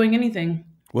 not doing anything.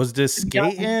 Was this To be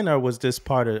honest, skating, or was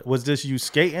this you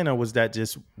skating, or was that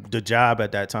just the job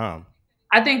at that time?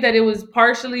 I think that it was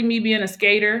partially me being a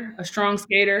skater, a strong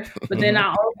skater, but then Mm-hmm.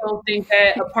 I also think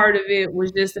that a part of it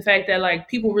was just the fact that like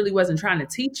people really wasn't trying to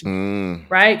teach me, Mm.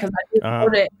 right? Because Uh-huh.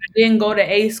 I didn't go to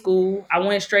A school. I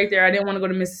went straight there. I didn't want to go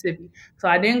to Mississippi, so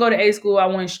I didn't go to A school. I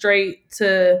went straight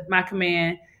to my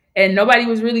command, and nobody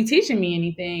was really teaching me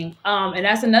anything. And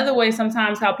that's another way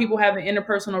sometimes how people having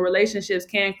interpersonal relationships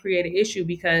can create an issue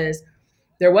because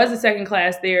there was a second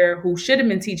class there who should have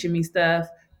been teaching me stuff,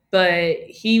 but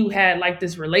he had like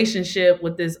this relationship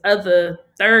with this other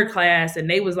third class, and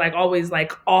they was like always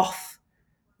like off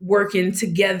working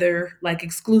together like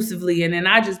exclusively, and then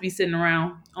I just be sitting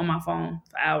around on my phone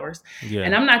for hours. Yeah.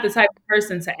 And I'm not the type of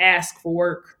person to ask for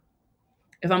work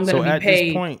if I'm going to So be at this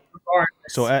paid point,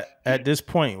 so regardless. at this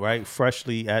point, right,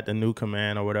 freshly at the new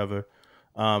command or whatever,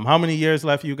 how many years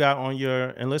left you got on your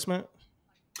enlistment?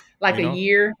 Like You a know?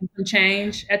 year and some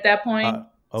change at that Uh, point. So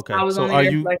I okay. was only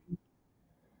there for like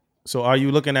So are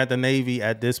you looking at the Navy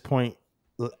at this point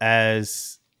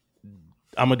as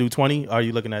I'm gonna do 20? Are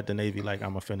you looking at the Navy like I'm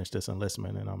gonna finish this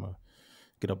enlistment and I'm gonna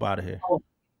get up out of here? oh,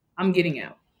 I'm getting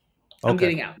out. I'm Okay.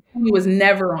 getting out. 20 was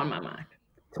never on my mind.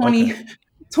 Okay. 20,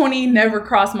 20 never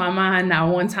crossed my mind, not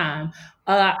one time.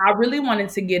 I really wanted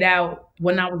to get out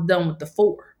when I was done with the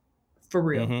four, for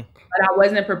real. Mm-hmm. But I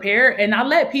wasn't prepared, and I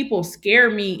let people scare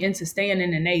me into staying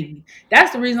in the Navy.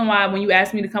 That's the reason why when you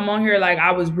asked me to come on here, like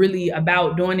I was really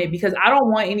about doing it because I don't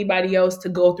want anybody else to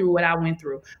go through what I went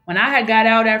through. When I had got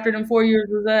out after them 4 years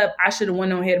was up, I should have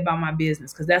went on ahead about my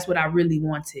business because that's what I really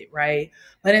wanted, right?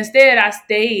 But instead, I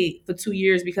stayed for 2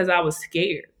 years because I was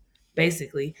scared.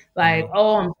 Basically, like, Mm-hmm.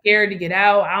 oh, I'm scared to get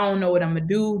out. I don't know what I'm gonna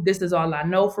do. This is all I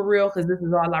know for real because this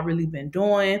is all I really been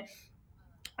doing.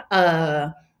 Uh,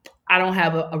 I don't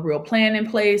have a real plan in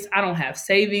place. I don't have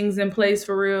savings in place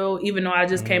for real. Even though I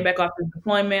just came Mm-hmm. back off the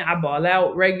deployment, I ball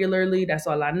out regularly. That's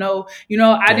all I know. I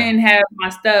Yeah. didn't have my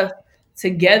stuff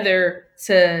together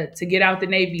to get out the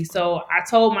Navy. So I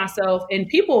told myself, and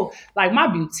people like my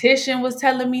beautician was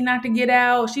telling me not to get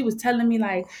out. She was telling me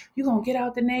like, "You gonna get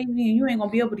out the Navy and you ain't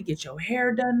gonna be able to get your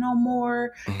hair done no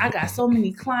more." I got so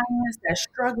many clients that's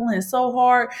struggling so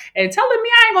hard and telling me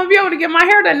I ain't gonna be able to get my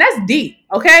hair done. That's deep,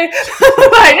 okay?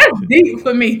 Like that's deep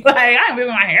for me. Like I ain't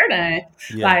getting my hair done.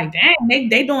 Yeah. Like dang,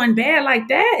 they doing bad like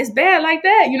that. It's bad like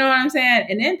that. You know what I'm saying?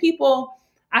 And then people,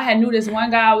 I had knew this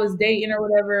one guy I was dating or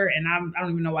whatever, and I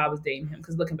don't even know why I was dating him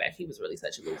because looking back, he was really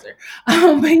such a loser. But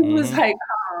Mm-hmm.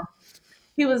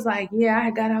 he was like, yeah,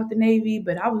 I got out the Navy,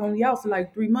 but I was only out for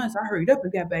like 3 months. I hurried up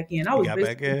and got back in. I You was got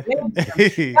back basically in. begging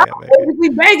them. You I got was back in. basically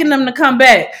begging them to come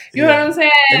back. You know what Yeah. I'm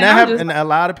saying? And And that I'm happened. just And a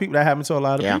lot of people. That happened to a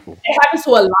lot of Yeah. people. it happens to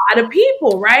a lot of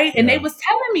people, right? And they Yeah. was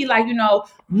telling me like,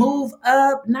 move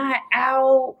up, not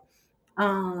out.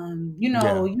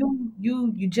 Yeah.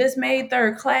 You just made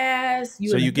third class. You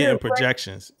So in a you good getting place.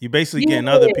 projections. You basically getting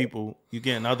other Yeah. people. You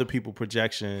getting other people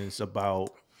projections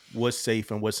about what's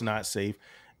safe and what's not safe.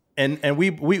 And we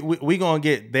gonna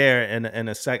get there in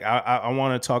a sec. I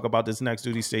want to talk about this next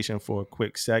duty station for a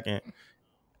quick second.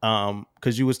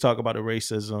 Because you was talking about the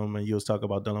racism and you was talking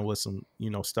about dealing with some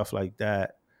stuff like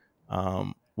that.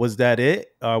 Was that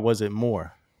it or was it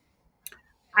more?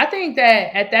 I think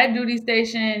that at that duty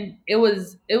station, it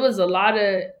was a lot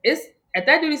of it's at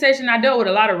that duty station I dealt with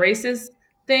a lot of racist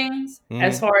things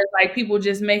as Hmm. far as like people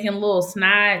just making little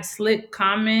snide, slick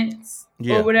comments or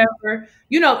Yeah. whatever.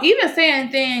 Even saying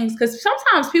things because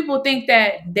sometimes people think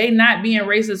that they not being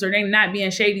racist or they not being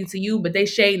shady to you, but they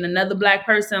shading another black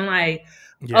person like,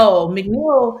 Yeah. oh,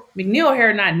 McNeil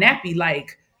hair not nappy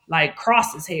like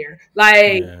Cross's hair.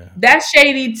 Like Yeah. that's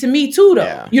shady to me too, though.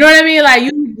 Yeah. You know what I mean? Like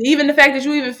even the fact that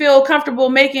you even feel comfortable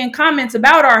making comments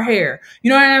about our hair, you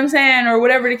know what I'm saying, or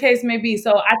whatever the case may be.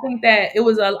 So I think that it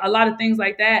was a lot of things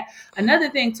like that. Another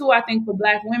thing too, I think for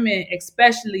Black women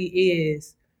especially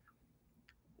is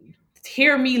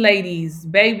hear me, ladies,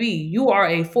 baby, you are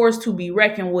a force to be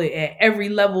reckoned with at every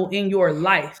level in your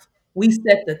life. We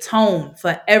set the tone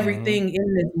for Hmm. everything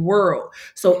in this world.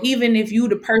 So even if you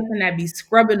the person that be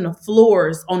scrubbing the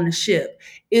floors on the ship,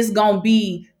 it's gonna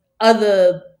be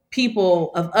other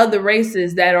people of other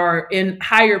races that are in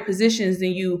higher positions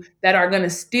than you that are gonna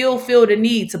still feel the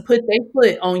need to put their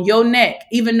foot on your neck,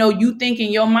 even though you think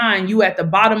in your mind you at the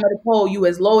bottom of the pole, you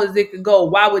as low as it could go.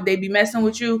 Why would they be messing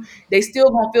with you? They still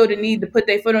gonna feel the need to put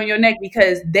their foot on your neck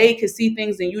because they can see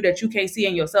things in you that you can't see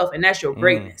in yourself, and that's your Mm.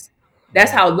 greatness.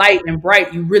 That's Mm. how light and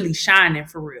bright you really shining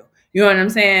for real. You know what I'm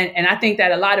saying? And I think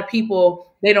that a lot of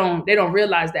people they don't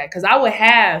realize that because I would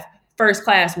have first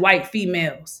class white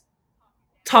females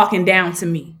talking down to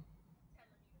me,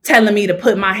 telling me to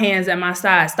put my hands at my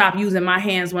side, stop using my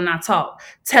hands when I talk,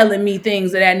 telling me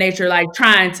things of that nature, like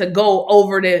trying to go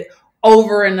over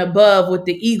and above with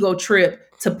the ego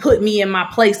trip to put me in my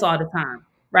place all the time,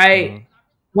 right? Hmm.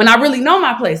 When I really know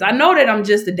my place. I know that I'm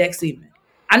just a deck seaman.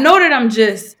 I know that I'm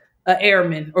just an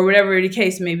airman or whatever the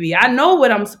case may be. I know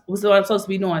what I'm supposed to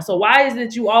be doing. So why is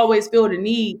it you always feel the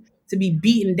need to be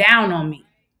beaten down on me,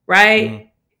 Hmm. right?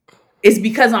 It's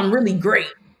because I'm really great.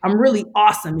 I'm really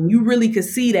awesome. And you really could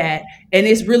see that. And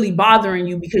it's really bothering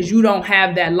you because you don't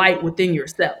have that light within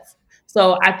yourself.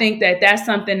 So I think that that's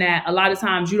something that a lot of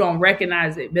times you don't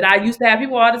recognize it. But I used to have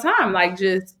people all the time, like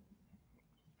just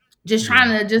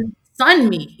trying Yeah. to just sun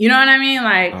me. You know what I mean?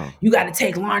 Like Oh. you got to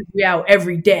take laundry out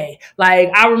every day.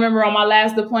 Like I remember on my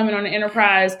last deployment on the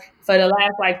Enterprise for the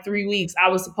last like 3 weeks, I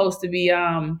was supposed to be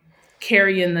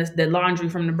carrying the laundry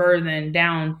from the berthing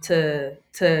down to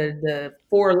the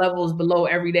 4 levels below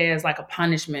every day as like a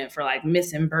punishment for like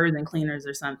missing berthing cleaners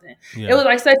or something. It Yeah. was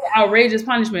like such an outrageous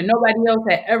punishment. Nobody else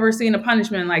had ever seen a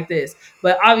punishment like this.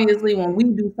 But obviously, when we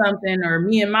do something or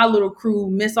me and my little crew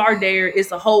miss our dare,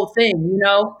 it's a whole thing.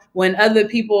 When other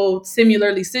people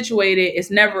similarly situated, it's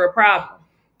never a problem.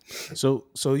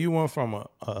 So you went from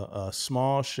a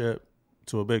small ship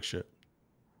to a big ship.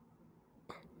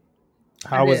 I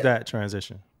How was did. that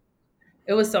transition?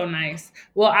 It was so nice.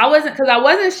 Well, I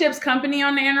wasn't ship's company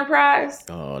on the Enterprise.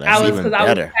 Oh, I that's was even because I was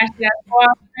better. actually at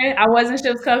squadron. I wasn't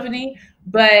ship's company,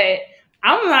 but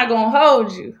I'm not gonna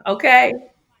hold you. Okay,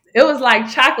 it was like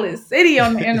Chocolate City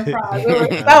on the Enterprise. It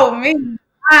was uh, so many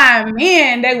fine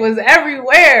men. They was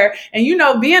everywhere. And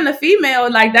being a female,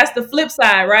 like that's the flip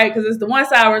side, right? Because it's the one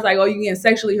side where it's like, oh, you getting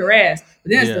sexually harassed.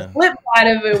 But then it's the yeah, flip side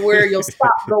of it where your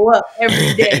stock go up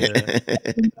every day.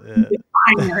 yeah, yeah,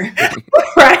 Finer,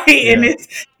 right? And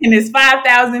yeah, it's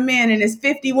 5,000 men and it's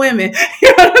 50 women. You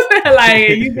know what I'm saying?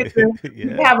 Like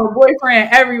you yeah, have a boyfriend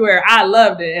everywhere. I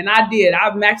loved it, and I did.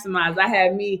 I maximized. I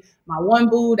had my one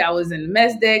boo that was in the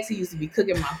mess decks. He used to be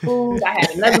cooking my food. I had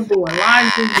another boo in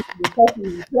laundry. He used to be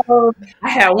cooking my clothes. I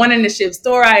had one in the ship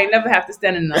store. I ain't never have to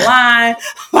stand in the line.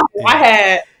 I yeah,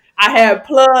 had I had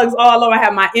plugs all over. I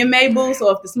had my MA boo, so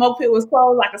if the smoke pit was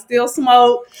closed, I could still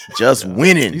smoke. Just yeah. You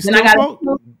winning. Then I still got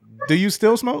smoke? a Do you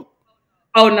still smoke?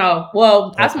 oh no.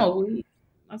 Well, I Okay. smoke weed.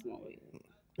 I smoke weed.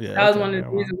 Yeah. That was Okay. one of the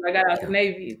Marijuana. reasons I got out the Yeah.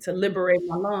 Navy to liberate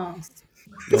my lungs.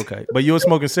 Okay, but you were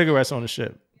smoking cigarettes on the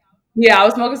ship. Yeah, I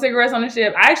was smoking cigarettes on the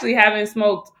ship. I actually haven't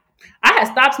smoked. I had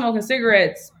stopped smoking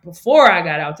cigarettes before I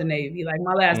got out the Navy. Like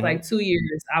my last Hmm. 2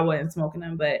 years, I wasn't smoking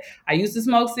them. But I used to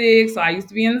smoke cigs, so I used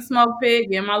to be in the smoke pit,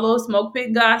 getting my little smoke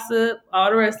pit gossip, all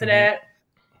the rest of Hmm.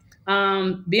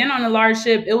 that. Being on a large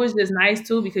ship, it was just nice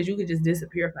too because you could just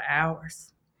disappear for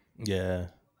hours. Yeah.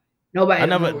 I Nobody would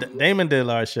never. know where you Damon did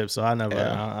large ships, so I never.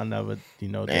 Yeah. I never.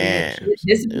 Did large Man, ships. it was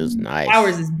disappearing for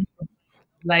hours nice. is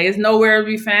like it's nowhere to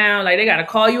be found. Like they gotta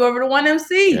call you over to one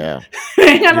MC. Yeah.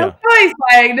 Ain't got no Yeah. choice.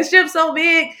 Like the ship's so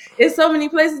big, it's so many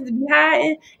places to be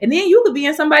hiding. And then you could be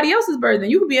in somebody else's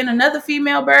berthing. You could be in another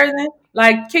female berthing,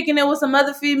 like kicking it with some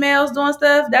other females doing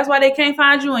stuff. That's why they can't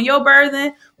find you in your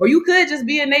berthing. Or you could just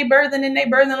be in their berthing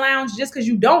lounge just because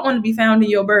you don't want to be found in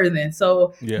your berthing.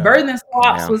 So Yeah. berthing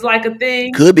swaps Yeah. was like a You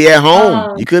thing. could be at home.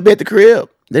 Um, You could be at the crib.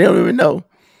 They don't even know.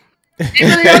 They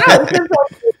really don't know.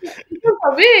 It's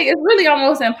so big. It's really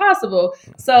almost impossible.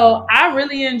 So I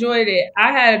really enjoyed it.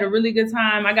 I had a really good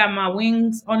time. I got my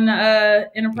wings on the Nice.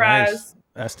 Enterprise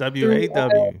through.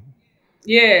 SWAW.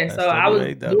 Yeah, so I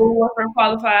was dual SWAW. warfare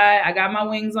qualified. I got my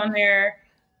wings on there.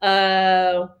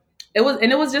 Uh, it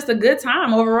was just a good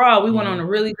time overall. We went on Hmm. a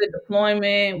really good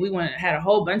deployment. We had a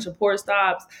whole bunch of port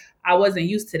stops. I wasn't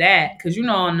used to that because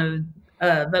on the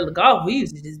Vela Golf we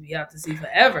used to just be out to sea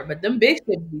forever, but them big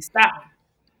ships be stopping.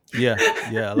 Yeah.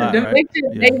 Yeah. A lot, Them right? big ships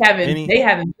Yeah. they Any?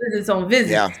 having visits on Yeah.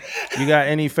 visits. You got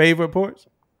any favorite ports?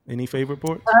 Any favorite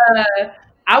ports?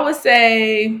 I would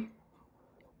say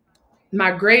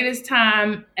my greatest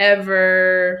time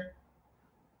ever.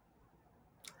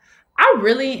 I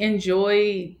really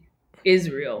enjoyed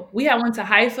Israel. We had went to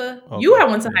Haifa. You Okay.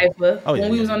 had went to Yeah. Haifa Oh yeah.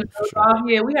 when we Yeah. was on Yeah. the For sure. golf.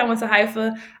 Yeah, we had went to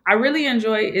Haifa. I really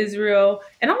enjoy Israel,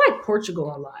 and I like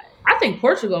Portugal a lot. I think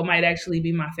Portugal might actually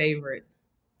be my favorite.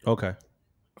 Okay.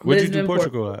 Where'd you do Lisbon,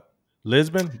 Portugal Portugal. at?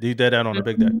 Lisbon? You did that on the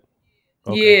big deck. Mhm.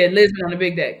 Okay. Yeah, Lisbon on the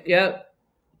big deck. Yep,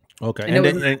 Okay. and it And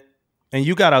was then and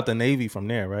you got out the Navy from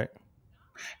there, right?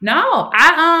 no,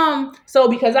 I so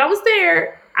because I was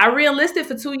there, I re-enlisted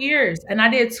for 2 years, and I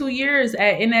did 2 years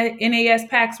at NAS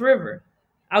Pax River.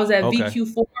 I was at Okay.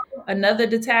 VQ4, another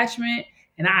detachment,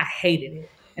 and I hated it.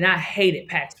 And I hated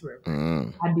Pax River.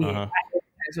 Mm. I did. Uh huh. I hated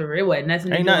Pax River. It wasn't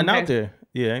nothing to Ain't do nothing on out Pax. there.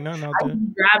 Yeah. Ain't nothing out I there. was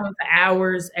driving for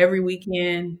hours every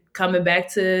weekend, coming back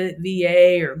to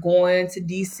VA or going to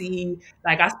DC.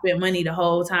 Like I spent money the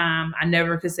whole time. I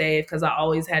never could save because I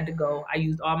always had to go. I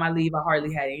used all my leave. I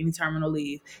hardly had any terminal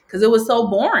leave because it was so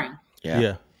boring. Yeah.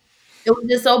 Yeah. It was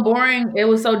just so boring. It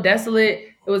was so desolate.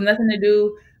 It was nothing to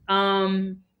do.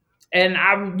 Um, and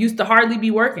I used to hardly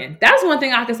be working. That's one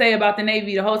thing I could say about the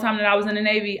Navy. The whole time that I was in the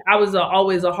Navy, I was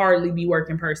always a hardly be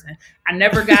working person. I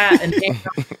never got an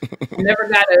I never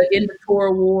got an inventory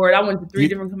award. I went to three You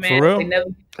different for commands. They real? never,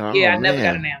 Oh yeah, I never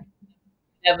got a man.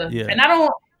 NAM. Never. Yeah. And I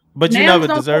don't, But you NAMs never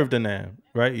don't, deserved a name,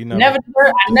 right? You never. never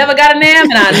deserve, I never got a NAM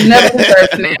and I never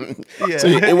deserved a NAM. So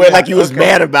Yeah. it went Yeah. like you was Okay.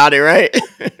 mad about it, right?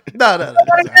 No. No. No. Like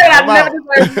I said, I'm I've never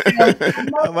out. deserved a NAM.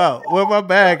 I I'm know, out. Where my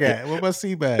bag at? Where my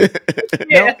sea bag?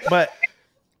 yeah. No. But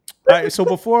all right. So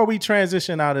before we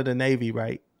transition out of the Navy,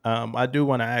 right? I do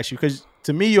want to ask you because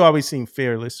to me, you always seem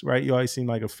fearless, right? You always seem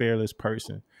like a fearless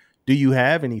person. Do you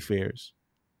have any fears?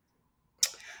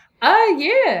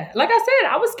 Yeah. Like I said,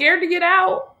 I was scared to get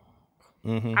out.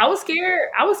 Mm-hmm. I was scared.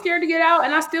 I was scared to get out,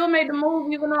 and I still made the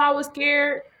move, even though I was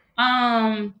scared.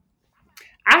 Um,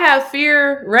 I have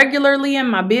fear regularly in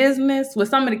my business with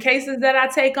some of the cases that I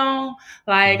take on.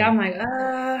 Like Hmm. I'm like,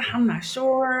 I'm not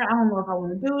sure. I don't know if I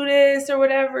want to do this or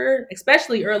whatever.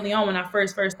 Especially early on when I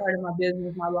first started my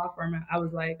business, my law firm, I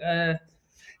was like,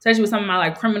 especially with some of my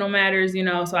like criminal matters, you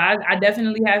know. So I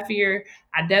definitely have fear.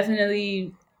 I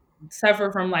definitely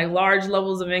suffer from like large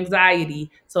levels of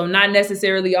anxiety. So not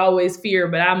necessarily always fear,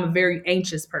 but I'm a very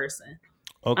anxious person.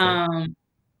 Okay. Um,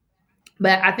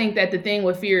 but I think that the thing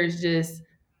with fear is just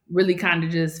really kind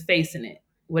of just facing it,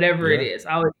 whatever it Yeah. is.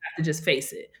 I always have to just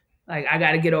face it. Like I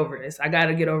got to get over this. I got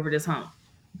to get over this hump.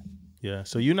 Yeah.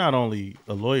 So you're not only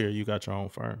a lawyer, you got your own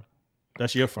firm.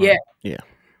 That's your Yeah. firm. Yeah.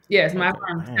 Yes. My Okay.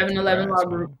 firm, Man, 7-Eleven Law congrats,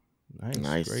 Group. man. Nice.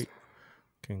 Nice. Great.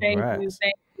 Thank you. Congrats.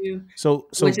 Thank you. So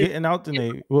Which is, getting out the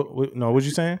Navy. No, what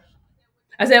you saying?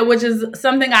 I said, which is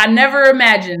something I never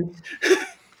imagined.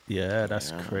 Yeah,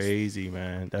 that's Yeah. crazy,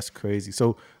 man. That's crazy.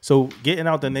 So getting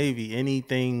out the Navy,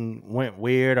 anything went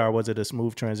weird or was it a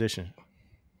smooth transition?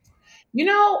 You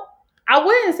know, I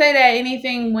wouldn't say that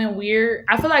anything went weird.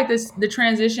 I feel like the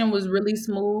transition was really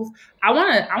smooth. I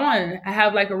want to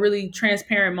have like a really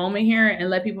transparent moment here and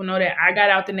let people know that I got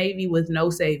out the Navy with no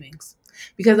savings.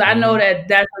 Because I know Mm-hmm. that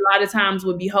that's a lot of times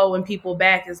would be holding people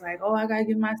back. It's like, oh, I gotta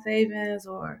get my savings,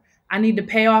 or I need to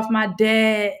pay off my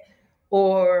debt,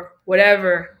 or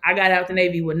whatever. I got out the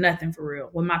Navy with nothing for real,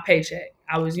 with my paycheck.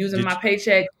 I was using Did my you,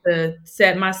 paycheck to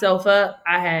set myself up.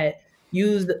 I had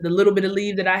used the little bit of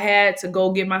leave that I had to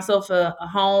go get myself a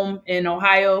home in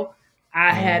Ohio.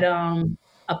 I mm-hmm. had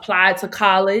applied to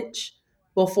college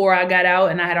before I got out,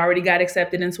 and I had already got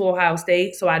accepted into Ohio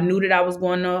State. So I knew that I was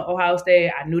going to Ohio State.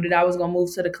 I knew that I was going to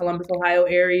move to the Columbus, Ohio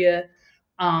area.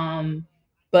 Um,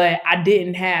 but I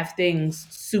didn't have things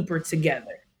super together.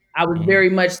 I was Mm-hmm. very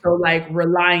much so like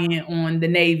reliant on the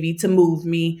Navy to move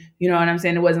me. You know what I'm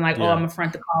saying? It wasn't like, oh, I'm Yeah. gonna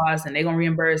front the cost and they're gonna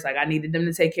reimburse. Like I needed them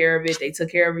to take care of it. They took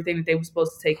care of everything that they were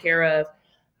supposed to take care of.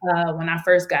 When I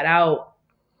first got out,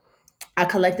 I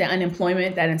collected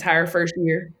unemployment that entire first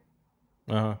year.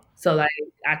 Uh-huh. So like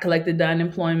I collected the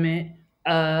unemployment.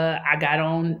 I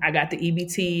got the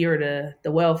EBT or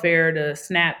the welfare, the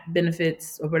SNAP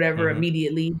benefits or whatever Mm-hmm.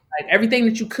 immediately. Like everything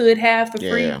that you could have for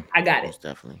Yeah. free, I got it. Most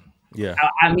definitely. Yeah.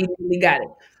 I immediately got it.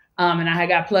 And I had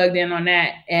got plugged in on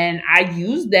that. And I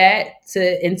used that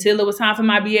to until it was time for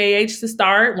my BAH to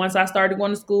start. Once I started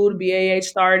going to school, the BAH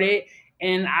started.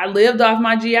 And I lived off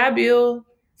my GI Bill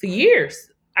for years.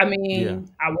 I Yeah. mean,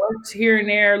 I worked here and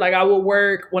there. Like I would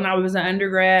work when I was an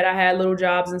undergrad. I had little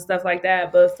jobs and stuff like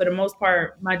that. But for the most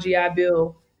part, my GI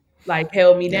Bill like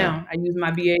held me Yeah. down. I used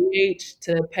my BAH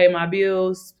to pay my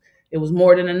bills. It was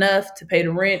more than enough to pay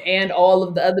the rent and all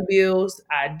of the other bills.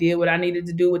 I did what I needed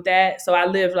to do with that. So I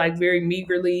lived like very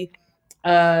meagerly,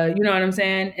 you know what I'm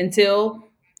saying, until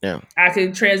Yeah. I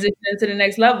could transition into the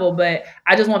next level. But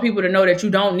I just want people to know that you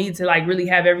don't need to like really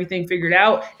have everything figured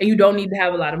out and you don't need to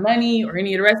have a lot of money or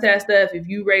any of the rest of that stuff. If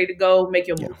you ready to go, make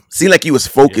your Yeah. move. Seemed like you was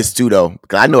Yeah. focused too, though.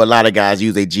 Because I know a lot of guys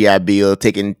use a GI Bill,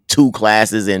 taking two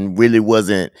classes, and really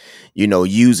wasn't,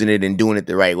 using it and doing it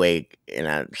the right way. And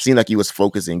I seemed like you was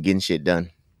focused and getting shit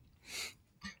done.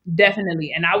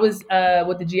 Definitely. And I was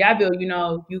with the GI Bill, you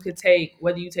know, you could take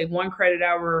whether you take 1 credit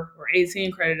hour or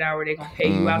 18 credit hour, they're gonna pay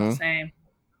you out the Mm-hmm. same.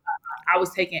 I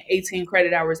was taking 18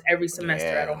 credit hours every semester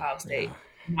at Yeah. Ohio Yeah. State.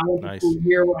 And I went to Nice. school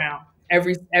year round.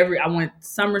 Every I went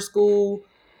summer school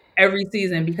every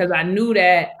season because I knew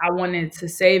that I wanted to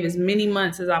save as many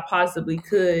months as I possibly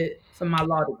could for my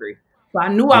law degree. So I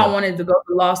knew I Yeah. wanted to go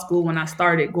to law school when I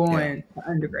started Yeah. going to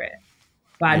undergrad.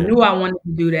 But I Yeah. knew I wanted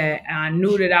to do that. And I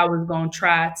knew that I was going to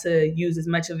try to use as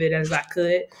much of it as I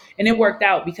could. And it worked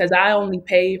out because I only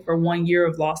paid for 1 year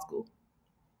of law school.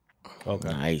 Okay.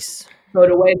 Nice. So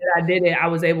the way that I did it, I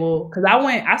was able because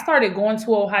I started going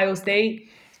to Ohio State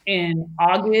in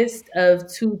August of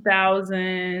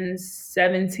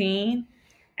 2017.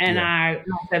 And Yeah. I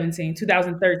not 17,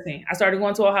 2013. I started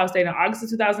going to Ohio State in August of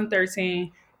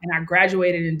 2013 and I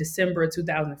graduated in December of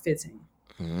 2015.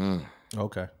 Mm.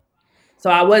 Okay. So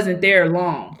I wasn't there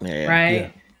long, Yeah. Yeah.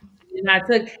 right?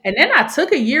 And then I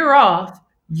took a year off,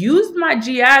 used my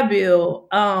GI Bill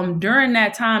during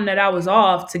that time that I was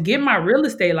off to get my real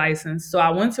estate license. So I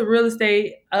went to real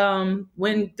estate,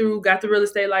 went through, got the real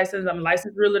estate license. I'm a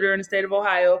licensed realtor in the state of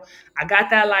Ohio. I got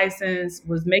that license,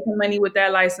 was making money with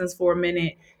that license for a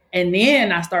minute, and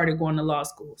then I started going to law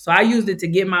school. So I used it to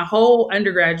get my whole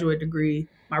undergraduate degree,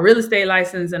 my real estate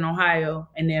license in Ohio,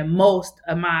 and then most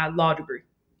of my law degree.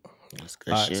 That's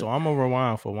good All right. shit. So I'm gonna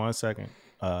rewind for 1 second.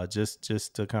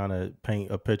 Just to kind of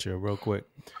paint a picture real quick.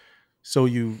 So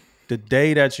the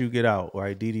day that you get out,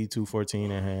 right? DD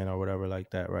 214 in hand or whatever like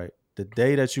that, right? The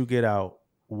day that you get out,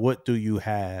 what do you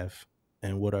have?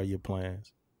 and what are your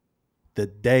plans? The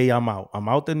day I'm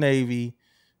out the Navy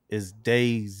is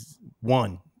days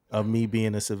one of me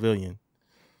being a civilian,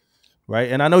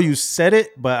 right? And I know you said it,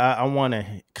 but I want to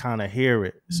kind of hear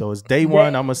it. So it's day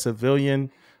one. I'm a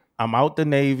civilian. I'm out the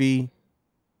Navy.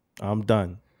 I'm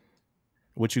done.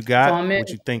 What you So got? I'm in. What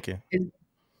you thinking?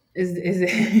 Is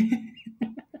it?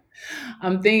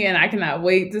 I'm thinking I cannot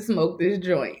wait to smoke this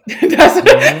joint. that's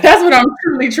Mm-hmm. that's what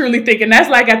I'm truly thinking. That's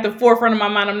like at the forefront of my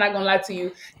mind. I'm not gonna lie to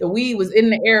you. The weed was in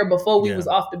the air before we Yeah. was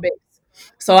off the base.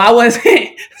 So I wasn't.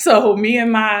 So me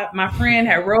and my friend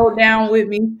had rode down with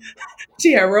me.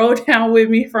 She had rode down with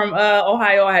me from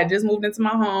Ohio. I had just moved into my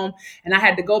home, and I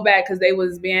had to go back because they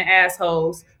was being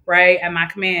assholes, right, at my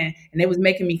command, and they was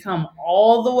making me come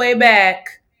all the way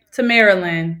back to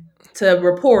Maryland to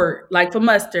report, like for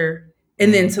muster,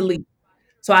 and then Mm-hmm. to leave.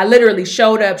 So I literally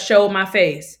showed up, showed my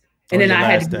face, and On then your I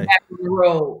had to last get day. back on the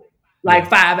road like Yeah.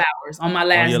 5 hours on my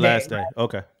On your last day. last day.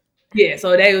 Okay. Yeah,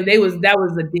 so they was that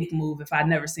was a dick move if I'd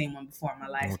never seen one before in my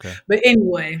life. Okay. But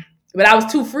anyway, but I was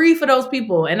too free for those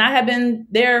people, and I had been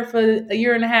there for a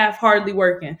year and a half, hardly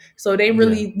working. So they Yeah.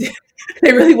 really,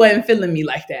 they really wasn't feeling me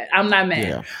like that. I'm not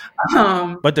mad. Yeah.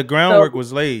 Um, But the so groundwork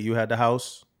was laid. You had the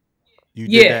house. You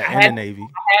did yeah, that in the Navy.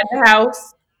 I had the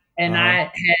house, Uh and huh.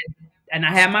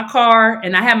 I had my car,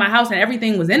 and I had my house, and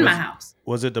everything was in my Was house.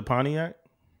 was it the Pontiac?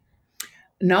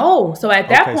 No, so at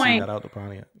that Okay, so you point, got out the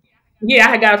Pontiac. yeah,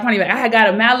 I had got a 20 back. I had got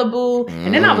a Malibu,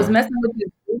 and then I was Mm. messing with this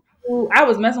dude. I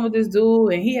was messing with this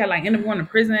dude, and he had like ended up going to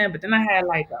prison. But then I had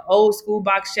like an old school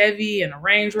box Chevy and a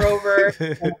Range Rover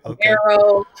and a Okay.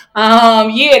 Camaro.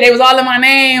 Yeah, they was all in my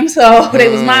name, so they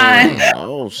was mine. Mm.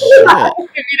 Oh It shit.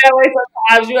 be that way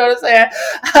sometimes, you know what I'm saying?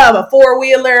 A four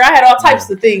wheeler. I had all types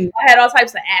Yeah. of things. I had all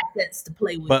types of assets to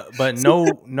play with. But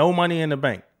no money in the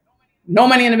bank. No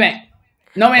money in the bank.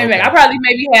 No money in the bank. I Okay. probably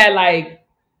maybe had like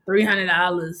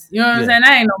 $300. You know what I'm Yeah. saying?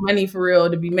 That ain't no money for real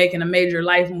to be making a major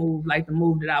life move like the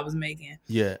move that I was making.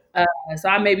 Yeah. Uh, so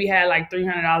I maybe had like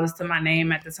 $300 to my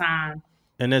name at the time.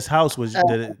 And this house was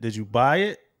Uh, did you buy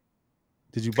it?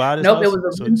 Did you buy this nope, it house? was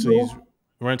a So you rental.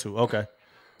 rental. Okay.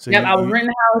 So Yep, I was you renting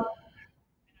a house,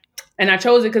 and I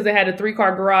chose it because it had a 3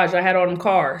 car garage. I had all them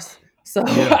cars, so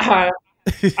yeah.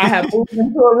 I had moved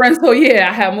into a rental. Yeah,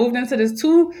 I had moved into this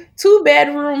two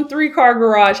bedroom 3 car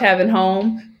garage having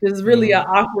home. This is really an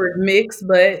Mhm. awkward mix,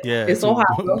 but Yeah, it's two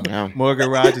Ohio. Yeah. more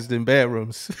garages than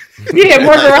bedrooms. Yeah,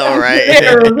 more I know, garages than right?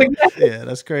 bedrooms. Exactly. Yeah,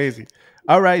 that's crazy.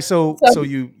 All right, so So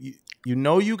you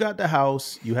know you got the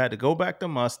house. You had to go back to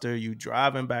muster. You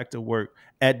driving back to work.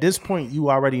 At this point, you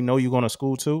already know you're going to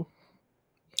school too.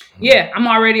 yeah,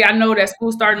 I know that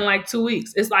school starting in like 2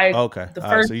 weeks. It's like Okay, the all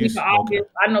right. first So you week of okay? August.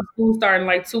 I know school starting in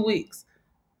like 2 weeks.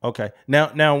 Okay.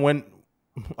 Now when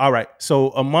all right. So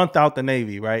a month out the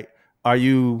Navy, right? Are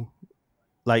you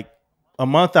like a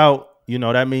month out? You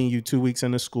know that means you 2 weeks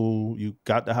into school. You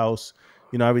got the house.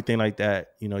 You know everything like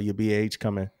that. You know your BH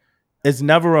coming. It's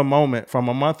never a moment from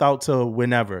a month out to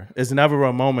whenever. It's never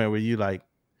a moment where you like,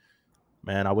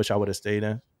 man, I wish I would have stayed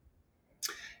in.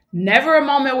 Never a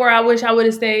moment where I wish I would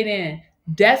have stayed in.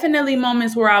 Definitely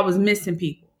moments where I was missing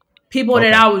people. People that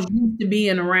Okay. I was used to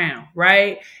being around,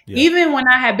 right? Yeah. Even when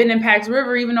I had been in Pax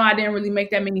River, even though I didn't really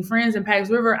make that many friends in Pax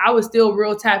River, I was still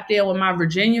real tapped in with my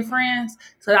Virginia friends.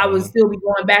 So I would Hmm. still be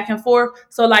going back and forth.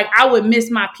 So like I would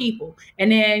miss my people.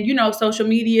 And then, social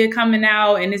media coming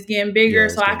out and it's getting bigger. Yeah,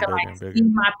 So it's I getting could bigger like and see bigger.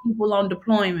 my people on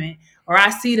deployment. Or I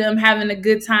see them having a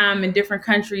good time in different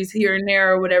countries here and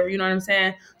there or whatever, you know what I'm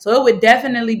saying? So it would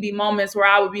definitely be moments where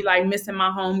I would be like missing my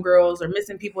homegirls or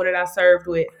missing people that I served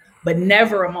with, but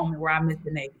never a moment where I missed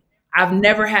the Navy. I've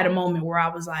never had a moment where I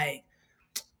was like,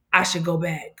 I should go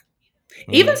back.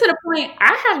 Even Hmm. to the point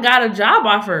I had got a job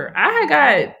offer. I had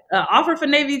got an offer for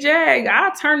Navy JAG. I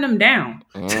turned them down.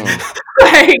 Mm.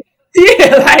 Like,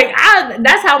 yeah, like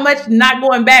that's how much not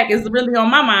going back is really on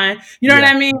my mind. You know what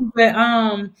Yeah. I mean?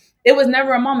 But it was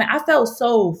never a moment. I felt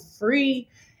so free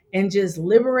and just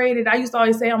liberated. I used to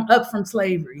always say I'm up from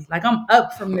slavery. Like I'm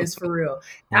up from this for real.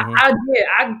 Hmm.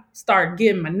 I start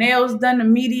getting my nails done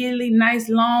immediately, nice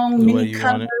long, The way many you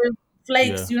want colors, it. Yeah.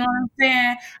 flakes, you know what I'm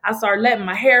saying? I started letting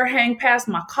my hair hang past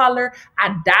my collar.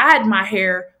 I dyed my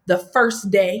hair the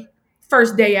first day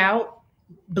out,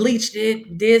 bleached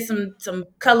it, did some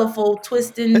colorful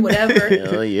twisting, whatever.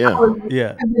 Hell yeah.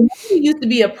 Yeah. The Navy used to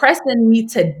be oppressing me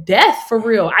to death for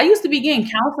real. I used to be getting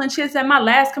counseling shits at my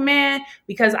last command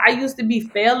because I used to be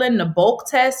failing the bulk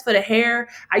test for the hair.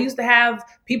 I used to have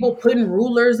people putting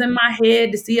rulers in my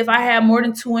head to see if I had more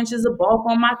than 2 inches of bulk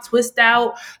on my twist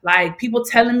out. Like people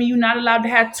telling me you're not allowed to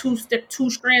have two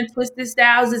strand twisted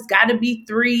styles. It's got to be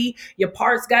 3. Your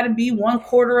parts got to be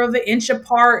 1/4 of an inch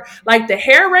apart. Like the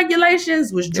hair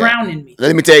regulations was was Yeah. drowning me.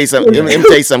 Let me tell you something. Let me It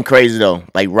tell you something crazy though.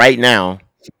 Like right now,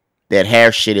 that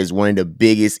hair shit is one of the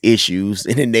biggest issues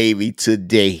in the Navy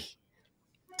today.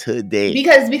 Today.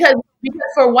 because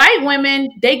for white women,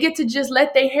 they get to just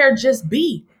let their hair just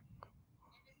be.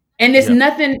 And it's Yeah.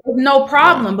 nothing, it's no Yeah.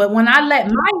 problem. But when I let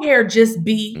my hair just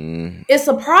be, Mm, it's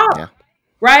a problem, yeah.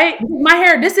 right? My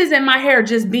hair, this isn't my hair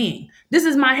just being. This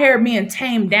is my hair being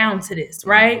tamed down to this,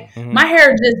 right? Mm, Hmm. My hair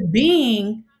just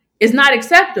being is not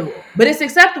acceptable, but it's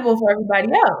acceptable for everybody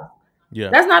else. Yeah.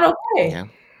 That's not okay. yeah.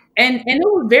 And it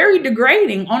was very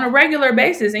degrading on a regular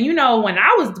basis. And when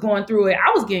I was going through it, I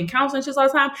was getting counseling just all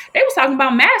the time. They was talking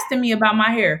about masking me about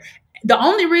my hair. The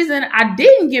only reason I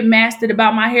didn't get masked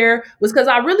about my hair was because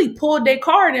I really pulled their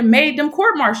card and made them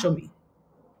court martial me.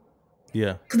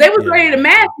 Yeah. Because they was Yeah. ready to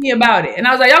mask me about it. And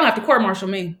I was like, y'all gonna have to court martial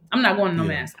me. I'm not going to no Yeah.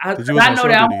 mask. Because you Because was I on know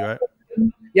shore that duty, right?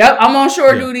 yep, I'm on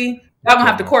shore Yeah. duty. Yeah. Y'all gonna have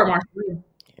Court to court martial. martial me.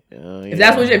 Oh If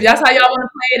yeah. that's how y'all want to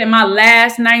play it in my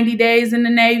last 90 days in the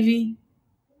Navy,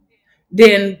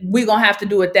 then we gonna have to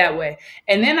do it that way.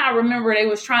 And then I remember they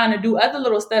was trying to do other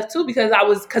little stuff too because I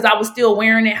was still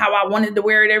wearing it how I wanted to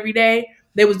wear it every day.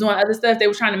 They was doing other stuff. They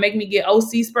was trying to make me get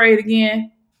OC sprayed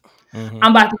again. Hmm.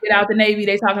 I'm about to get out the Navy.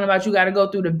 They talking about you got to go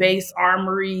through the base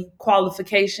armory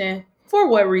qualification. For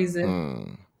what reason?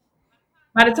 Mm,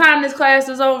 By the time this class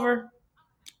is over,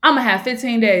 I'm gonna have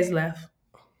 15 days left.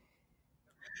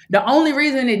 The only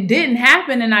reason it didn't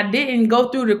happen and I didn't go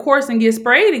through the course and get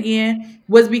sprayed again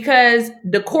was because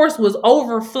the course was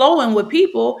overflowing with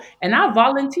people and I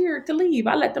volunteered to leave.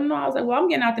 I let them know. I was like, well, I'm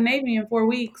getting out the Navy in 4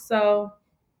 weeks. So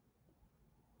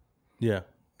Yeah.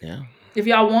 yeah. if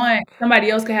y'all want, somebody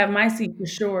else could have my seat for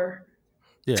sure.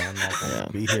 Yeah. I'm not gonna Yeah.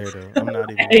 be here to. I'm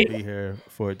not even gonna be here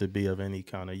for it to be of any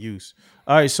kind of use.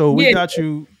 All right. So we Yeah. got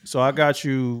you. So I got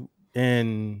you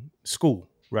in school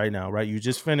right now, right? You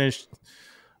just finished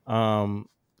um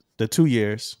the 2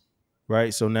 years,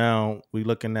 right? So now we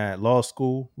looking at law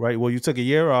school, right? Well, you took a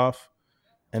year off,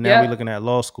 and now we're Yep. looking at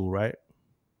law school, right?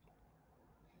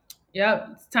 Yep.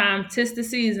 It's time. Tis the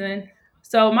season.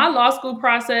 So my law school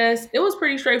process, it was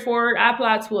pretty straightforward. I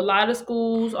applied to a lot of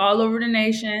schools all over the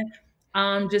nation,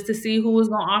 just to see who was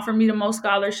going to offer me the most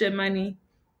scholarship money.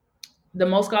 The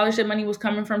most scholarship money was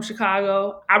coming from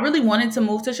Chicago. I really wanted to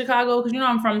move to Chicago because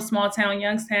I'm from small town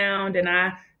Youngstown, and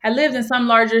I had lived in some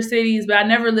larger cities, but I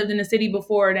never lived in a city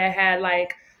before that had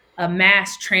like a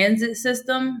mass transit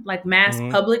system, like mass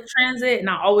Mm-hmm. public transit, and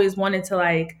I always wanted to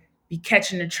like be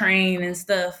catching the train and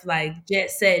stuff, like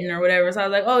jet setting or whatever. So I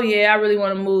was like, oh yeah, I really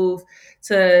want to move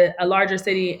to a larger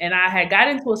city, and I had got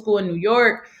into a school in New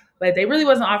York, but they really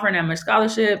wasn't offering that much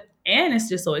scholarship and it's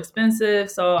just so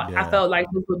expensive. So I Yeah. felt like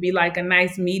this would be like a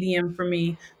nice medium for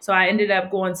me. So I ended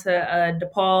up going to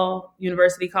DePaul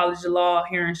University College of Law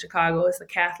here in Chicago. It's a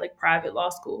Catholic private law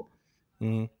school.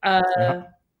 Mm-hmm. Uh,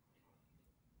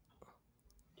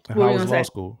 And what were how you was gonna law say?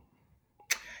 school?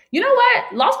 You know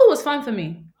what? Law school was fun for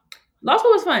me. Law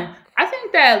school was fun. I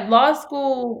think that law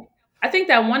school. I think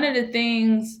that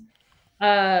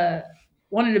uh,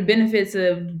 one of the benefits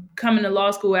of coming to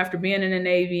law school after being in the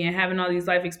Navy and having all these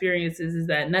life experiences is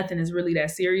that nothing is really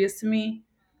that serious to me.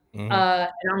 Mm-hmm.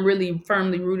 And I'm really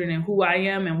firmly rooted in who I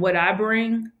am and what I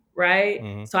bring, right?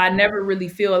 Mm-hmm. So I never really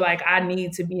feel like I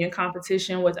need to be in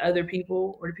competition with other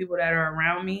people or the people that are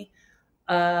around me.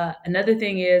 Another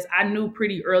thing is, I knew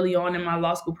pretty early on in my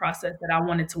law school process that I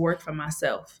wanted to work for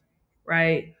myself,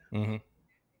 right? Mm-hmm.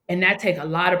 And that take a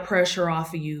lot of pressure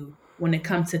off of you when it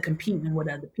comes to competing with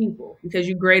other people because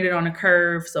you graded on a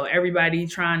curve. So everybody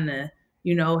trying to,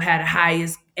 had the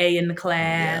highest A in the Yeah.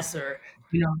 class or,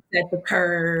 set the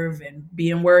curve and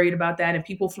being worried about that. And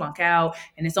people flunk out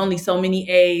and it's only so many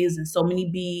A's and so many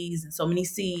B's and so many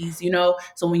C's.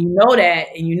 So when you know that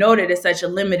and you know that it's such a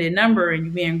limited number and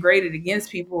you're being graded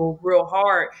against people real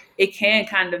hard, it can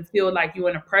kind of feel like you're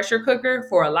in a pressure cooker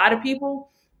for a lot of people,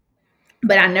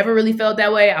 but I never really felt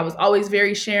that way. I was always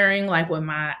very sharing, like with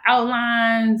my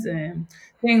outlines and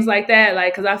things like that.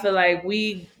 Like, cause I feel like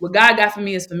what God got for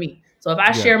me is for me. So if I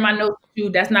Yeah. share my notes with you,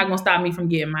 that's not gonna stop me from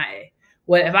getting my A.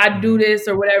 What if I do Mm-hmm. this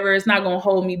or whatever, it's not gonna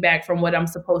hold me back from what I'm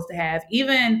supposed to have.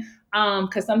 Even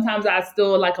cause sometimes I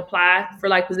still like apply for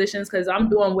like positions because I'm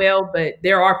doing well, but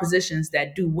there are positions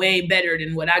that do way better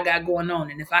than what I got going on.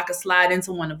 And if I could slide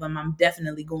into one of them, I'm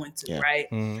definitely going to, Yeah. right?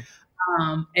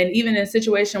 Mm-hmm. And even in a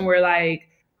situation where like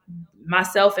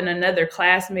myself and another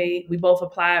classmate, we both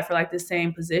applied for like the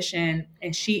same position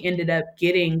and she ended up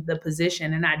getting the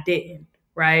position and I didn't,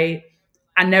 right?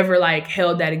 I never like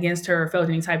held that against her or felt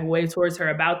any type of way towards her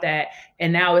about that.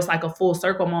 And now it's like a full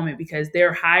circle moment because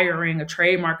they're hiring a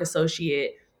trademark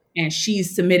associate and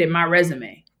she's submitted my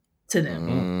resume to them,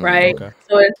 Mm, right? Okay.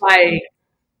 So it's like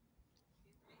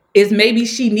is maybe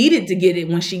she needed to get it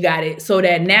when she got it, so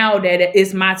that now that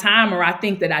it's my time, or I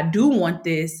think that I do want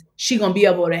this, she gonna be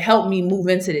able to help me move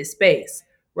into this space,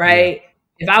 Yeah. right?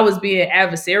 If I was being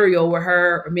adversarial with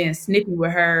her or being snippy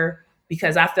with her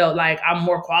because I felt like I'm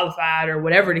more qualified or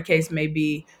whatever the case may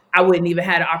be, I wouldn't even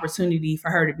have the opportunity for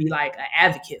her to be like an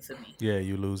advocate for me. Yeah,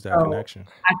 you lose that So connection.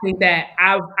 I think that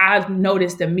I've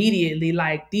noticed immediately,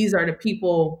 like, these are the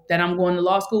people that I'm going to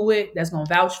law school with that's gonna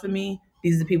vouch for me.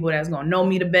 These are the people that's gonna know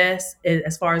me the best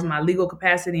as far as my legal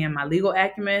capacity and my legal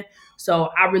acumen.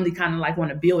 So I really kind of like want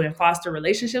to build and foster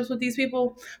relationships with these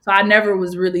people. So I never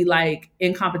was really like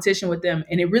in competition with them.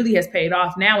 And it really has paid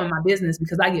off now in my business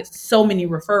because I get so many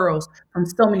referrals from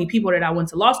so many people that I went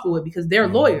to law school with because they're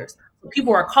Hmm. lawyers. So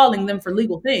people are calling them for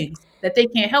legal things that they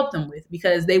can't help them with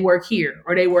because they work here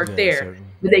or they work Yeah, there, certain.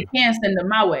 but Yeah. they can send them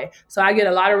my way. So I get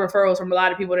a lot of referrals from a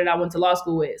lot of people that I went to law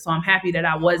school with. So I'm happy that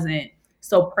I wasn't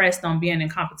so pressed on being in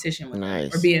competition with them or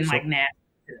Nice. being like So nasty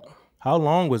to them. how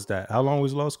long was that? How long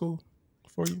was law school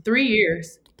for you? 3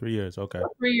 years. 3 years. Okay.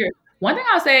 3 years. One thing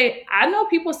I'll say, I know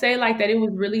people say like that it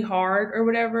was really hard or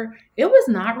whatever. It was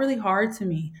not really hard to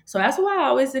me. So that's why I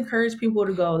always encourage people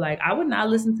to go. Like, I would not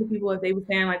listen to people if they were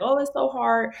saying like, "Oh, it's so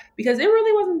hard," because it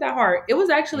really wasn't that hard. It was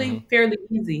Hmm. actually fairly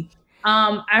easy.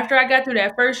 After I got through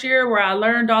that first year where I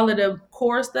learned all of the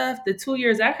core stuff, the 2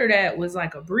 years after that was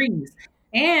like a breeze.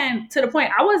 And to the point,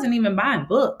 I wasn't even buying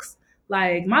books.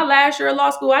 Like my last year of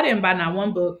law school, I didn't buy not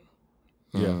one book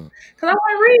Yeah. Mm, because I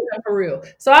wasn't reading them for real.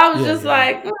 So I was Yeah. just Yeah.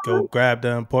 You like, go grab the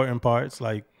important parts,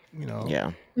 like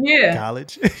yeah. yeah.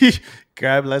 college.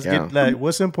 Grab. Let's Yeah. get like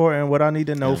what's important, what I need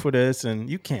to know Yeah. for this, and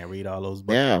you can't read all those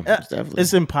books. Yeah. It's definitely.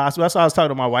 It's impossible. That's what I was talking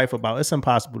to my wife about. It's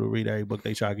impossible to read every book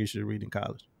they try to get you to read in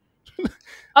college. Like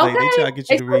they Okay. try to get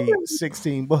you to read Especially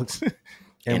 16 books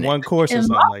in And one course or in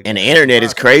something law. like and the that. It's internet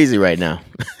is impossible. crazy right now.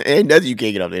 Ain't nothing you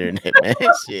can't get off the internet, man.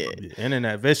 Shit. The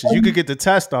internet vicious. You could get the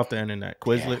test off the internet. Yeah.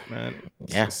 Quizlet, man.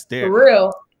 It's Yeah. For hysterical.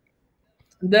 real.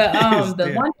 It's The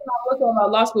there. one thing I will say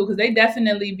about law school, because they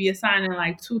definitely be assigning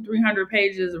like 200-300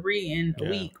 pages of reading a Yeah,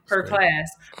 week it's per crazy.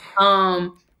 class.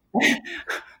 Um,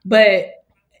 but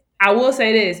I will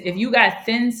say this: if you got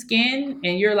thin skin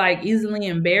and you're like easily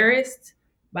embarrassed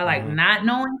by like Hmm. not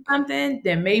knowing something,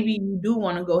 then maybe you do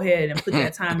want to go ahead and put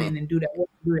that time in and do that work,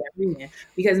 do that reading.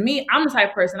 Because me, I'm the type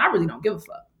of person I really don't give a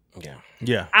fuck. Yeah.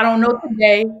 Yeah. I don't know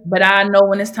today, but I know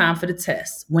when it's time for the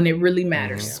test, when it really Hmm. Yeah.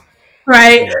 matters.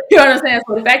 Right? Yeah. You know what I'm saying?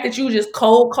 So the fact that you just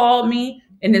cold called me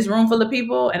in this room full of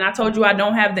people and I told you I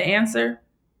don't have the answer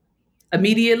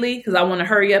immediately because I want to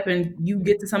hurry up and you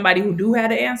get to somebody who do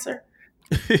have the answer.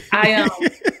 I'm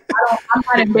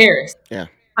not embarrassed. Yeah.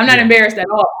 I'm not Yeah. embarrassed at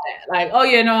all. Like, oh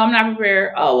yeah, no, I'm not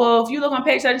prepared. Oh well, if you look on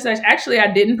page such and such, actually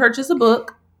I didn't purchase a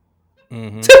book.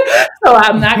 Hmm. So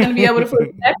I'm not gonna be able to flip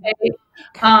to that page.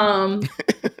 Um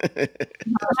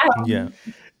Yeah.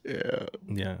 Yeah.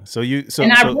 Yeah. So you and so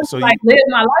I so really so like you live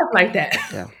my life like that.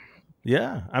 Yeah.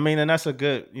 yeah. I mean, and that's a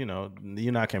good,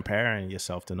 you're not comparing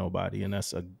yourself to nobody, and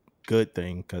that's a good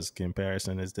thing because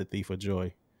comparison is the thief of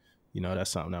joy.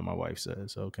 That's something that my wife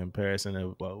says. So comparison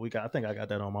is, well, I think I got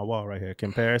that on my wall right here.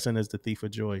 Comparison is the thief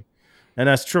of joy. And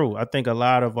that's true. I think a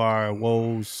lot of our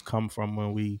woes come from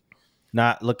when we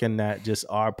not looking at just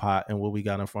our pot and what we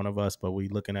got in front of us, but we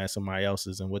looking at somebody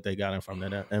else's and what they got in front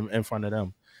of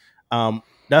them.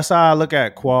 That's how I look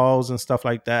at quals and stuff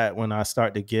like that. When I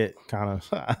start to get kind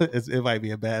of, it might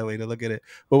be a bad way to look at it,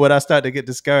 but when I start to get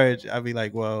discouraged, I'd be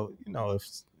like, well,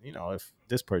 if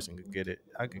this person could get it,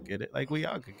 I could get it. Like we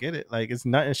all could get it. Like it's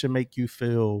nothing should make you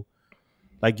feel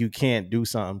like you can't do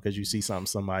something because you see something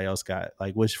somebody else got.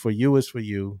 Like what's for you is for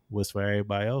you. What's for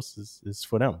everybody else is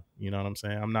for them. You know what I'm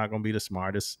saying? I'm not gonna be the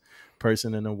smartest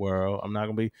person in the world. I'm not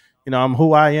gonna be, I'm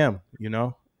who I am.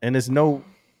 And it's no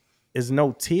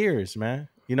tears, man.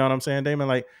 You know what I'm saying, Damon?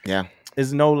 Like, Yeah.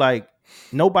 it's no like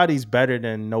nobody's better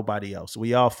than nobody else.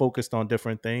 We all focused on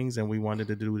different things and we wanted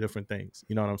to do different things.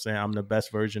 You know what I'm saying? I'm the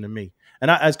best version of me. And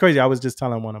it's crazy. I was just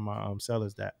telling one of my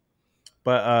sellers that.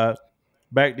 But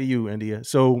back to you, India.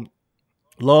 So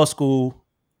law school,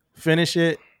 finish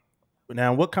it.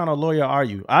 Now, what kind of lawyer are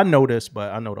you? I know this,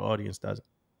 but I know the audience doesn't.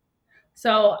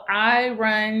 So I'm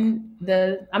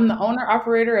the owner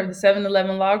operator of the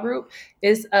 7-Eleven Law Group.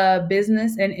 It's a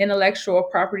business and intellectual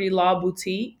property law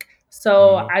boutique. So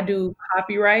Mm-hmm. I do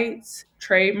copyrights,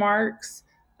 trademarks,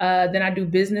 then I do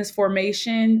business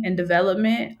formation and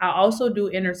development. I also do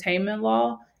entertainment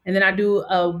law, and then I do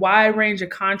a wide range of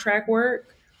contract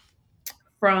work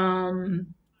from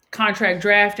contract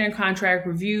drafting, contract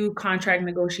review, contract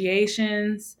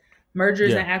negotiations,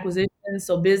 mergers Yeah. and acquisitions.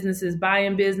 So businesses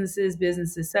buying businesses,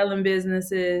 businesses selling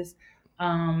businesses.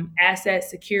 asset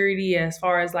security as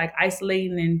far as like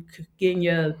isolating and getting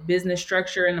your business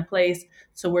structure in a place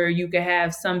to where you could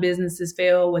have some businesses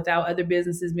fail without other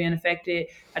businesses being affected.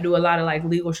 I do a lot of like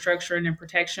legal structuring and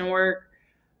protection work.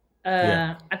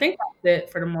 Yeah. I think that's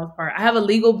it for the most part. I have a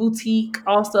legal boutique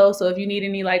also. So if you need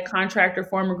any like contractor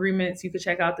form agreements, you can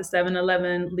check out the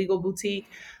 7-Eleven legal boutique.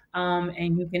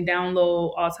 And you can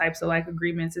download all types of like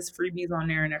agreements. It's freebies on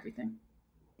there and everything.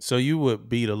 So you would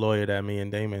be the lawyer that me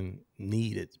and Damon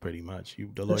needed, pretty much.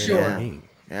 You the For lawyer that we Yeah, sure. need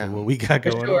for yeah. what we got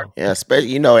For going sure. on. Yeah,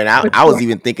 especially and For I sure. was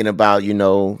even thinking about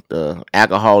the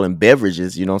alcohol and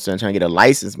beverages. You know, what I'm saying, trying to get a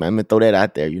license, man. I'm gonna throw that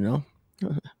out there.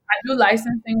 I do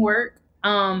licensing work.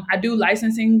 I do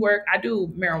licensing work. I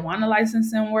do marijuana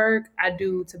licensing work. I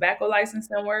do tobacco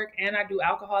licensing work, and I do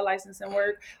alcohol licensing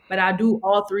work. But I do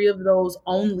all three of those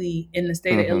only in the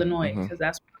state of Mm-hmm. Illinois Mm-hmm. because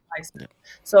that's where I'm licensed. Yeah.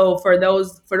 So for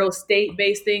those state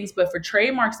based things, but for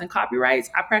trademarks and copyrights,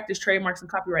 I practice trademarks and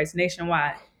copyrights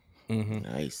nationwide. Hmm.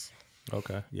 Nice.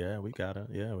 Okay. Yeah, we gotta.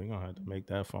 Yeah, we gonna have to make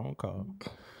that phone call.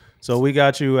 So we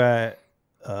got you at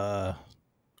uh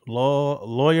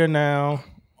lawyer now,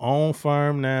 own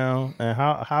firm now, and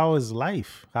how is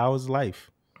life? How is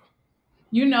life?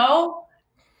 You know,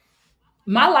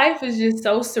 my life is just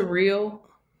so surreal.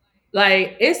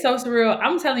 Like it's so surreal.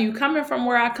 I'm telling you, coming from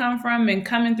where I come from and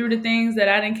coming through the things that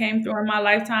I didn't came through in my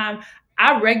lifetime,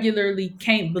 I regularly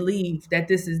can't believe that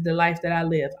this is the life that I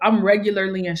live. I'm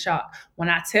regularly in shock. When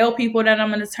I tell people that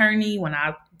I'm an attorney, when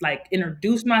I like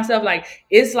introduce myself, like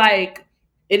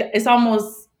it's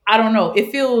almost I don't know,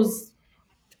 it feels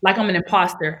like I'm an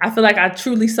imposter. I feel like I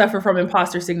truly suffer from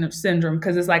imposter syndrome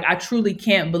because it's like I truly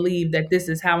can't believe that this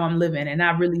is how I'm living and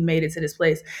I really made it to this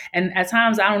place. And at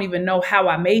times I don't even know how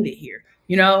I made it here.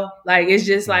 You know, like it's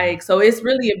just Hmm. like so it's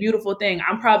really a beautiful thing.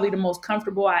 I'm probably the most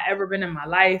comfortable I ever been in my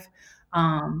life.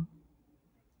 Um,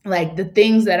 like the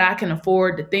things that I can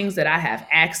afford, the things that I have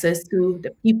access to, the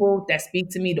people that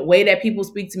speak to me, the way that people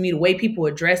speak to me, the way people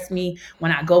address me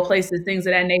when I go places, things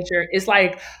of that nature. It's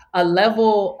like a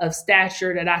level of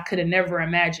stature that I could have never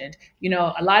imagined. You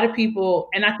know, a lot of people,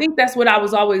 and I think that's what I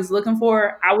was always looking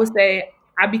for. I would say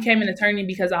I became an attorney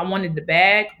because I wanted the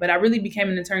bag, but I really became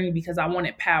an attorney because I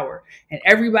wanted power. And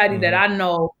everybody that Hmm. I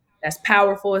know that's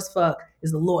powerful as fuck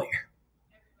is a lawyer.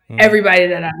 Hmm. Everybody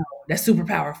that I know that's super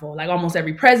powerful. Like almost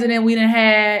every president we done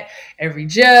had, every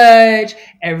judge,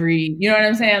 every you know what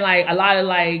I'm saying? Like a lot of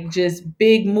like just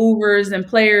big movers and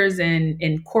players and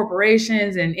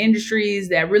corporations and industries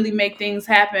that really make things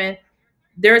happen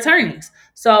they're attorneys.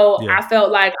 So Yeah. I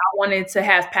felt like I wanted to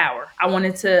have power. I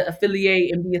wanted to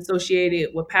affiliate and be associated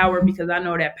with power because I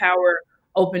know that power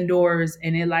open doors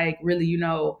and it like really,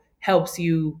 helps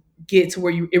you get to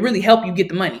where it really help you get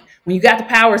the money. When you got the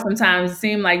power, sometimes it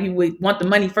seemed like you would want the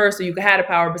money first so you could have the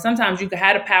power, but sometimes you could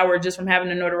have the power just from having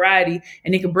the notoriety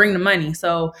and it could bring the money.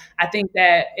 So I think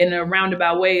that in a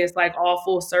roundabout way, it's like all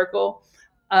full circle.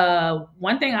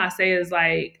 One thing I say is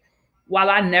like while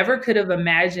I never could have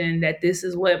imagined that this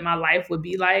is what my life would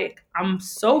be like, I'm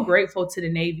so grateful to the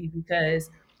Navy because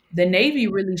the Navy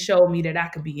really showed me that I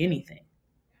could be anything.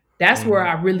 That's where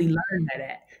Hmm. I really learned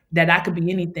that I could be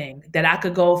anything, that I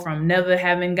could go from never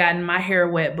having gotten my hair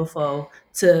wet before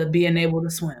to being able to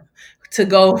swim, to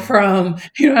go Hmm. from,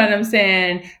 you know what I'm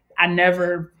saying? I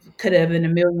never could have in a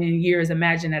million years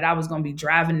imagined that I was going to be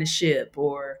driving the ship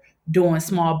or doing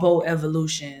small boat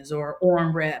evolutions or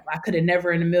arm rep. I could have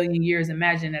never in a million years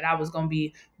imagined that I was going to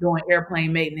be doing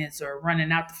airplane maintenance or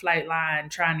running out the flight line,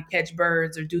 trying to catch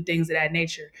birds or do things of that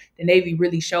nature. The Navy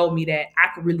really showed me that I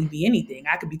could really be anything.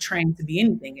 I could be trained to be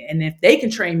anything. And if they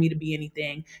can train me to be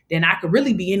anything, then I could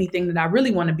really be anything that I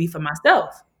really want to be for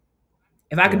myself.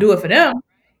 If I could Yeah. do it for them,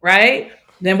 right?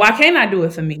 Then why can't I do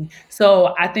it for me?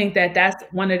 So I think that that's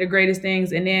one of the greatest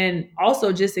things. And then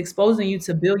also just exposing you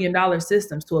to $1 billion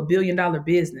systems, to $1 billion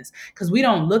business. Because we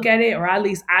don't look at it, or at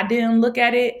least I didn't look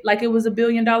at it like it was $1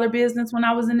 billion business when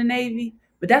I was in the Navy.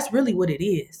 But that's really what it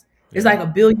is. It's Yeah. like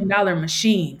 $1 billion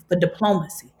machine for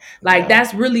diplomacy. Like Yeah.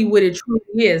 that's really what it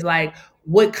truly is. Like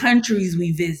what countries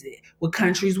we visit, what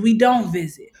countries we don't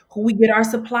visit, who we get our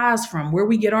supplies from, where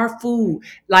we get our food,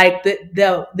 like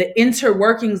the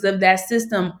interworkings of that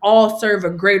system all serve a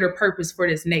greater purpose for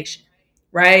this nation,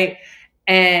 right?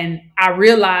 And I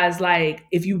realized like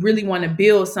if you really want to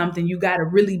build something, you got to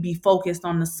really be focused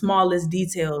on the smallest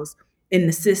details in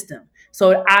the system.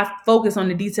 So I focus on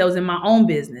the details in my own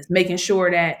business, making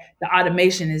sure that the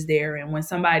automation is there. And when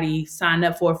somebody signed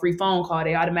up for a free phone call,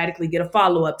 they automatically get a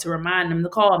follow up to remind them to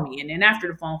call me. And then after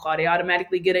the phone call, they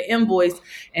automatically get an invoice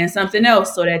and something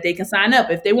else so that they can sign up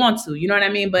if they want to. You know what I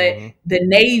mean? But Hmm. the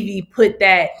Navy put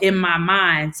that in my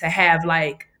mind to have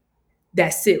like that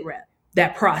sit rep.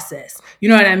 that process. You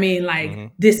know what I mean? Like, Hmm.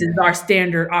 this is our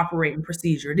standard operating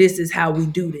procedure. This is how we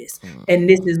do this. Mm. And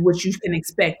this is what you can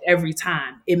expect every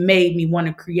time. It made me want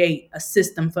to create a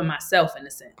system for myself in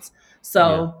a sense. Yeah.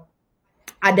 So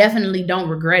I definitely don't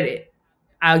regret it.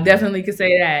 I Yeah. definitely could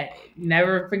say that.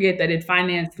 Never forget that it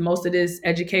financed most of this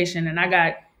education. And I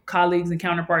got colleagues and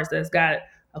counterparts that's got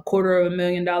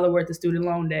 $250,000 worth of student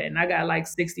loan debt, and I got like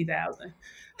 60,000.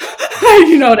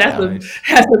 You Nice. know, Nice.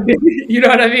 that's a big, you know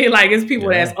what I mean? Like, it's people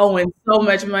that's Yeah. owing so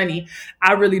much money.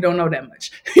 I really don't know that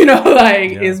much. You know,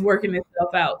 like, Yeah. it's working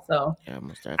itself out. So Yeah,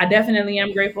 most I definitely. definitely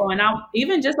am grateful. And I'm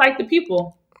even just like the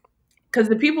people, because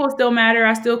the people still matter.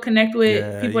 I still connect with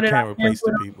Yeah. people You that can't I connect replace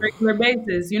the with on a people. regular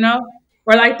basis, you know?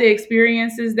 Or like the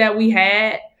experiences that we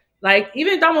had. Like,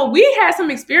 even Damo, we had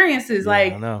some experiences, Yeah, I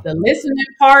like know. the listening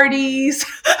parties.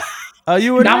 Oh,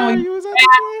 you were Damo, there? yeah, You was at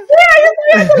I used to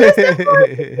be at the listening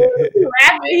parties. He used to be the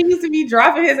rapping. He used to be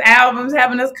dropping his albums,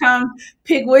 having us come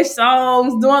pick which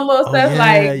songs, doing little Oh stuff yeah,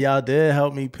 like y'all did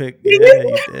help me pick. we Yeah,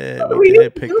 you did. We used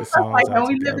did to pick do the stuff like songs that. out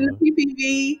We lived in the together.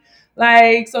 PPV.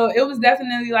 Like, so it was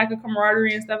definitely like a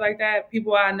camaraderie and stuff like that.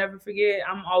 People I never forget.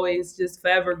 I'm always just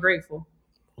forever grateful.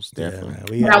 Most Yeah,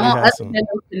 definitely. man. But I We want had other some. them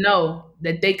to know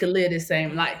that they could live the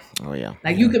same life. Oh yeah.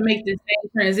 Like, you Yeah, can make this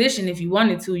same transition if you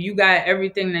wanted to. You got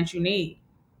everything that you need.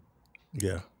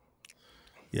 yeah,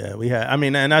 yeah. We had. I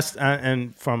mean, and that's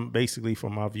and from basically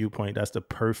from my viewpoint, that's the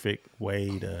perfect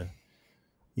way to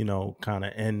kind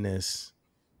of end this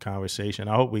conversation.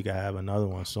 I hope we can have another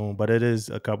one soon. But it is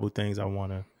a couple things I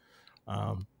want to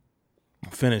um,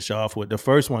 finish off with. The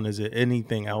first one is: there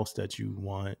anything else that you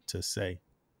want to say?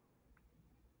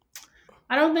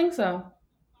 I don't think so.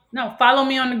 No, follow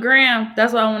me on the gram.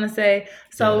 That's what I want to say. Yeah,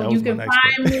 So that you was my can next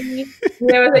point. find me.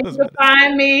 Yeah, That you was can my.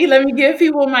 find me. Let me give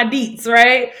people my deets,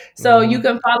 right? So you Mm-hmm.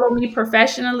 can follow me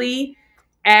professionally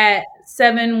at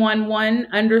 711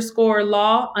 underscore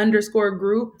law underscore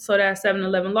group. So that's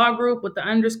 711 law group with the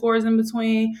underscores in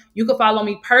between. You can follow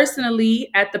me personally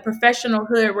at the professional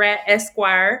hood rat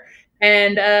Esquire.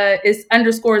 And it's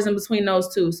underscores in between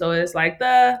those two. So it's like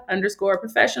the underscore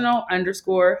professional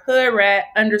underscore hood rat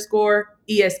underscore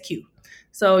ESQ.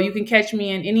 So you can catch me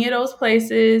in any of those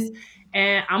places.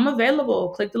 And I'm available.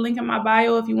 Click the link in my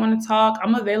bio if you want to talk.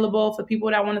 I'm available for people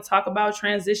that want to talk about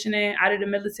transitioning out of the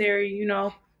military. You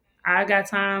know, I got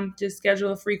time. Just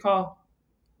schedule a free call.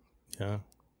 Yeah,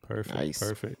 perfect, Nice.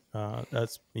 perfect.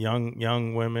 That's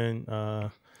young women.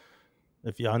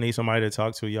 If y'all need somebody to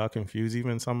talk to, y'all confused.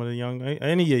 Even some of the young,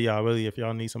 any of y'all really. If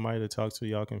y'all need somebody to talk to,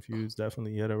 y'all confused.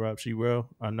 Definitely hit her up. She will.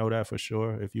 I know that for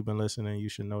sure. If you've been listening, you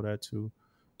should know that too.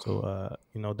 So,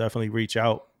 definitely reach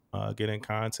out. Get in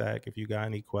contact if you got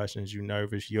any questions. You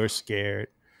nervous? You're scared?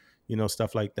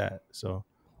 Stuff like that. So,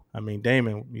 I mean,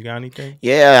 Damon, you got anything?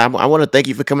 Yeah, I want to thank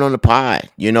you for coming on the pod.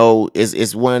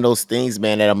 It's one of those things,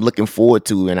 man, that I'm looking forward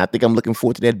to, and I think I'm looking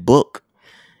forward to that book.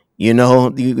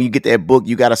 You get that book,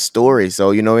 you got a story,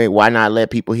 so why not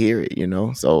let people hear it?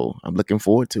 So I'm looking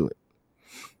forward to it.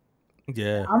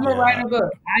 Yeah, I'm gonna write yeah, a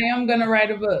book. I am gonna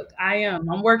write a book. I am.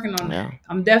 I'm working on Yeah, that.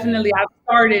 I'm definitely. yeah, I've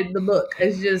started the book.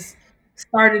 It's just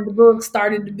started the book,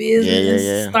 started the yeah, yeah, business,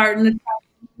 yeah. starting to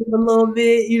talk a little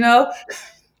bit. You know.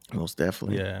 Most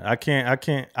definitely. yeah. I can't.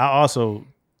 I also,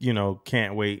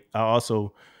 can't wait. I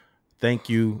also thank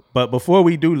you. But before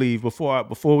we do leave,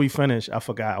 before we finish, I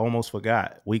forgot. I almost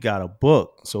forgot. We got a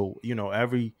book. So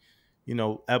every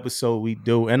episode we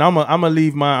do, and I'm gonna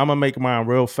leave mine. I'm gonna make mine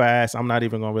real fast. I'm not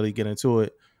even gonna really get into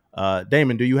it.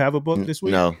 Damon, do you have a book this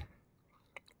week? No.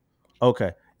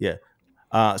 Okay, yeah.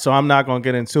 So I'm not gonna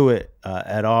get into it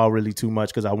at all, really too much,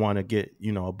 because I want to get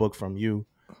a book from you.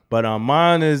 But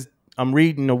mine is I'm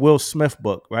reading the Will Smith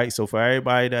book, right? So for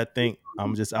everybody that think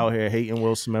I'm just out here hating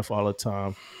Will Smith all the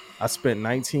time, I spent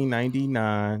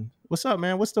 1999. What's up,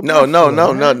 man? What's the No, breath no, for,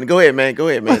 no, no. man? Go ahead, man. Go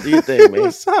ahead, man. Do your thing, man.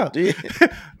 What's up? Do you?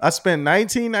 I spent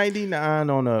 1999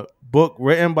 on a book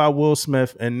written by Will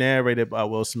Smith and narrated by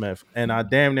Will Smith, and I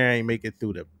damn near ain't make it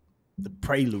through the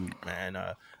prelude, man.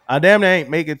 I damn near ain't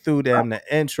make it through the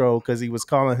intro because he was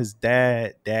calling his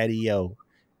dad Daddy O,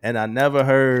 and I never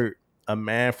heard a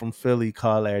man from Philly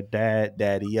call their dad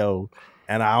Daddy O.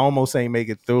 And I almost ain't make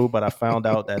it through, but I found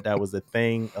out that that was a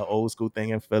thing, an old school thing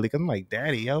in Philly. Cause I'm like,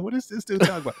 Daddy O, what is this dude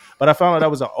talking about? But I found out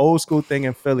that was an old school thing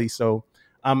in Philly. So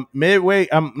I'm midway.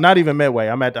 I'm not even midway.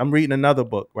 I'm reading another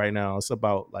book right now. It's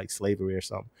about like slavery or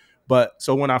something. But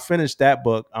so when I finish that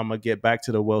book, I'm gonna get back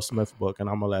to the Will Smith book, and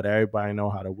I'm gonna let everybody know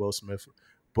how the Will Smith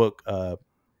book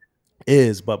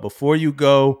is. But before you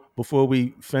go, before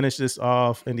we finish this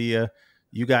off, India,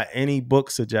 you got any book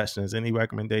suggestions, any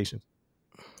recommendations?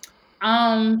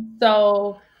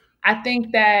 So I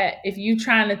think that if you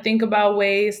trying to think about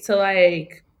ways to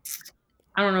like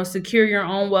I don't know, secure your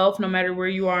own wealth no matter where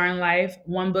you are in life.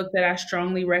 One book that I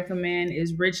strongly recommend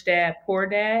is Rich Dad Poor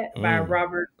Dad by Mm,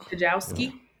 Robert yeah.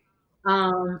 Kiyosaki.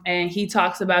 And he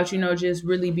talks about, just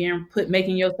really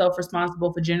making yourself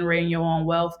responsible for generating your own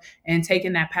wealth and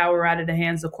taking that power out of the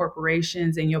hands of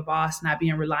corporations and your boss, not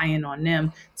being reliant on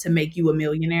them to make you a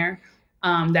millionaire.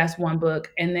 That's one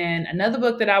book. And then another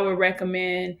book that I would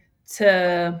recommend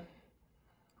to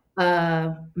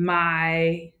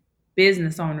my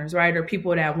business owners, right? Or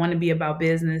people that want to be about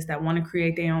business, that want to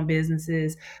create their own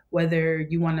businesses, whether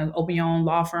you want to open your own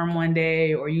law firm one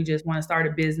day or you just want to start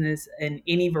a business in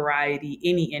any variety,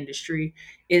 any industry,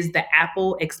 is the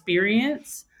Apple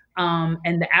experience.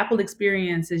 And the Apple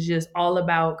experience is just all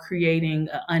about creating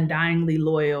an undyingly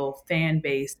loyal fan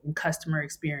base and customer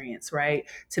experience, right?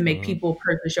 To make Hmm. people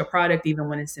purchase your product even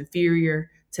when it's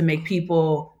inferior, to make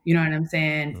people, you know what I'm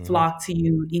saying, Hmm. flock to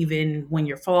you even when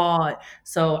you're flawed.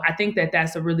 So I think that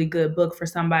that's a really good book for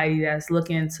somebody that's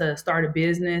looking to start a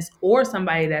business or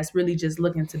somebody that's really just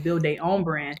looking to build their own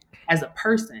brand as a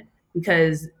person.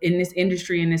 Because in this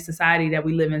industry, in this society that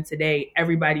we live in today,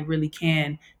 everybody really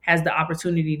has the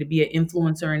opportunity to be an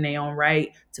influencer in their own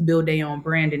right, to build their own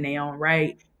brand in their own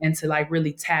right, and to like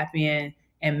really tap in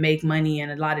and make money in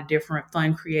a lot of different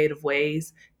fun, creative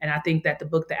ways. And I think that the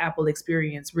book, The Apple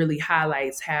Experience, really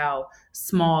highlights how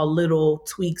small little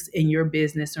tweaks in your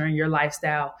business or in your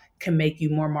lifestyle can make you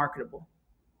more marketable.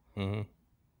 Hmm.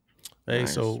 Hey,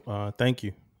 Nice. so thank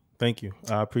you. Thank you.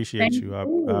 I appreciate Thank you. I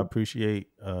you. appreciate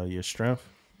your strength.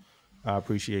 I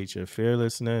appreciate your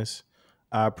fearlessness.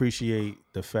 I appreciate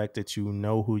the fact that you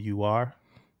know who you are,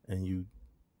 and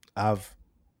I've,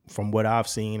 from what I've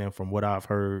seen and from what I've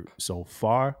heard so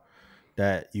far,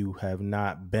 that you have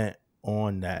not bent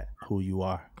on that who you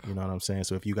are. You know what I'm saying?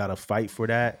 So if you got to fight for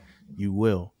that, you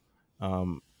will.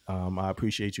 Um, I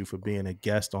appreciate you for being a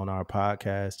guest on our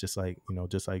podcast, just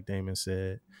like Damon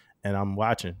said. And I'm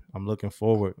watching. I'm looking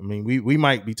forward. I mean, we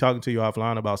might be talking to you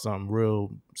offline about something real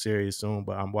serious soon,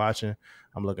 but I'm watching.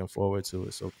 I'm looking forward to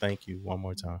it. So thank you one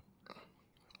more time.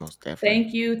 Most definitely.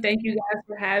 Thank you. Thank you guys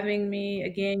for having me.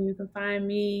 Again, you can find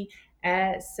me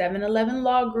at 711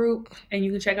 Law Group, and you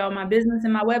can check out my business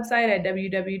and my website at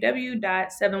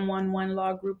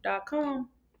www.711lawgroup.com.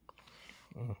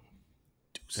 Mm,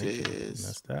 thank you. And Deuces.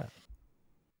 that's that.